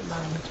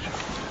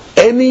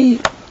 Any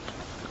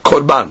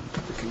korban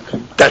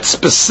that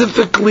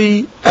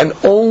specifically and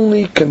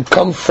only can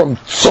come from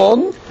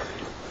tzon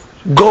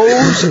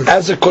goes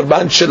as a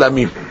korban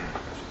shelamim.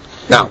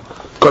 Now,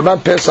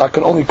 korban pesach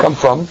can only come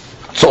from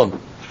tzon.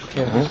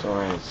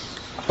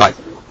 Right.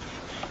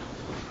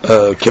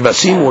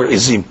 Kevasim or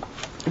izim.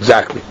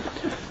 Exactly.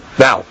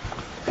 Now,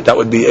 that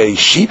would be a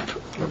sheep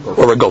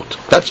or a goat.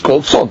 That's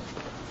called tzon.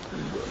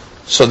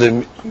 So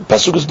the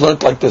pasuk is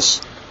learned like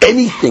this.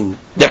 Anything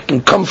that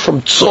can come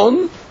from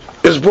tzon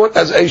is brought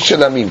as a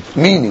shelamim,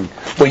 meaning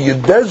when you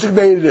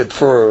designated it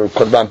for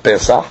Korban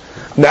Pesach,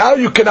 now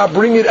you cannot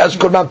bring it as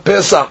Korban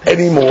Pesach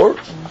anymore,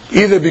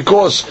 either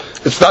because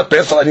it's not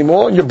Pesach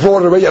anymore and you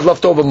brought it away, you have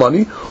leftover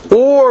money,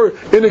 or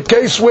in a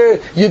case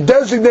where you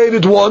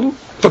designated one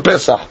for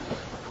Pesach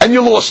and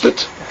you lost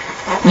it,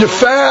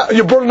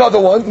 you brought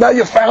another one, now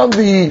you found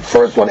the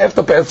first one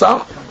after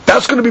Pesach,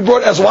 that's going to be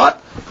brought as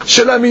what?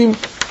 Shelamim.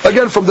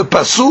 Again, from the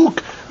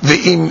pasuk,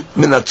 v'im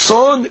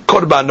minatzon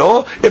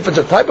korbano. If it's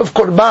a type of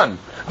korban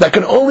that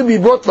can only be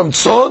brought from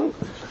tzon,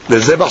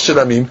 lezebach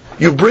shelamim,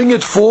 you bring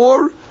it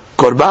for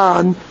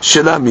korban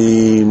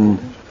shelamim.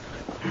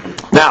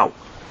 Now,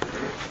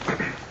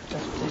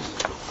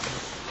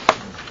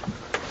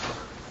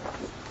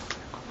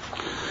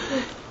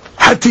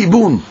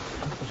 hatibun.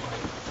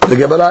 The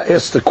Gemara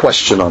asked a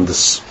question on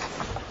this.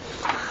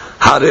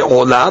 Hare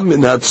olah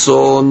min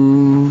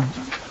hatzon.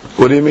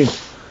 What do you mean?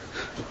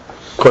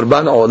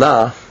 Korban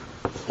olah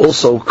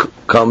also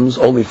comes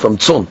only from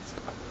tzon.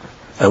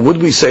 And what do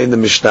we say in the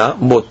Mishnah?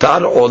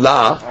 Motar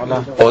olah.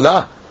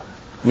 Olah.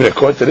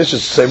 According to this,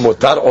 just say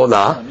motar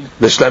olah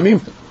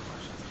l'shlamim.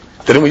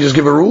 Didn't we just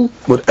give a rule?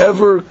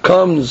 Whatever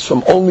comes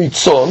from only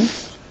tzon,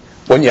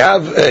 when you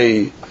have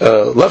a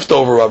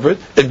leftover of it,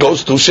 it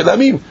goes to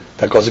shlamim.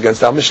 That goes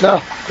against our Mishnah.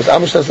 Because our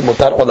Mishnah says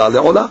motar olah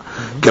le'olah.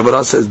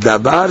 Gemara says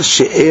davar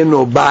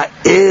she'eno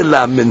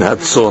ba'ela min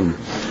hatzon.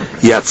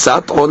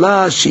 Yatzat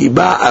olah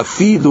she'iba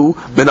afidu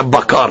min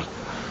bakar.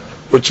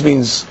 Which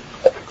means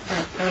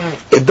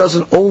it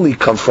doesn't only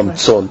come from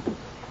tzon.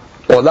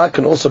 Olah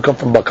can also come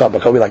from bakar.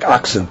 Bakar we like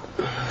oxen.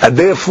 And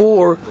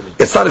therefore,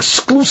 it's not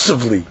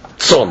exclusively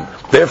tzon.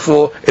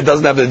 Therefore, it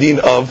doesn't have the deen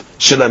of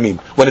shilamim.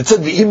 When it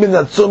said v'im min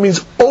hatzon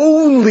means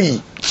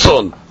only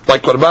tzon.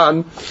 Like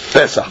Korban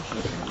Pesach.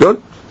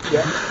 Good?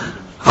 Yeah.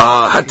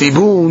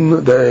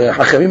 Hatibun, the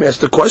Hachamim asked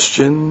the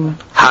question,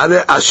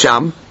 Hare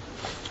Asham.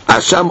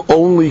 Asham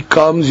only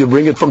comes, you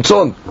bring it from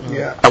tzon.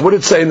 Yeah. And what did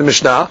it say in the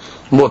Mishnah?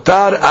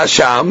 Motar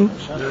Asham.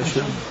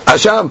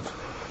 Asham.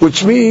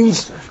 Which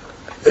means,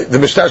 the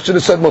Mishnah should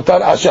have said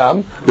Motar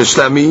Asham. The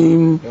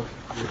Shlamim.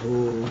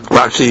 Well,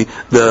 actually,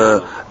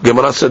 the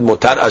Gemara said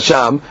Motar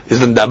Asham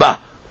is the Ndaba.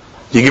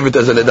 You give it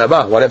as a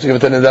nedaba. Why do you have to give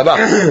it as a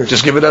nedaba?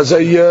 Just give it as a,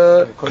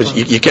 because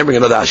you can't bring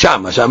another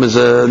hasham. Hasham is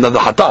another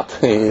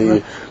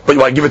hatat. But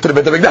why give it to the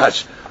Beit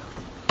HaMikdash?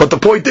 But the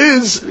point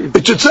is,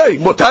 it should say,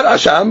 motar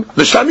hasham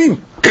l'shlamim.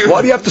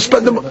 Why do you have to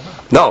spend them?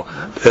 No.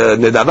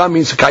 Nedaba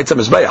means kaitza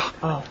mizbeach.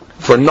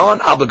 For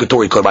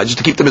non-obligatory korban, just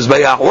to keep the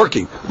mizbeach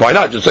working. Why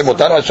not? Just say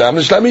motar hasham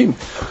l'shlamim.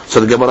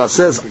 So the Gemara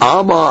says,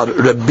 Amar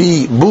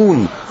Rabbi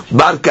Bun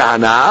Bar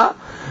Kahana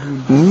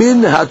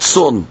min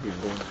hatzon.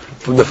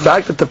 From the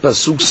fact that the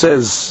pasuk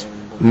says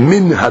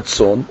min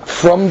hatzon,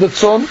 from the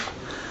tzon,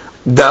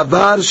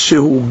 davar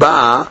shehu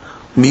ba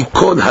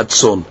mikol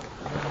hatzon.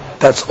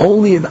 That's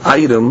only an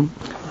item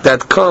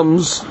that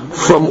comes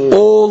from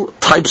all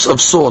types of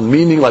tzon,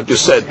 meaning, like you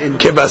said,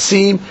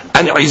 kebasim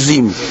and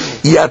izim.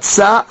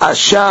 Yatsa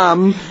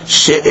asham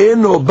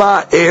she'eno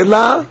ba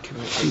ela.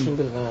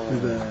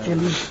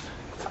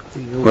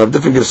 We have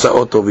different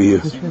gesaot over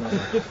here.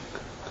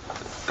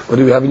 What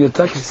do we have in your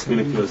text?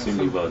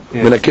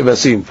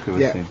 Minakivasim.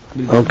 Yeah.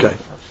 Okay.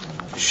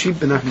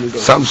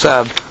 Some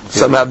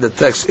have the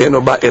text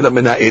eno ba ela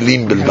mina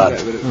elim bilbad.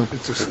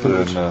 Put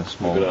it in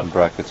small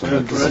brackets.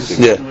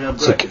 Yeah.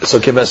 So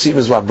kivasim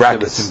is what,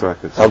 brackets?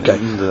 Okay.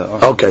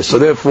 Okay. So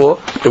therefore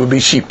it would be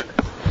sheep.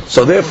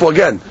 So therefore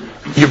again,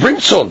 you bring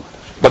tzon,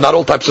 but not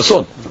all types of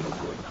tzon.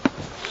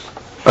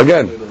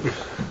 Again,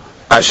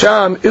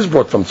 asham is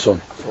brought from tzon.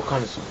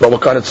 But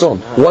what kind of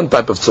tzon? One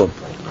type of tzon.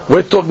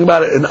 We're talking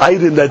about an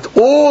item that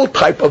all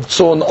type of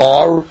tzon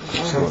are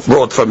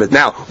brought from it.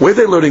 Now, where are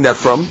they learning that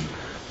from?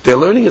 They're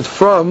learning it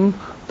from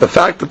the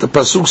fact that the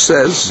pasuk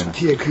says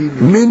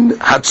min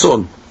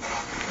hatzon.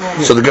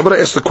 So the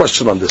Gemara asked the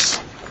question on this.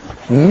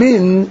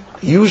 Min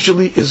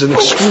usually is an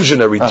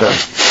exclusionary term.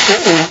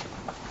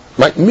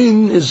 Like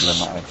min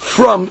is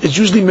from, it's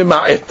usually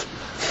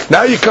mima'et.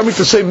 Now you're coming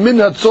to say min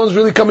hatzon is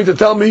really coming to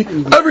tell me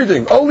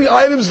everything. Only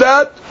items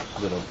that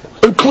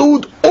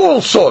include all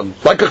son,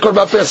 like a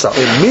korban pesach.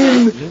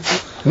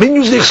 Min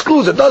usually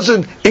excludes, it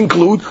doesn't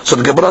include. So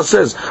the Gemara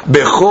says,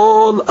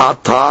 Bechol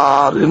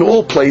atar, in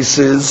all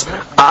places,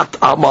 at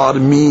amar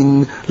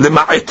min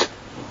lema'it.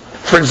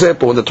 For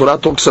example, when the Torah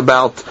talks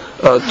about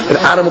an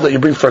animal that you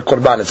bring for a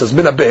korban, it says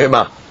mina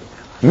behema.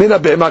 Mina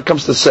behema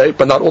comes to say,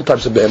 but not all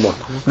types of behemah.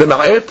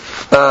 Lema'it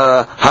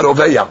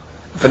haroveya.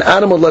 If an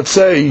animal, let's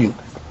say,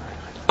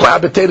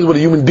 cohabitated with a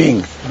human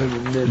being,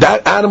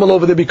 that animal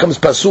over there becomes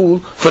pasul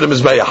for the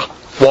mizbeach.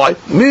 Why?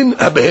 Min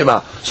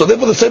habehema. So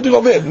therefore the same thing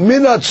over here.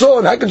 Min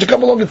hatzon. How can you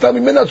come along and tell me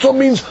min hatzon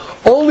means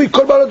only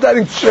korbanot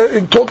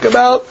that talk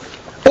about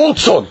all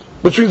tzon,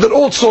 which means that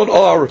all tzon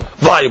are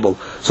viable.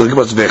 So the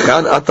Gemara says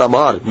vechan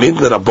atamar min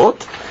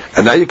lerabot,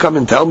 and now you come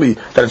and tell me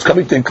that it's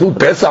coming to include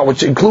Pesach,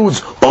 which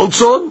includes all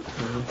tzon.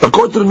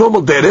 According to the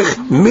normal derech,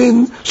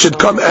 min should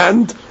come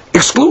and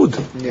exclude.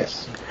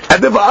 Yes.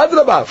 And then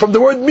v'adrabah, from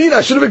the word min,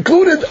 I should have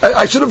included,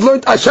 I should have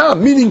learned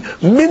asham, meaning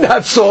min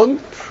hatzon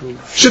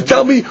should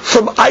tell me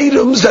from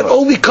items that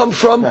only come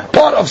from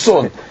part of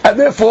son. And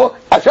therefore,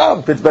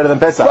 asham fits better than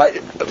Pesach. Right?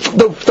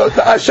 The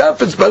asham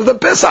fits better than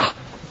Pesach.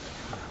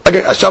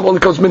 Again, asham only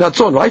comes min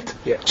hatzon, right?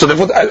 Yeah. So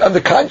therefore, on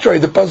the contrary,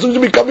 the person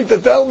should be coming to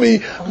tell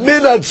me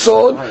min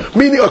hatzon,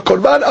 meaning a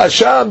korban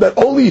asham that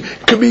only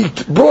can be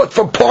brought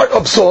from part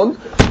of son,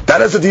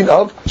 that has a deen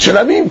of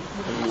shilamim.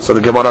 So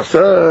the Gemara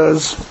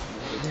says,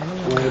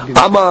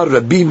 Amar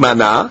Rabbi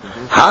Mana,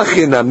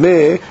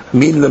 hachiname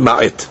min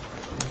lema'it.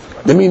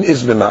 The mean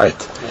is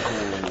lema'it.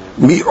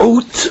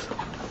 Mi'ut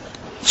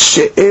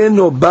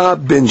she'eno ba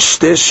ben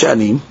shte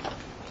shanim.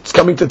 It's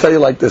coming to tell you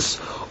like this.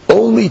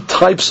 Only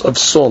types of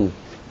son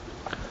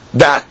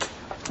that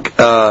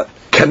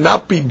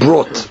cannot be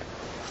brought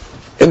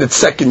in its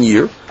second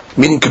year,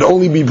 meaning can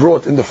only be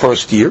brought in the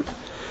first year.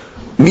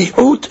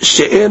 Mi'ut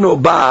she'eno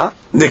ba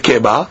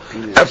nekeba,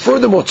 and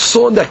furthermore,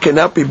 son that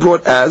cannot be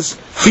brought as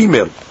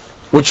female,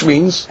 which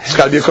means it's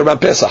got to be a korban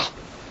pesach,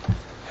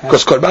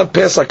 because korban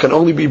pesach can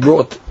only be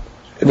brought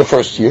in the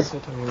first year.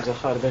 Right?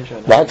 It's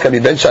got to be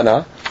ben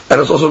shana,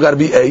 and it's also got to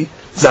be a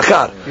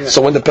zakar. Yeah.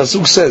 So when the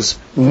pasuk says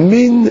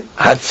min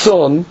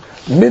hatzon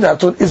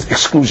is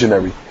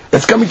exclusionary.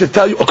 It's coming to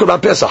tell you a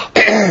korban pesach.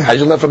 As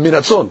you learn from min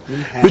hatzon,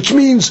 which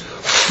means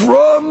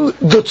from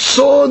the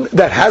tzon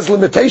that has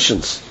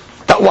limitations.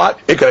 That what?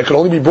 It can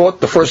only be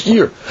brought the first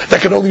year.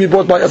 That can only be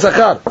brought by a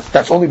zakar.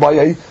 That's only by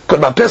a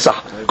korban pesach.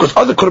 Because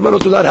other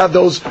korbanos do not have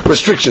those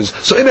restrictions.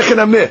 So in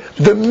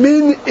the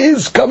min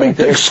is coming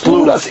to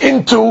exclude us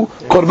into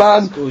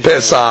korban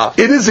pesach.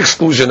 It is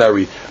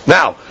exclusionary.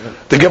 Now,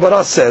 the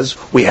Gemara says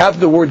we have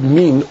the word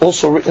min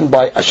also written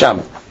by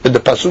Asham. In the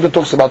pasuk that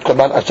talks about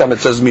korban Asham, it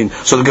says min.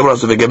 So the Gemara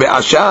says v'gebe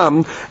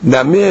Asham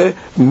nameh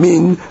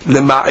min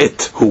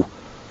lema'et hu.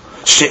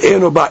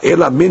 She'eno ba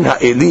ela min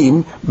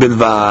ha'elim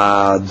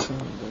bilvad.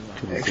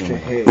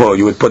 Well,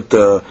 you would put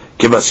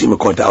kivasim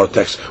according to our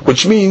text,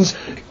 which means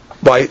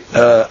by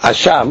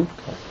Asham,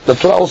 the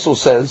Torah also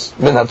says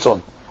min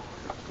hatzon,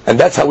 and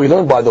that's how we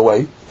learn, by the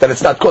way, that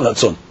it's not kol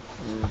hatzon.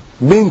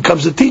 Min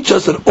comes to teach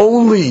us that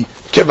only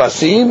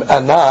kivasim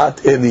and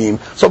not elim.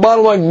 So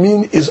bottom line,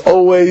 min is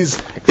always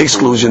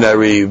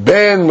exclusionary.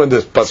 Ben when the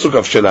pasuk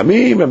of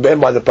shelamim, and ben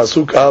by the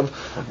pasuk of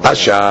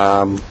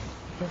Asham.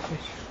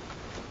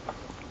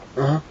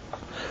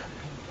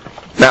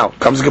 Now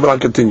comes the Gemara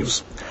and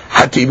continues.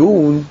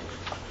 Hatibun,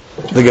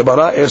 the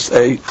Gemara asks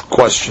a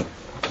question.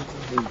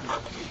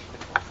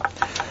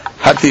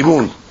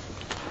 Hatibun,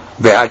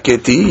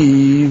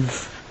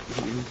 ve'aketiv.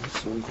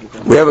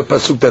 We have a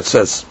pasuk that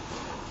says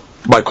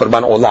by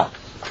korban olah.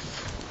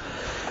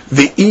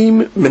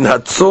 Ve'im min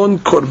hatzon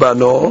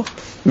korbano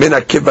min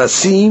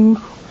hakevasim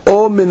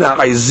o min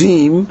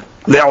ha'izim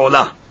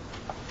le'olah.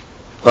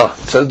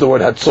 It says the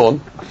word hatzon.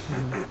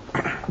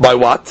 By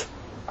what?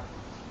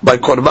 By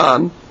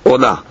korban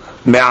olah.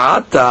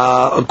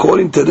 Me'ata,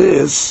 according to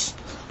this,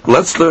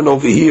 let's learn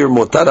over here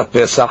motara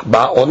pesach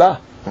ba'olah.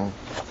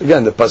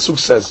 Again, the pasuk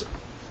says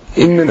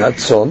in min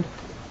hatzon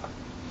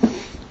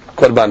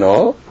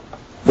korbano.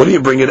 What do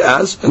you bring it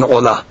as? An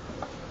olah.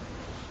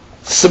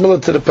 Similar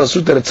to the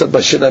pasuk that it said by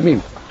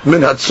shelamim.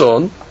 Min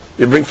hatzon,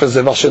 you bring for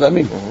zevach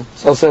shelamim.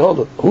 So I'll say, hold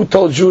on. Who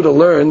told you to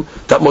learn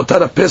that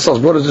motara pesach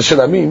was brought as a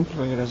shelamim?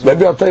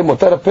 Maybe I'll tell you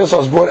motara pesach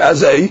was brought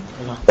as a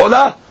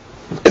olah.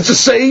 It's the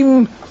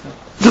same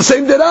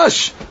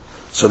derash.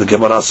 So the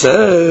Gemara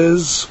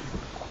says,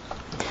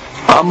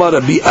 Amar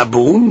Rabbi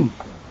Abun,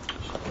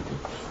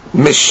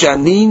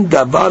 Meshanin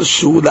davar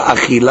shu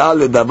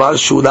la'achila ledavar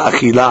shu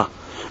la'achila,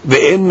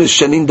 ve'en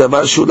meshanin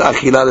davar shu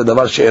la'achila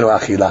ledavar she'enu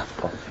achila.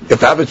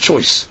 If I have a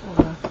choice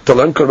to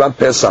learn Korban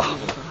Pesach,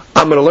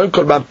 I'm going to learn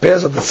Korban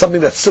Pesach, that's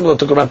something that's similar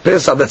to Korban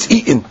Pesach, that's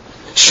eaten.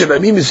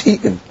 Shelamim is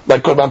eaten,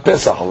 like Korban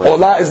Pesach.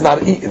 Olah is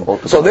not eaten.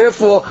 So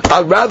therefore,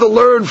 I'd rather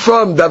learn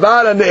from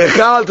Davar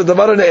Ne'echal to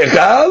Davar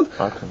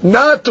Ne'echal,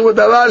 not to a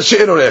Davar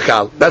She'enu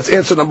Ne'echal. That's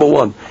answer number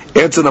one.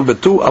 Answer number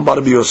two, Amar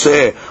Rabbi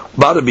Yoseh,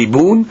 Bar Rabbi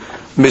Bun,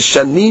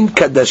 Meshanin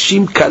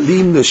Kadashim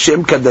Kalim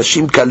L'Shem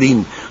Kadashim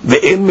Kalim,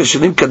 Ve'en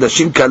Meshanin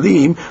Kadashim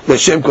Kalim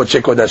L'Shem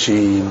Kodesh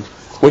Kodashim.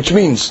 Which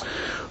means,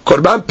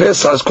 Korban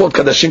Pesach is called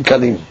Kadashim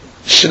Kalim.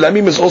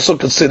 Shlamim is also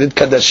considered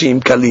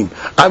Kadashim Kalim.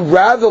 I'd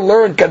rather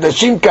learn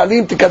Kadashim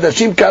Kalim to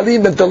Kadashim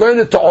Kalim than to learn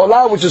it to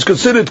Olah, which is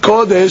considered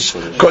Kodesh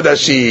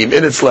Kodashim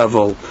in its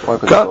level.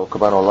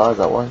 Korban Olah, is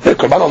that why? Yeah,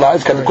 Korban Olah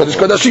is Kodesh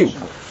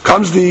Kodashim.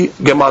 Comes the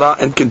Gemara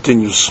and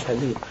continues.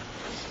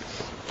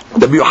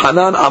 Rabbi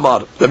Yohanan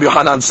Amar, Rabbi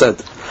Yohanan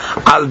said,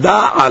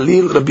 Alda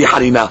Alil Rabbi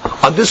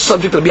Hanina. On this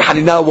subject, Rabbi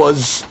Hanina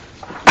was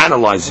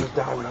analyzing.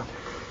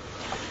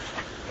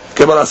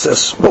 Gemara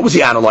says, what was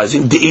he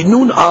analyzing?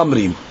 De'inun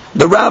Amrim.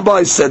 The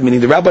rabbis said,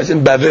 meaning the rabbis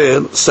in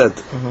Bavel said,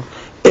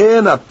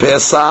 Ena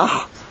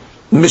Pesach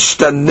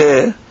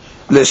Mishtaneh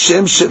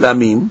L'Shem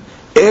Shelamim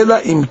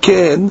Ela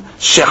Imken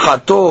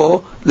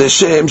Shechato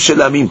L'Shem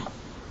Shelamim.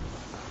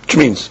 Which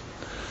means,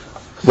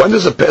 when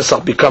does a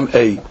Pesach become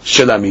a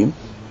Shelamim?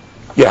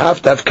 You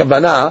have to have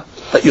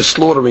kavanah that you're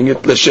slaughtering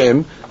it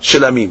L'Shem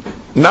Shelamim.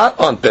 Not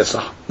on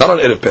Pesach, not on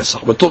Erev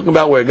Pesach. We're talking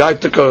about where a guy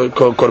took a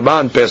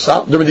Korban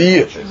Pesach during the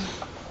year.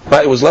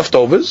 Right, it was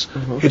leftovers.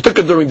 He took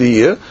it during the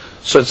year.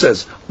 So it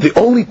says, the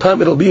only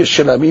time it'll be a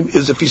shelamim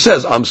is if he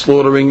says, I'm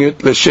slaughtering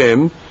it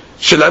l'shem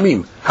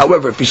shelamim.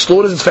 However, if he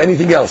slaughters it for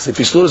anything else, if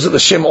he slaughters it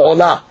l'shem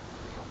olah,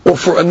 or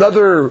for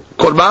another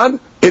korban,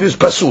 it is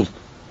pasul.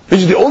 Which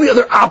is the only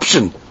other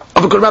option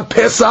of a korban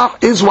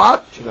pesach is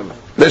what?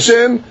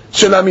 L'shem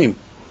shelamim.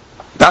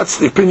 That's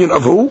the opinion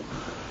of who?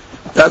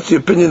 That's the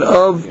opinion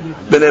of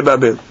Bnei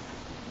Babel.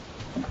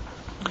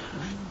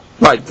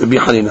 Right, Rabbi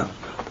Hanina.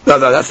 No,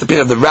 that's the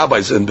opinion of the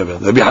rabbis in the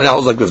Rabbi Hanina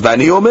holds like this.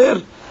 V'ani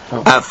omer,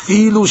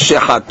 afilu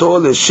shechato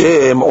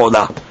l'shem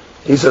olah.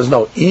 He says,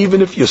 no,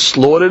 even if you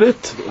slaughtered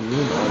it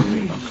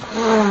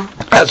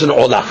as an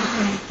olah.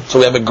 So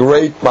we have a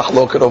great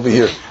machloket over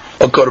here.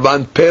 A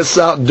korban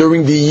pesach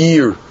during the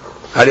year.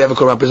 How do you have a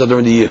korban pesach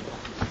during the year?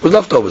 With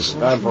leftovers.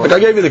 Like I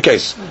gave you the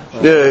case.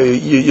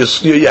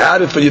 You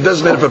had it, you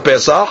designated for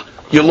pesach,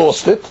 you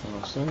lost it.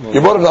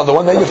 You bought another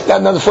one,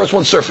 then the first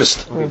one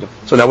surfaced.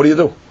 So now what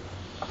do?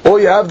 Or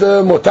you have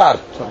the motar,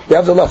 you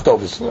have the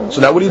leftovers.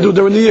 So now what do you do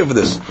during the year for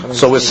this?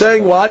 So we're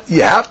saying what?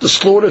 You have to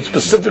slaughter it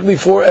specifically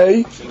for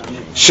a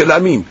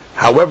shilamim.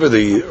 However,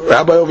 the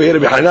rabbi over here,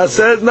 Rabbi Hanina,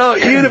 says, no,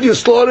 even if you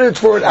slaughter it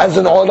for it as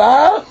an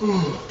olah,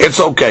 it's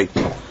okay.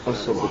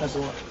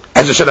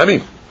 As a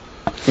shilamim.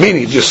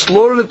 Meaning, if you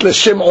slaughter it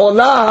l'shem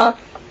olah,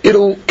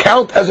 it'll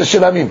count as a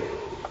shilamim.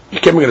 You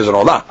can't make it as an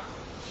olah.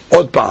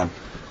 Od pa'am.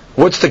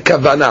 What's the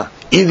kavanah?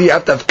 Either you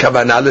have to have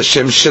kavanah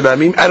l'shem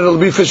shilamim, and it'll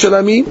be for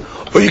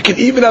shilamim, or you can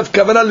even have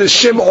kavanah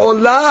l'shem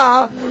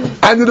olah,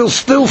 and it'll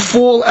still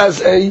fall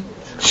as a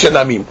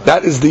shilamim.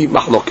 That is the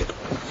mahloket.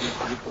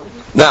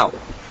 Now,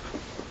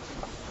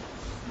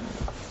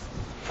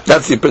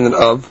 that's the opinion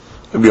of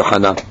Rabbi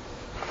Yochanan.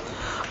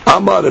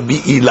 Amar Rabbi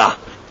Ilah.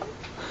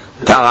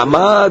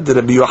 Ta'amad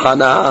Rabbi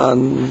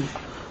Yochanan.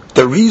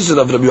 The reason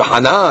of Rabbi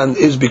Yochanan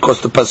is because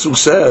the pasuk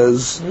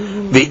says,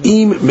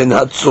 "Ve'im min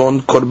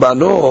hatzon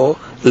korbano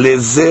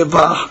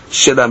lezevach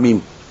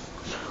shelamim."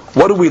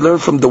 What do we learn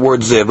from the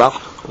word zevach?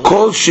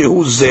 Kol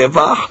shehu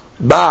zevach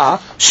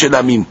ba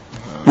shelamim,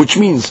 which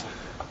means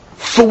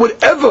for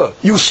whatever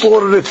you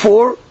slaughtered it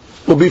for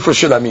will be for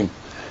shelamim.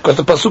 Because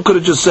the pasuk could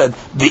have just said,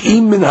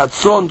 "Ve'im min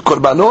hatzon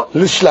korbano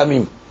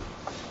lishlamim."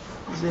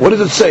 What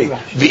does it say?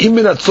 Ve'im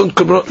min hatzon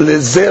korbano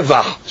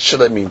lezevach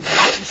shelamim.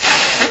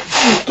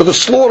 To the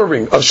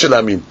slaughtering of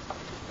shilamim.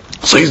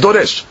 So he's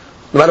doresh.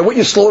 No matter what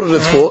you slaughtered it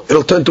for,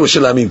 it'll turn to a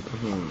shilamim.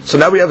 So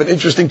now we have an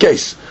interesting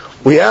case.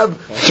 We have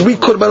 3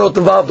 korbanot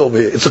involved over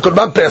here. It's a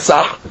korban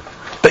pesach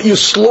that you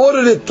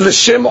slaughtered it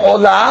l'shem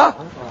olah,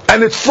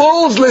 and it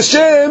falls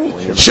l'shem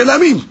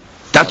shilamim.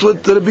 That's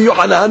what Rabbi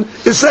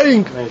Yochanan is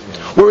saying.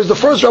 Whereas the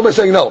first rabbi is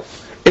saying, no.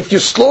 If you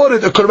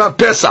slaughtered a korban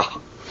pesach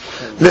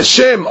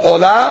l'shem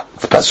olah,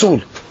 it's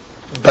pasul.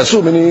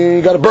 Pasul meaning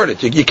you got to burn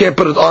it. You can't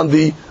put it on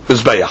the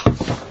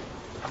mizbeach.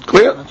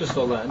 Clear? Not just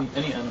all that,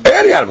 any animal.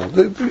 Any animal.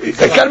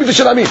 It can't be the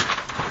shilamim.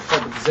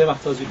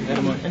 Zevach tells you can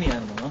have any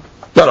animal,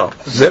 no? No.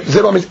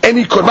 Zevach means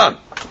any korban.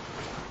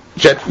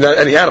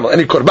 Any animal,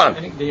 any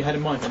korban. You had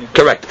in mind.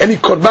 Correct. Any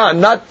korban,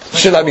 not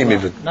shilamim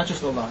even. Not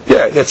just all that.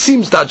 Yeah, that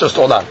seems not just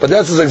all that. But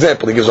that's his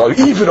example. He gives all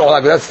even all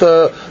that. That's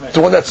the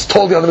one that's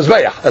totally on the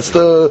mizbeach. That's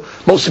the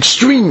most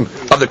extreme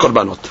of the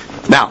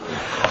korbanot. Now,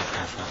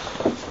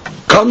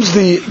 comes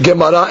the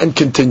Gemara and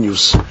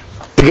continues.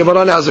 The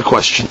Gemara now has a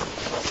question.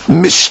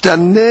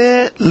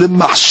 Mishtane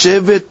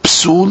lemachshevet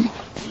psul,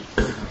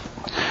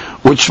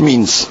 which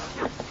means,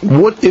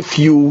 what if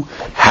you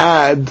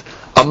had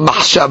a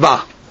machshava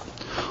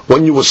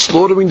when you were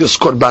slaughtering this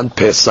korban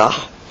pesach,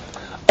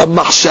 a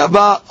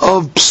machshava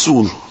of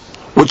psul,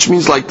 which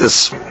means like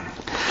this.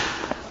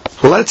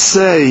 Let's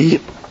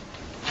say,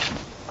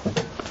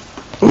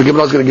 the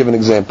Gemara is going to give an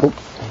example,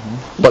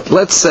 but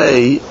let's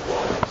say,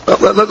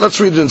 let's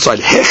read it inside.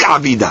 Hech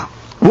avida.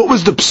 What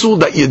was the psul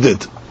that you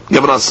did?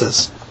 Gemara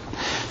says,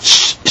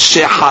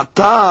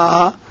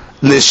 Shehata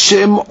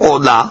l'shem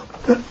olah.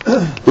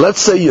 Let's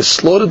say you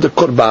slaughtered the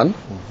korban.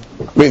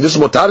 I mean, this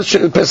is motar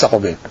pesach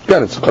over here.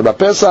 Again, it's korban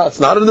pesach. It's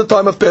not in the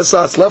time of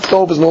pesach. It's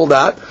leftovers and all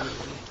that.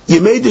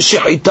 You made the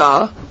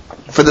shehita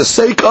for the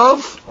sake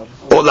of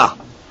olah.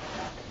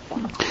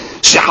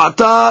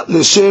 Shehata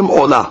l'shem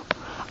olah.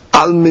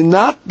 Al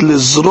minat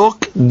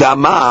lizrok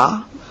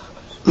dama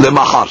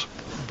lemachar.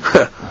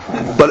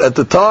 But at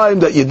the time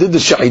that you did the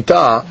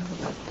shehita,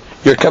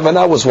 your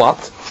kavanah was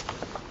what?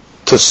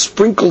 To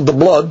sprinkle the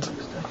blood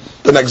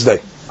the next day.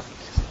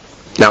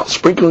 Now,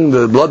 sprinkling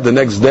the blood the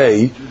next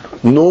day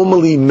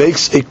normally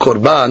makes a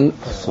korban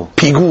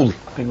pigul.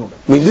 I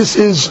mean, this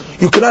is,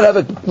 you cannot have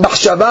a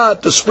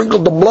machshava to sprinkle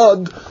the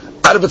blood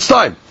out of its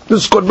time.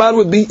 This korban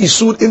would be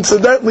isur.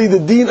 Incidentally, the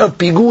deen of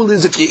pigul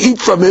is if you eat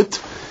from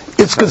it,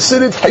 it's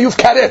considered hayuf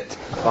karet.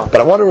 But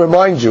I want to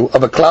remind you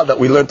of a cloud that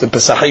we learned in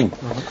Pesachim,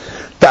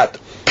 that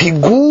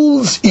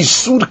pigul's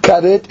isur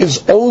karet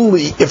is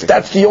only if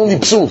that's the only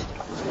psul.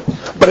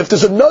 But if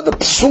there's another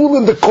psul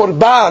in the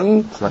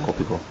korban,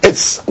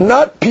 it's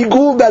not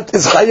pigul that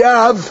is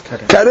chayav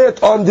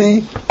karet on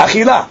the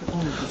achila.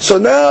 So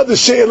now the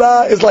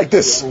she'ela is like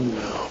this.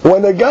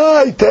 When a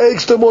guy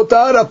takes the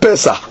motar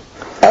pesach,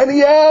 and he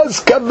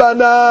has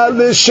kavanah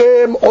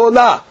l'shem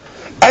olah,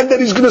 and then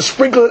he's going to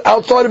sprinkle it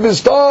outside of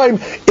his time,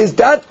 is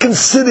that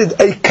considered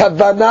a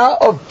kavanah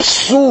of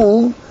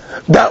psul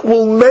that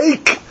will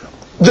make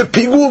the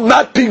pigul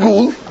not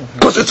pigul,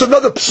 because it's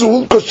another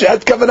psul, because she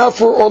had kavanah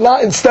for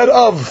olah instead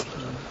of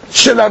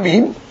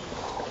shilamim?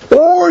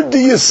 Or do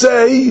you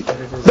say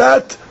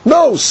that,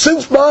 no,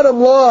 since bottom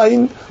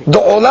line, the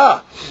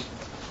olah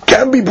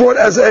can be brought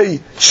as a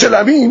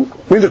shilamim,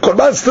 I mean the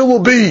korban still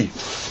will be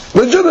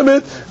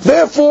legitimate.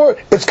 Therefore,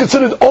 it's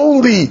considered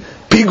only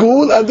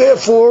pigul, and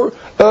therefore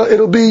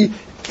it'll be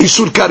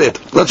isur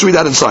karet. Let's read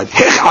that inside.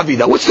 Hech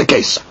avida. What's the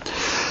case?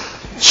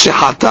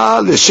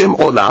 Shehata l'shem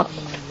ola.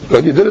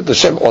 When you did it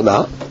l'shem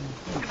ola,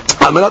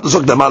 amenat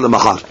l'zok damar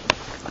lemachar.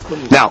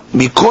 Now,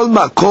 mikol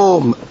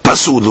makom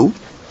pasulu,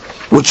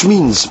 which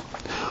means,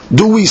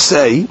 do we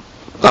say,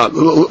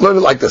 learn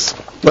it like this.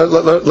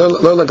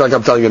 Learn it like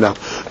I'm telling you now.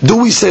 Do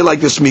we say like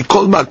this,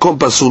 mikol makom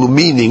pasulu,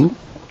 meaning,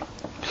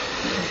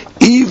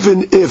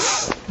 even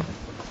if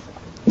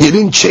you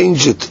didn't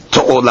change it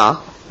to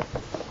ola,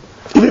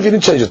 even if it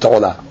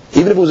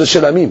was a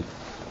shilamim.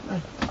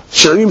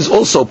 Shilamim is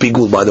also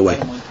pigul, by the way.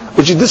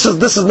 Which is,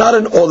 this is not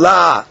an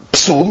ola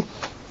psul.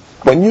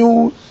 When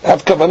you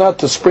have kavanah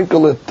to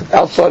sprinkle it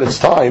outside its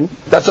time,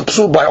 that's a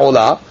psul by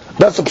ola.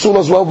 That's a psul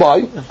as well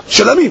by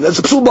shilamim. That's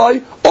a psul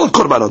by all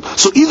korbanot.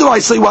 So either I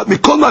say what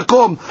mikol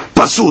makom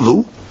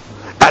pasulu,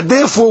 and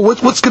therefore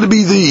what's going to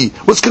be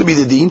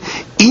the deen?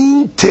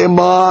 In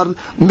temar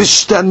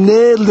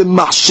mishtaneh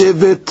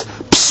lemachshevet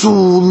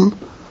psul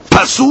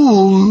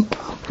pasul.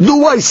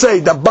 Do I say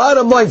the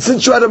bottom line,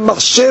 since you had a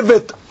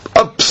machshevet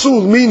a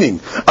psul,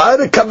 meaning I had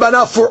a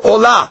kavanah for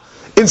olah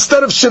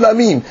instead of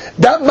shilamim,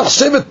 that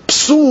machshevet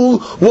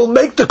psul will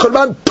make the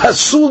korban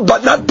pasul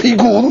but not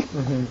pigul?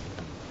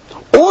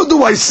 Or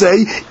do I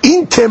say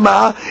in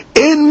tema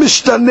en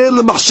mishtaneh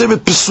lemachshevet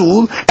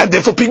psul and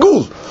therefore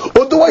pigul?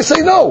 Or do I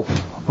say no?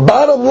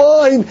 Bottom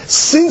line,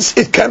 since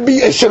it can be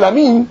a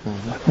shilamim,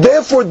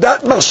 therefore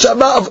that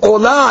machshava of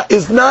olah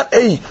is not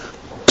a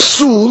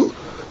psul.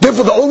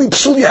 Therefore, the only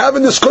psul you have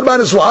in this korban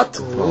is what?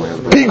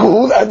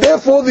 Pigul, and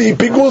therefore the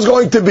pigul is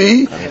going to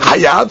be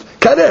hayav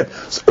karet.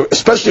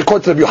 Especially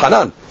according to Rabbi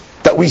Yochanan,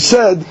 that we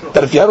said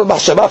that if you have a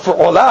machshava for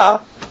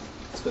olah,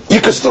 you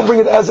can still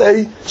bring it as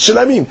a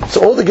shilamim.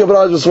 So all the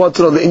Gemara just want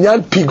to know the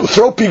inyan pigul.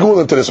 Throw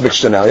pigul into this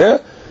mixture now, yeah?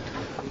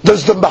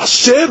 Does the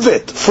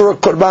machshevet for a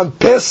korban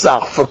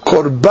pesach, for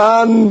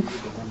korban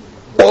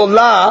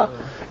olah,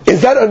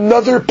 is that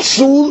another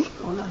psul?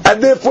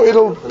 And therefore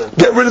it'll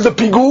get rid of the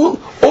pigul?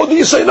 Or do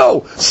you say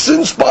no?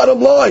 Since bottom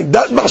line,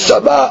 that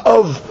machshava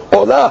of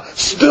olah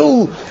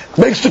still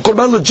makes the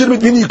korban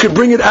legitimate, meaning you can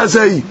bring it as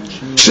a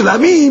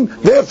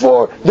shilamim,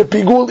 therefore the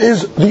pigul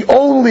is the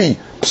only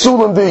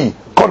psul in the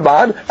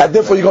korban, and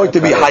therefore you're going to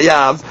be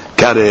hayav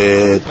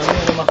karet.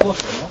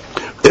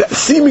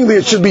 Seemingly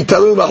it should be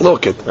talul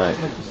machloket.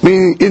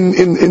 Meaning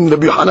in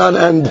Rabbi Yochanan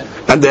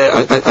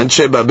and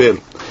Sheba Ber.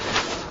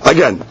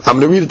 Again, I'm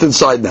going to read it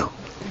inside now.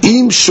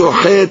 Im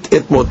shochet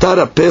et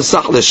motar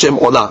pesach l'shem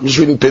olah. I'm just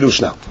reading Perush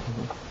now.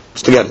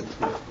 Just to get it.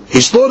 He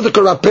slaughtered the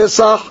korban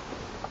pesach,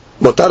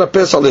 motar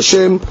pesach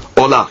l'shem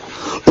olah.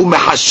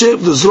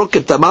 Umehashev l'zrok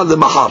et tamar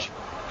lemachar.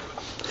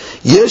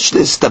 Yesh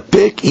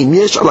l'estapek im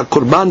yesh ala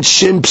korban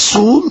shem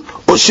psul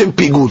or shem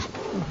pigul.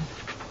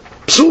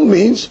 Psul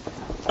means,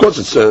 of course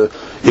it's,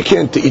 you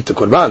can't eat the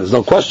korban, there's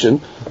no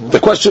question. The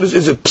question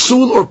is it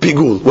psul or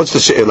pigul? What's the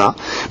she'ela?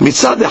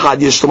 Mitzad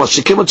echad yesh lomar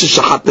shekemat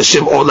shechat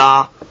l'shem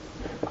olah.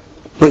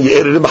 When you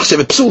ate it in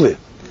machshevet psuleh,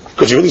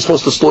 because you're really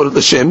supposed to slaughter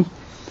the shem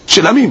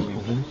shilamim.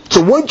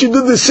 So once you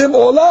did the shem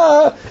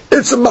olah,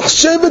 it's a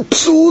machshevet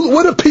psul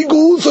with a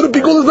pigul, so the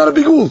pigul is not a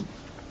pigul,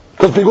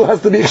 because pigul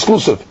has to be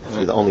exclusive,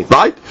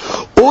 right?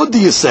 Or do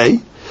you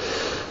say,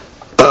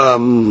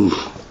 akmitzad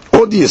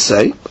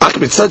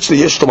shli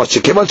yesh tomat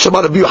shekevan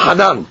shemar Rabbi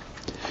Yochanan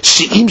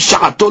she'im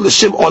sha'ato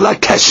l'shem olah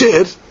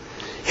kasher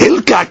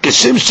hilka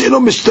kashem she'eno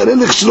mishtareh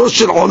l'chshlo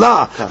shel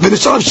olah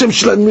v'nishar shem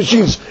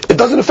shilamim. It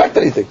doesn't affect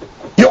anything.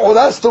 Your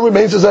olah still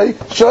remains as a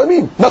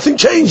shilamim. Nothing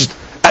changed.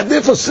 And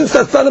therefore, since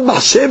that's not a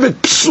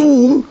machshevet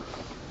psul,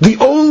 the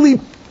only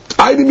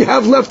item you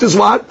have left is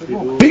what?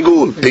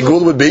 Pigul.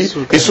 Pigul would be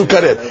isur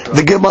karet.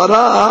 The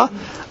Gemara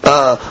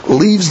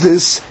leaves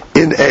this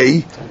in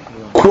a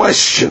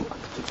question.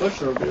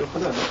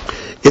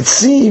 It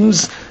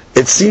seems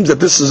that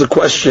this is a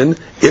question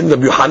in the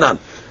Yochanan.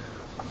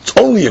 It's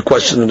only a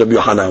question in the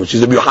Yochanan, which is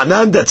the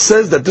Yochanan that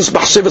says that this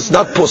machshev is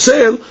not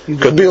posel.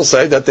 Could be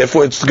say that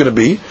therefore it's going to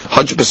be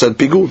 100%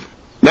 pigul.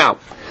 Now,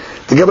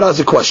 the Gemara has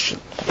a question.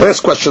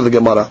 Last question of the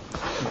Gemara: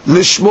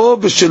 Lishmo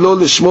v'shelo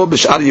lishmo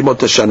b'shar yimot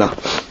hashana.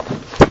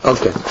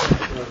 Okay,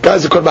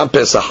 guys, the korban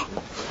pesach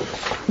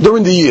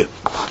during the year,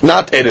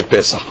 not erev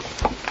pesach.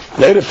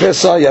 Erev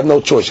pesach, you have no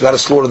choice. You got to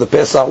slaughter the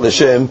pesach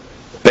l'shem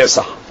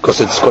pesach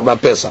because it's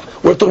korban pesach.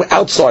 We're talking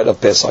outside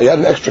of pesach. You had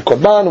an extra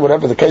korban,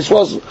 whatever the case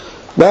was.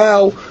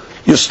 Now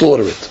you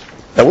slaughter it.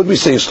 Now what do we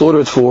say you slaughter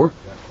it for?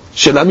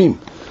 Shilamim.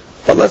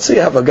 But let's say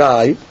you have a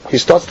guy, he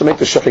starts to make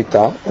the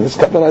shechita, and his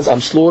kavanah is,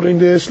 I'm slaughtering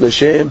this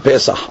l'shem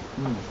pesach.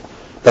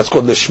 That's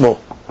called l'shmo.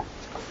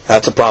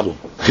 That's a problem.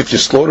 If you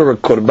slaughter a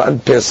korban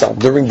pesach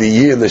during the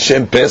year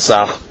l'shem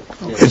pesach,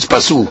 it's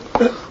pasul.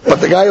 But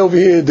the guy over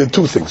here did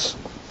two things.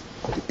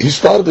 He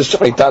started the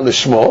shechita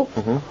l'shmo,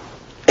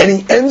 and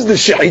he ends the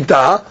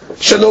shechita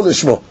shelo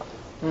l'shmo.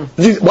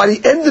 While he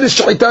ended the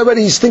shechita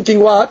already, he's thinking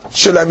what?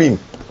 Shilamim.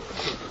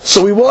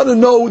 So we want to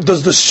know,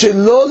 does the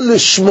shelo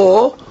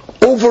l'shmo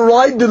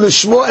override the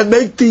l'shmo and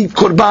make the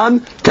korban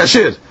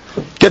kasher?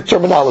 Get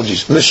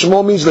terminologies.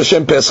 L'shmo means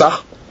l'shem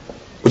pesach.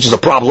 which is a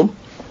problem.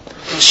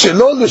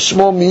 Shelo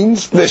Lishmo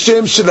means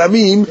L'Shem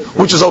Shilamim,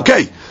 which is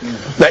okay.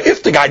 Now,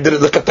 if the guy did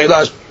it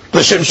l'Kateilah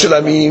L'Shem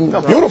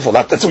Shilamim, beautiful,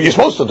 that's what you're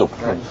supposed to do.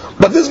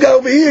 But this guy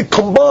over here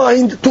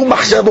combined two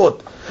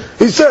machshavot.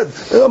 He said,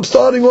 I'm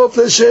starting off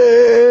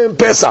L'Shem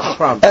Pesach.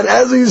 And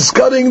as he's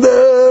cutting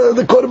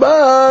the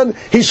Korban,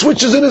 he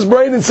switches in his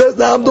brain and says,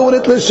 now I'm doing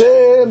it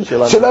L'Shem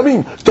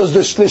Shilamim. Does the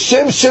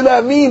L'Shem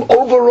Shilamim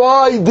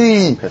override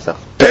the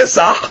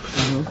Pesach?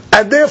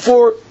 And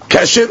therefore,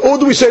 Kasher, or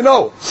do we say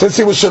no? Since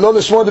he was Shalom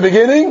Lishmo at the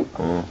beginning,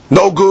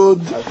 no good.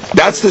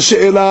 That's the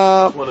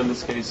She'elah. What in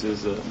this case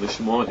is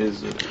Lishmo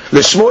is...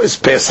 Lishmo is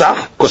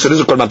Pesach, because it is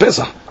a Korban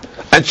Pesach.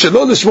 And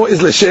Shalom Lishmo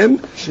is L'Shem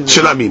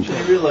Shilamim.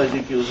 I realized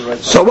it was the right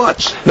time. So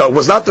much. No, it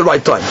was not the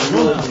right time. I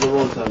realized it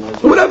was the wrong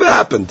time. Whatever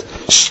happened.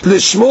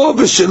 Lishmo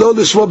v'Shalom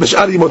Lishmo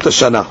b'sh'ar yimot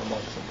hashana.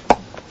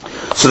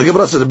 So the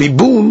Gemara says,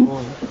 Bibun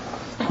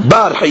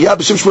bar Chaya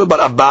b'shem Shmuel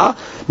bar Abba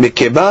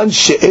mekevan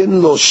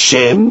she'en lo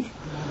shem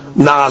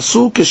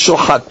נעשו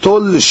כשוחתו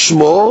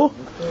לשמו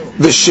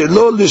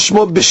ושלו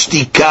לשמו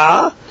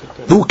בשתיקה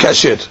והוא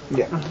כשר.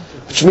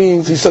 Which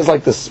means, he says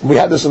like this, we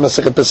had this in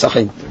Masechet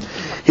Pesachim.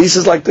 He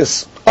says like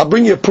this, I'll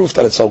bring you a proof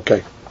that it's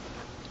okay.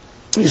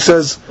 He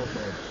says,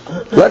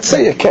 let's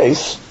say a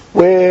case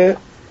where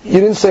you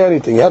didn't say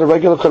anything, you had a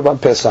regular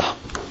Korban Pesach,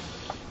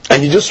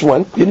 and you just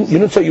went, you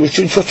didn't say, you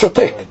should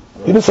take.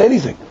 You didn't say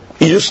anything.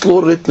 You just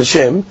slaughtered it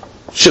L'Shem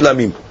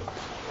Shilamim.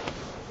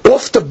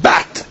 Off the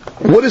bat,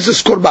 what is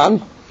this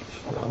Korban?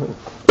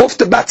 Off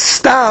the bat,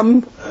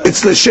 stam,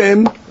 it's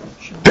L'Shem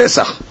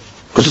Pesach,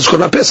 because it's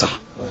Korban Pesach.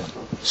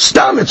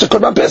 Stam, it's a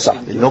Korban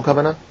Pesach. No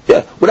kavanah?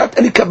 Yeah, without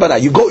any kavanah.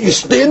 You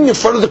stand in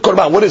front of the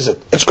Korban. What is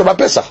it? It's Korban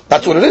Pesach.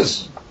 That's what it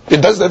is.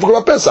 It does that for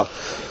Korban Pesach.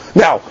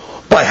 Now,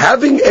 by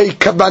having a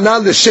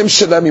kavanah L'Shem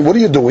Shilamim, what are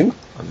you doing?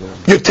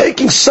 You're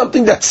taking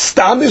something that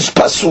stam is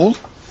pasul,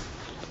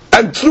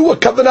 and through a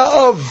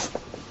kavanah of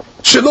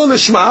Shelo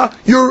Lishma,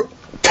 you're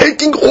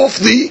taking off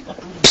the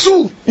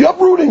psul. You're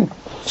uprooting.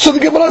 So the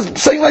Gemara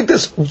is saying like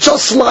this,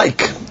 just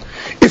like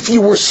if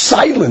you were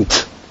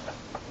silent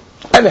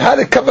and had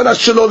a kavanah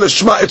shelo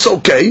lishma, it's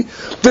okay.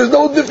 There's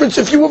no difference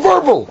if you were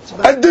verbal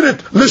and did it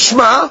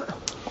lishma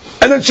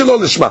and then shelo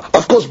lishma.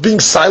 Of course, being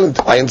silent,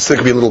 I understand,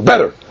 could be a little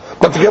better.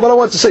 But the Gemara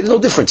wants to say there's no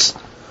difference.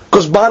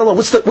 Because bottom line,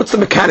 what's the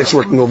mechanics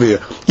working over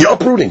here? You're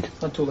uprooting.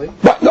 Not too late.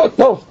 But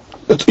no.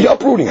 You're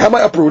uprooting. How am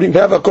I uprooting? I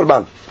have a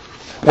korban.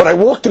 When I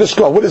walk to the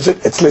school, what is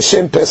it? It's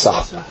L'Shem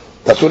Pesach.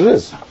 That's what it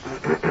is.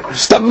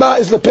 Stamma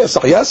is the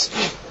Pesach, yes?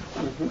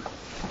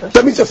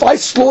 That means if I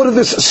slaughter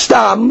this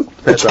stam,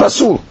 it's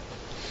pasul.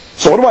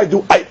 So what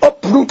do? I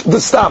uproot the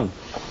stam.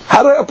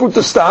 How do I uproot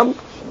the stam?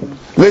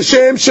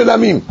 L'Shem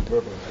Shilamim.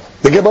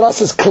 The Gemara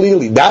says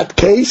clearly, that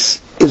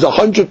case is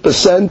 100%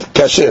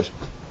 kasher.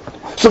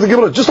 So the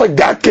Gemara, just like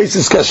that case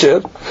is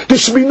kasher, there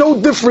should be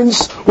no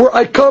difference where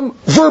I come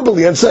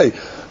verbally and say,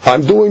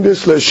 I'm doing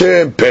this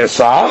L'Shem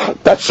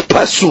Pesach, that's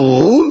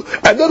pasul,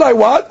 and then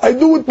I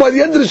do it by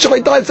the end of the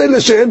Shechita, I say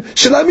L'Shem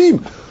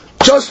Shilamim.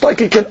 Just like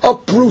I can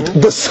uproot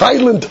the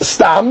silent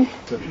stam,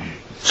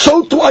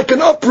 so too I can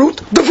uproot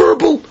the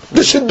verbal.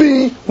 There should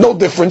be no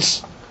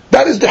difference.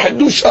 That is the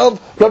Hadush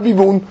of Rabbi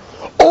Boon.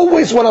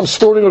 Always when I'm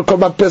storing a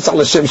Korban Pesach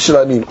L'Shem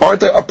Shilamim,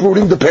 aren't I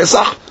uprooting the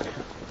Pesach?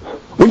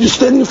 When you're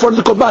standing in front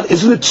of the Korban,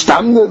 isn't it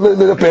stam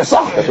the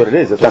Pesach? That's what it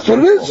is. That's what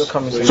it is.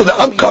 So that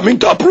I'm coming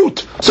to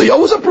uproot. So you're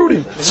always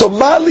uprooting. So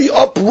Mali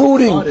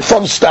uprooting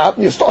from stam,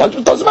 it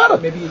doesn't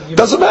matter.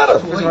 Doesn't matter.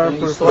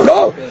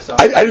 No,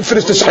 I didn't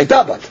finish the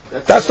Shaita,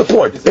 but that's the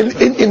point.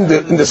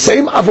 In the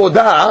same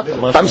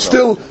avodah, I'm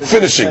still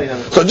finishing.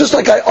 So just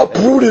like I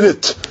uprooted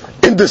it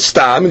in the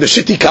stam, in the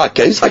shitika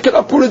case, I can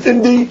uproot it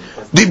in the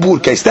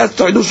dibur case. That's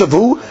the Hadush of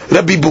who?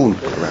 Rabbi Boon.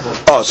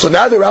 So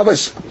now the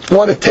rabbis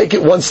want to take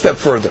it one step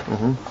further.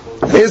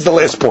 Here's the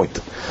last point.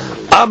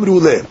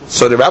 Amrule.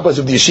 So the rabbis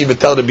of the yeshiva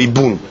tell Rabbi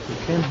Boon,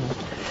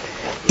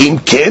 in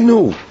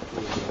Kenu,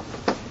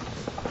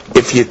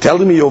 if you're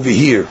telling me over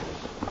here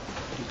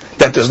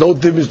that there's no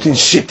difference between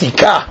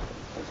shitika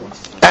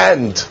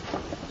and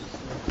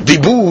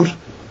dibur,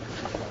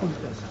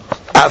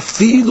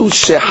 afilu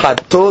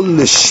shehatol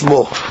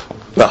lishmo.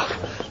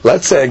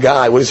 Let's say a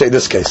guy, what do you say in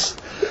this case?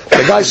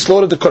 The guy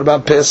slaughtered the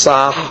Korban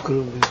Pesach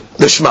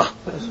Lishma,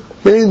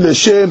 meaning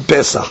L'Shem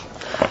Pesach.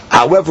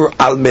 However,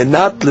 al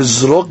menat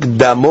lizrok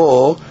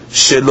damo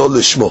shelo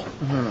lishmo.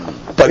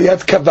 But he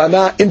had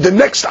kavanah in the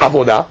next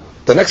avodah.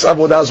 The next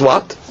avodah is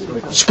what?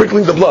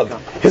 Sprinkling the blood.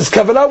 His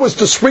kavanah was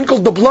to sprinkle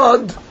the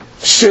blood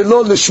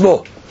shelo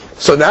lishmo.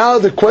 So now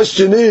the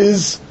question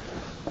is,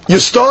 you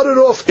started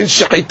off in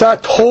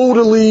Shechita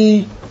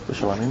totally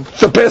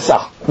the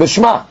Pesach,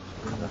 Lishma.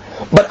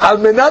 But al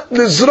menat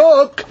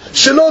lizrok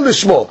shelo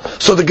lishmo.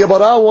 So the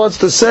Gemara wants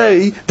to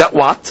say that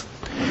what?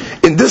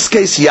 In this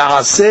case,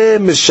 Ya'aseh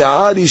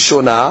Mishah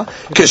Rishona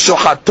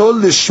Keshochato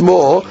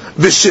Lishmo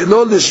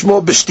V'Shelo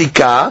Lishmo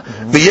B'Shtika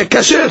V'Yeh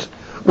Kasher.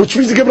 Which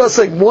means the Gemara is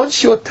saying,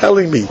 once you're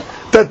telling me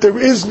that there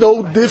is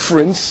no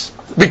difference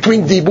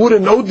between Dibur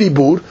and no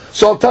Dibur,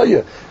 so I'll tell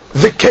you,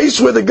 the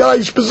case where the guy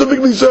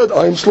specifically said,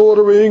 I'm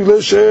slaughtering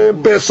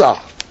L'Shem Pesach,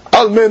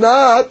 al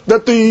menat,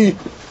 that the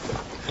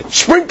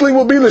sprinkling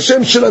will be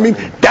l'shem shilamim.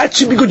 That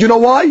should be good. You know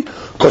why?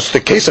 Because the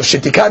case of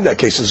shetika in that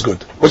case is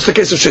good. What's the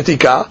case of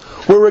shetika?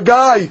 Where a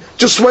guy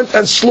just went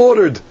and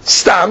slaughtered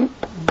stam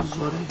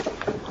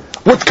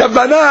with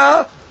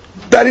kavanah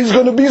that he's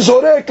going to be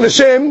zorek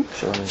l'shem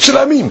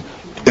shilamim.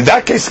 In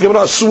that case, the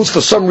Gemara assumes for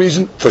some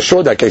reason, for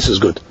sure that case is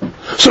good.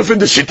 So if in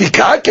the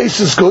shetika case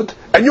is good,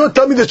 and you're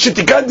telling me that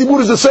shetika and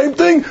dibur is the same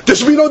thing, there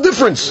should be no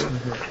difference.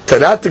 To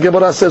that, the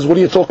Gemara says, what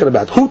are you talking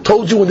about? Who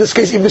told you in this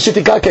case even the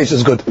shetika case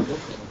is good?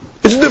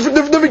 It's a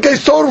different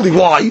case totally.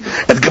 Why? And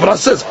the Gemara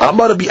says,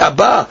 Amar bi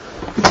Abba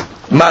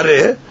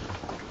Mare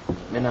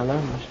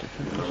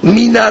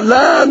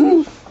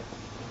Minalan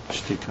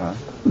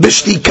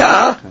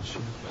B'shtika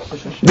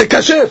de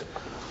kasher.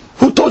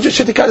 Who told you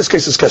shetika this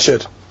case is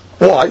kasher?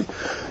 Why?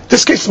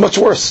 This case is much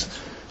worse.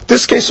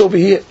 This case over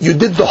here, you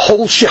did the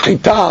whole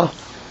shechita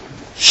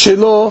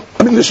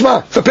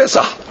lishma for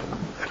Pesach.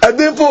 And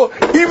therefore,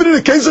 even in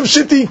the case of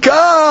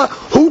shetika,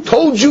 who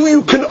told you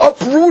you can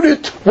uproot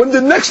it when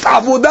the next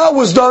avodah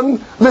was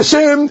done,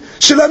 l'shem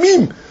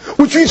shilamim?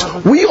 Which means,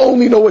 we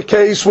only know a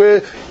case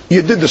where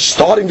you did the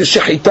starting the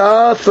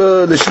shechita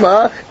for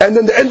lishma, and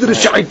then the end of the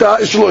shechita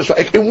is shelo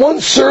lishma. In one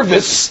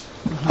service,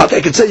 okay,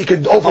 I could say you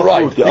could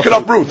override, you could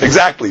uproot,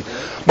 exactly.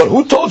 But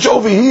who told you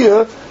over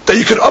here that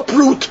you could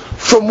uproot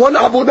from one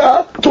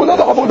avodah to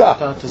another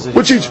avodah?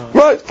 Which is,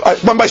 right,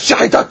 my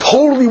shechita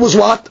totally was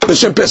what? The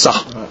Shem Pesach.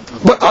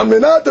 But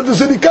amenat that the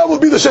zedikah will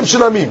be the Shem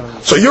Shilamim.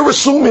 So you're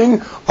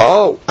assuming,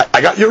 I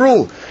got your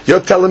rule.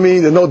 You're telling me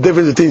there's no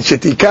difference between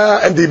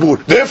shetika and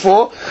dibur.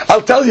 Therefore,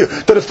 I'll tell you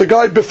that if the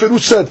guy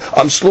befirush said,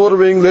 I'm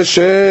slaughtering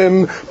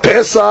l'shem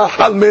pesach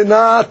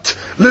almenat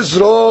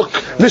lizrok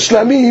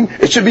lishlamim,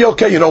 it should be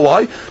okay. You know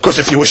why? Because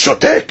if you were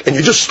shotek and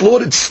you just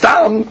slaughtered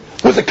stam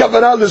with the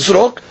kavanah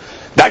lizrok,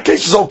 that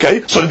case is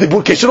okay. So the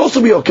dibur case should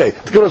also be okay.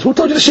 Who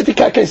told you the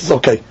shetika case is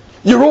okay?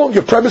 You're wrong.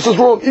 Your premise is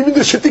wrong. Even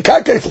the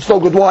shetika case is no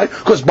good. Why?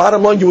 Because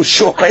bottom line, you were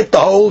shochet the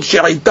whole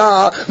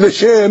she'ita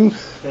l'shem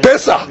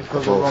Pesach.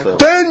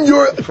 Then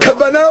your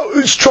kavanah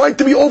is trying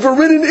to be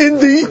overridden in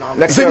the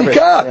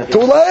zedikah.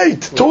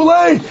 Too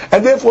late.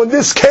 And therefore, in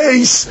this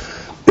case,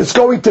 it's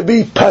going to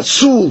be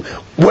pasul,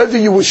 whether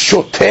you were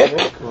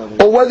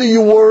shotek or whether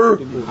you were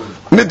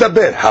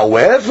midaber.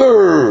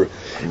 However,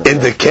 in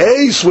the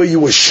case where you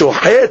were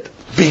shochet,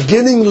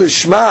 beginning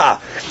lishma,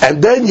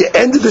 and then you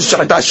ended the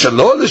shechita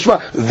shelo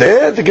lishma,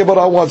 there the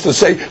Gemara wants to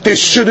say there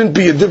shouldn't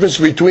be a difference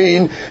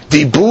between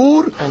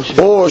dibur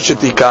or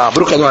shetika.